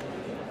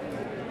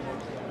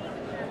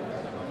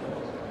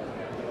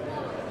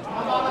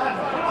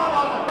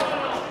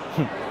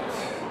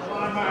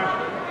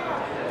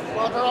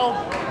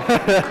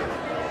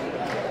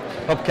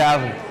 Up,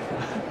 Calvin.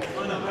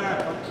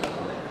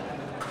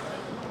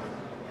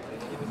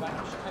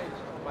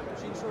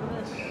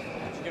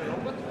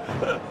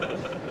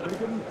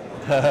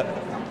 There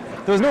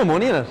was no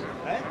money in it.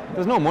 There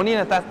was no money in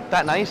it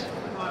that night.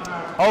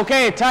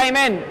 Okay, time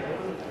in.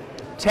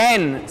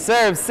 10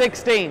 serves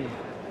 16.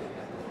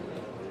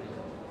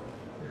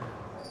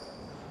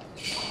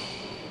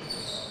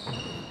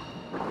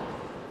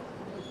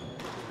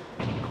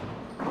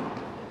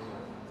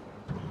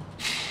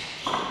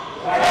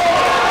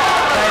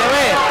 Right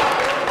away.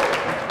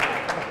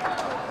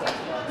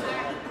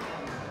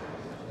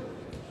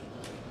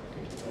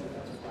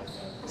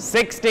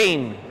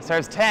 16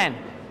 serves 10.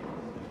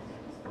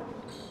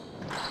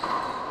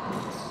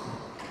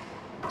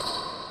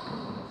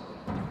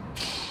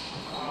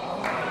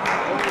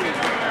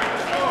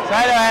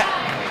 Side away.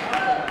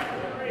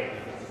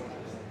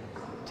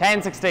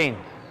 10 16.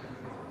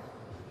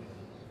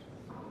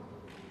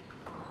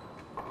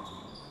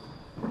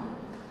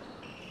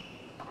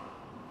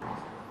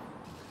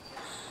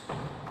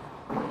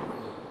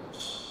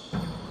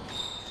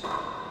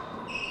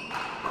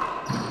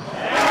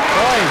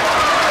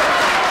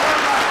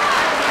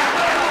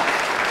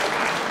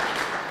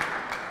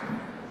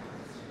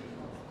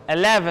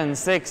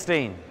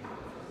 11-16.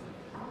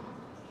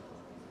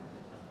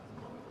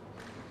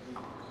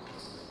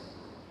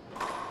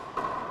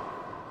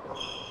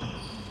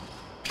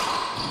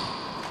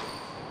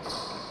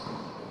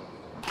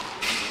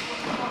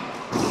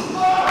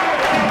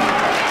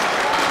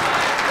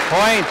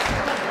 Point.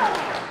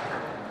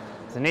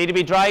 Does it need to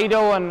be dry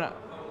though? And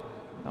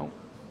no.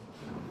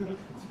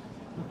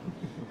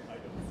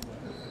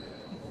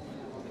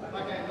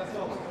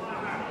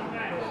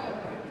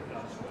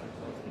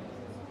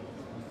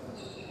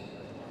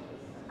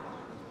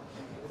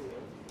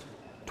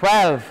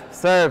 Twelve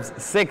serves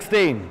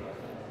 16.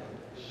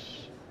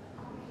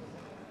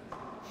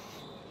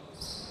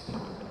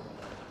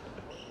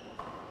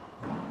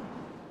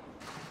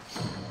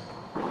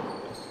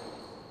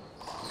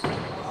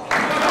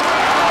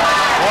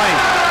 Point.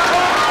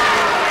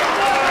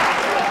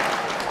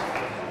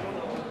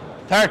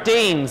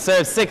 13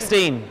 serves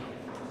 16.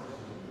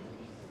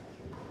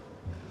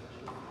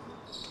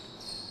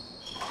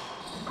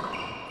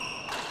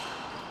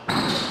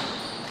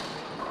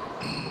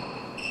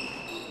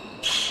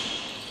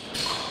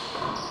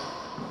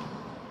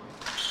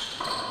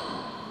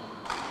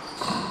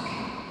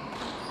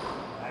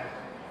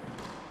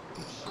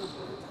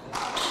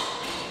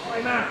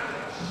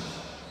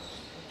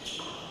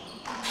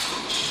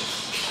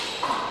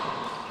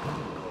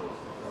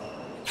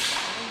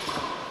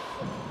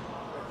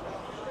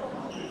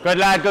 Good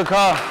lad, good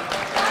call.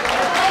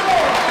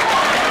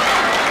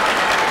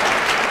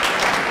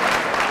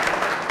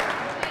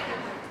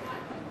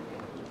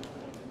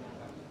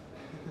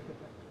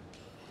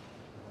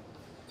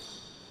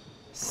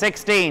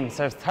 Sixteen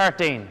serves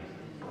 13.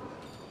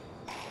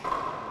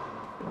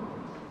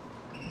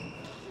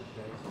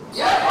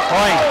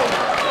 Point.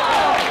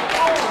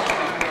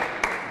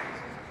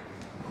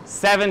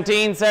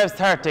 17 serves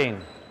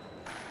 13.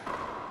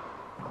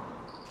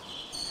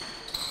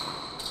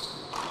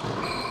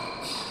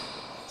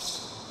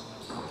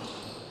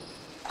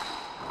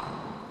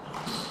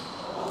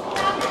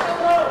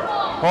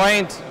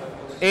 Point.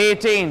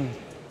 18.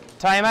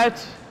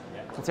 Timeout.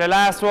 It's your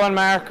last one,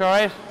 Mark, all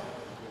right?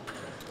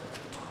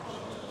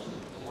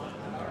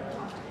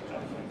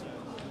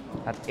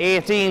 At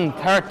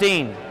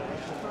 18-13.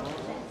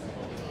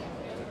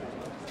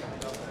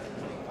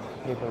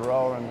 People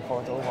roaring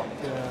before it's over.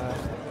 Yeah,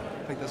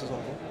 I think this is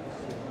over.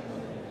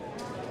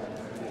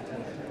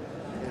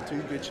 Yeah,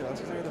 two good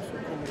chances there. The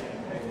front one.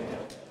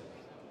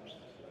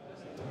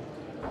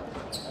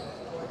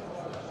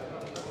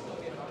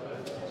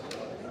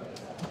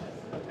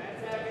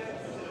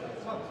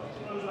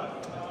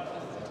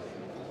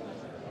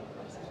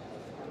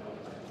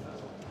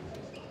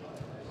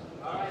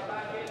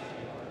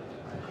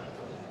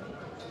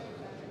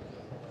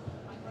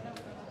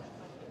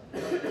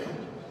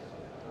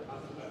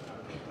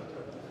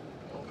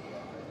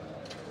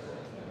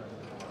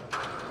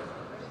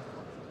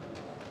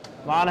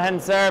 Monaghan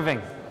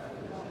serving.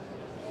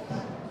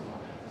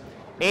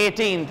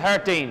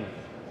 18-13.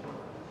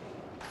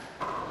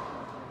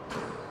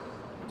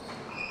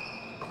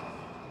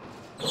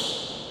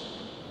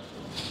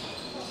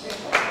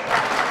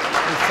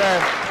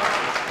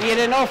 You had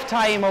enough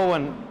time,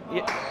 Owen.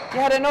 You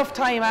had enough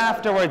time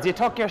afterwards. You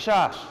took your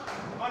shot.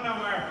 Come on now,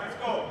 Mark. Let's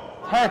go.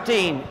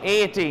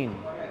 13-18.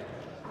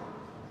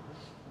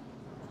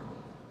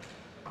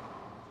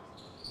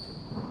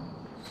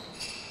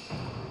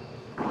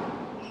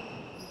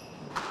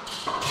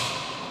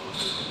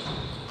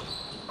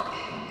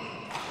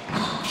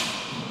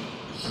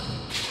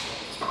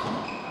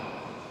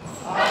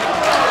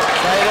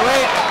 Right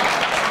away.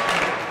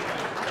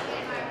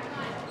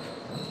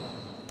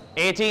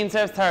 18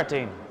 serves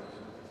 13.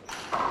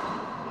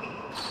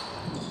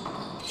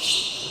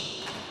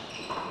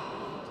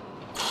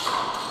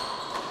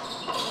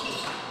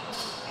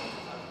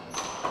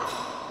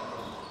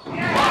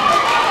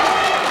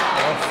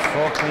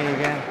 Fuck me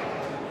again.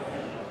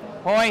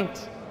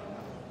 Point.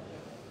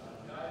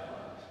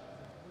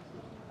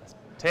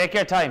 Take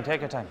your time,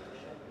 take your time.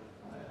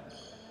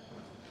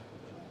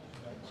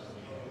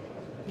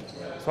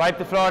 Swipe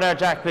the floor there,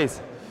 Jack,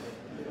 please.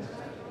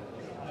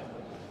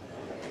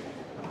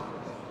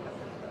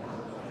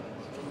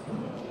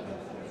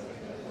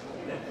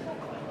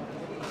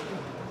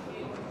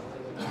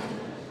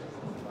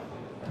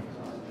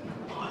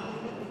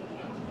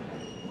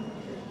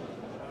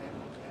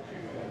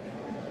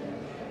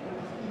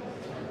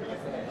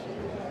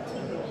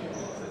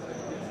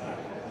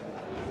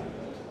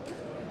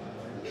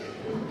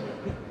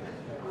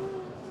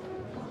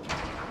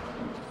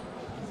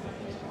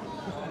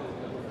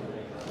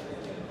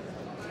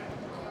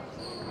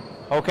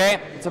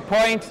 Okay, it's a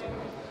point.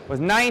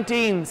 Was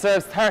 19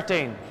 serves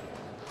 13.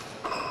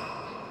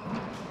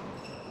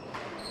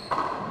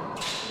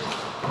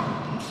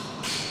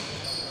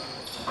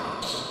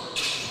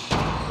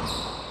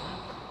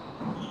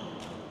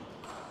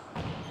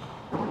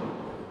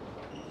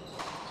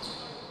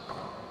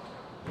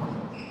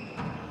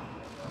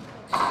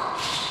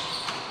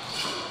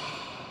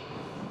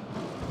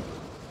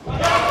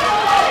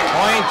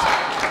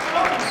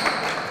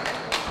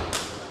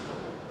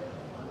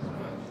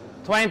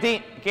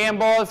 20. Game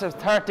balls, there's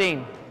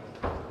 13.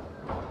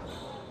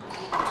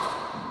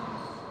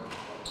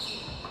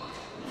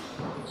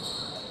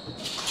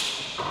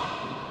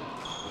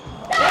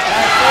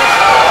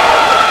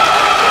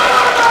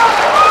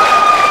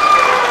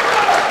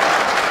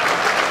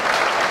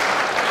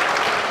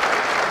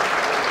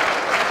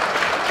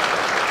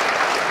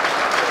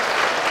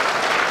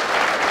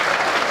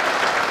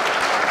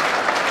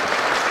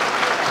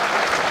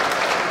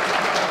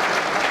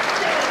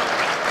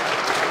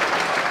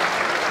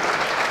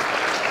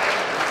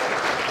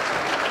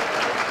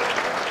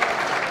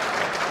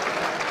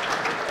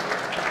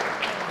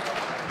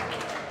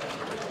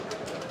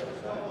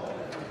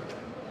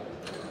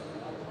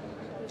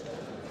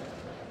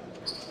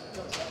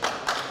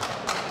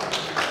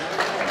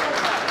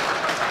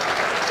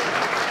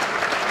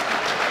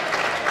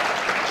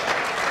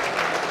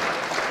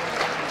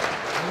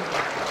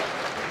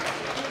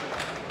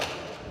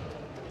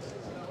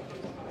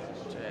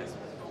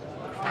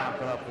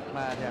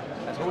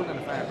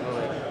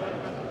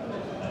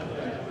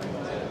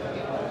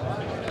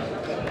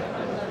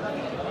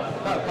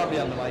 Probably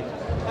on the mic.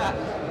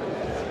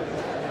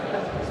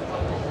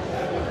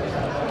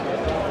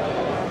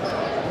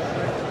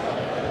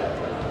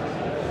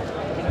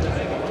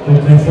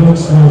 Okay,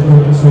 folks, now we're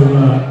going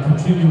to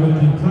continue with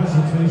the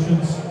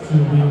presentations to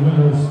the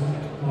winners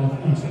of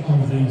each of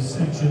the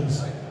sections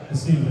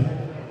this evening.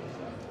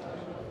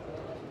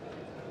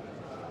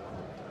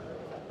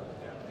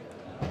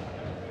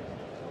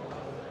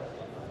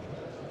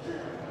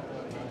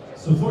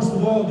 So first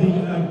of all, the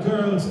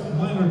girls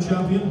minor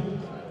champion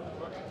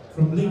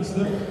from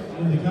Leixlip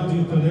in the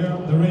county of Kildare,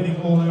 the reigning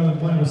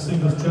All-Ireland minor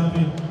singles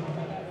champion.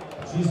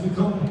 She's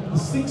become the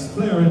 6th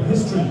player in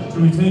history to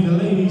retain the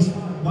ladies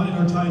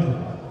minor title.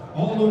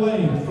 All the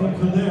way from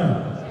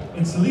Kildare,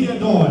 it's Leah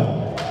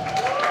Doyle.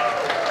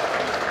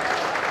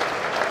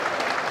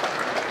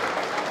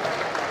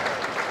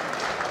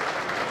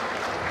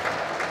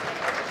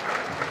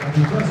 And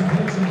the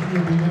presentation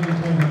will be made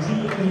by the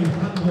GA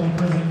Handball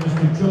President,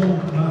 Mr. Joe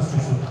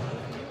Masterson.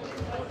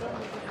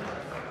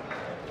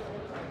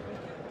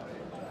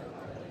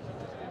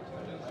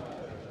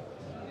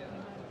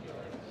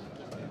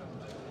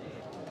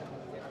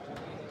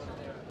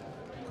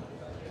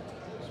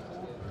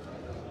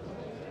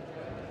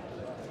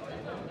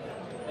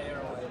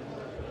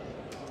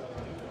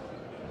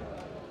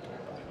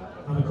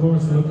 And of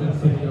course, we're looking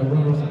for the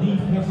runner-up, Neve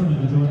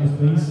Heffernan, to join us,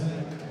 please.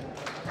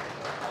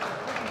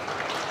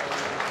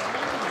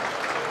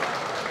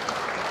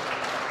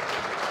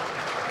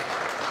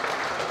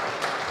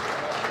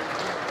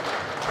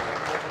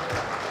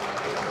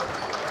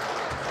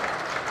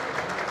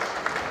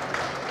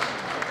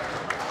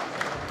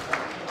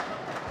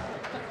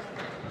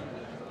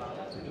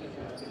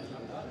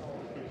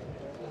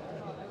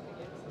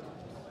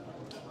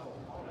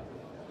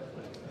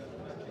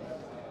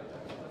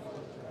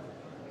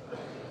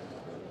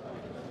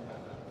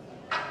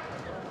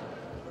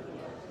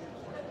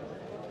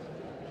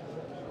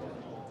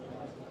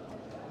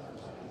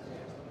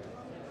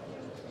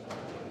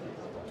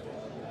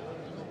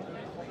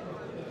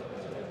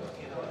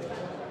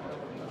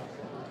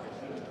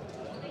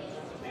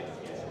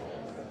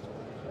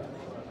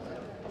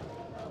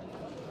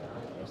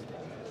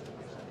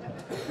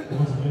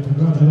 Once again,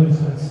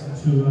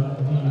 congratulations to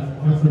Neve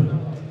Heffernan.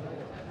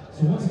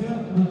 So once again,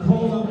 we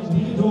call up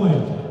Leah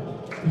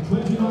Doyle, the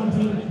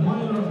 2019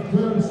 minor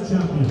girls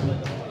champion.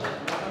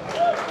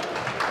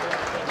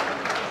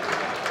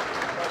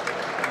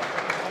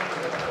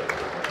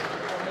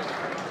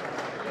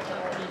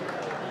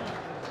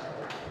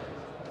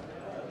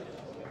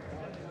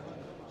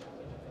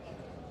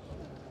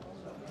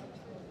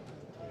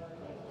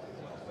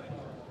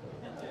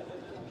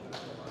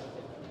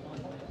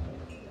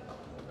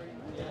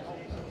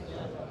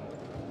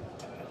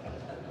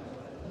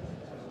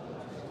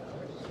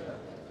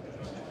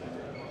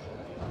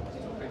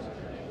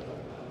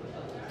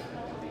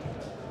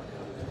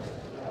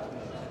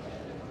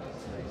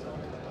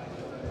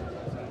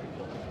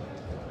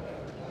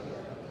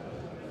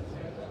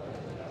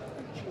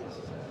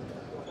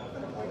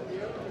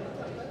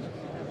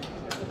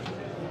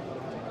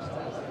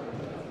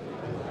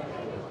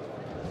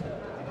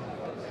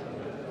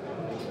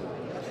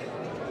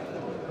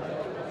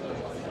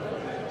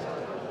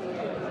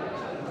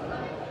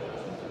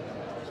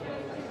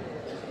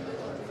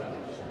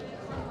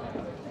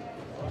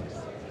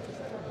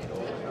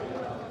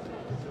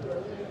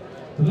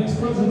 The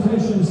next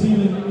presentation this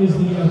evening is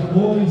the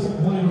boys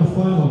minor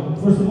final.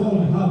 First of all,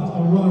 we have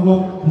our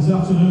runner-up this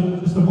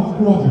afternoon, Mr. Mark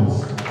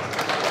Rodgers.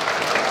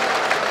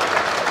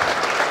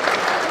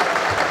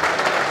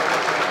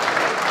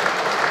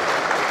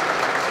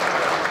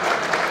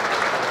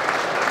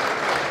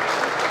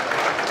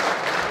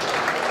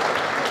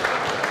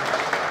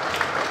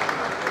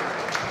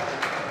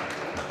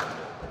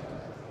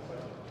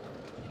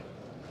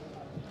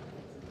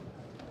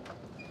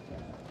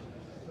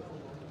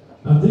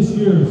 And this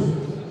year's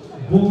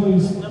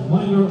Boys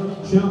Minor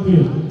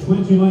Champion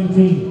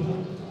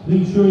 2019.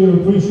 Please show your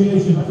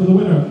appreciation for the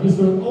winner,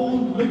 Mr.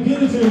 Owen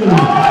McGinnity.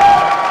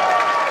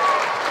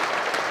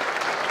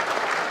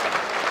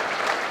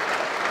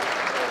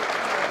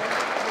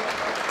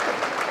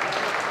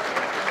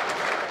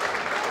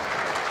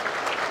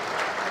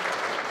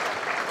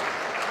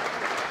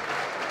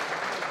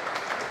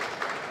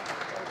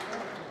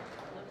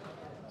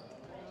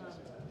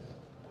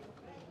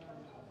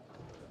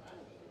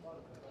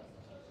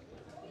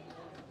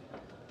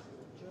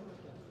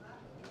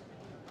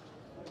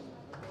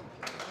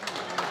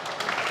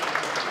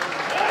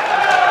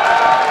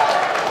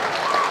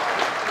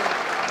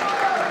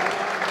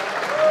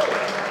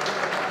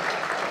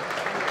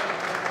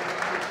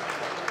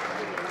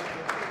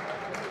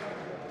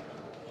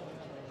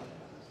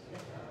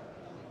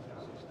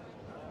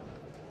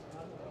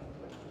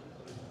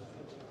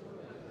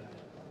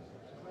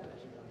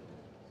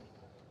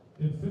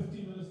 in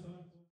 50 minutes.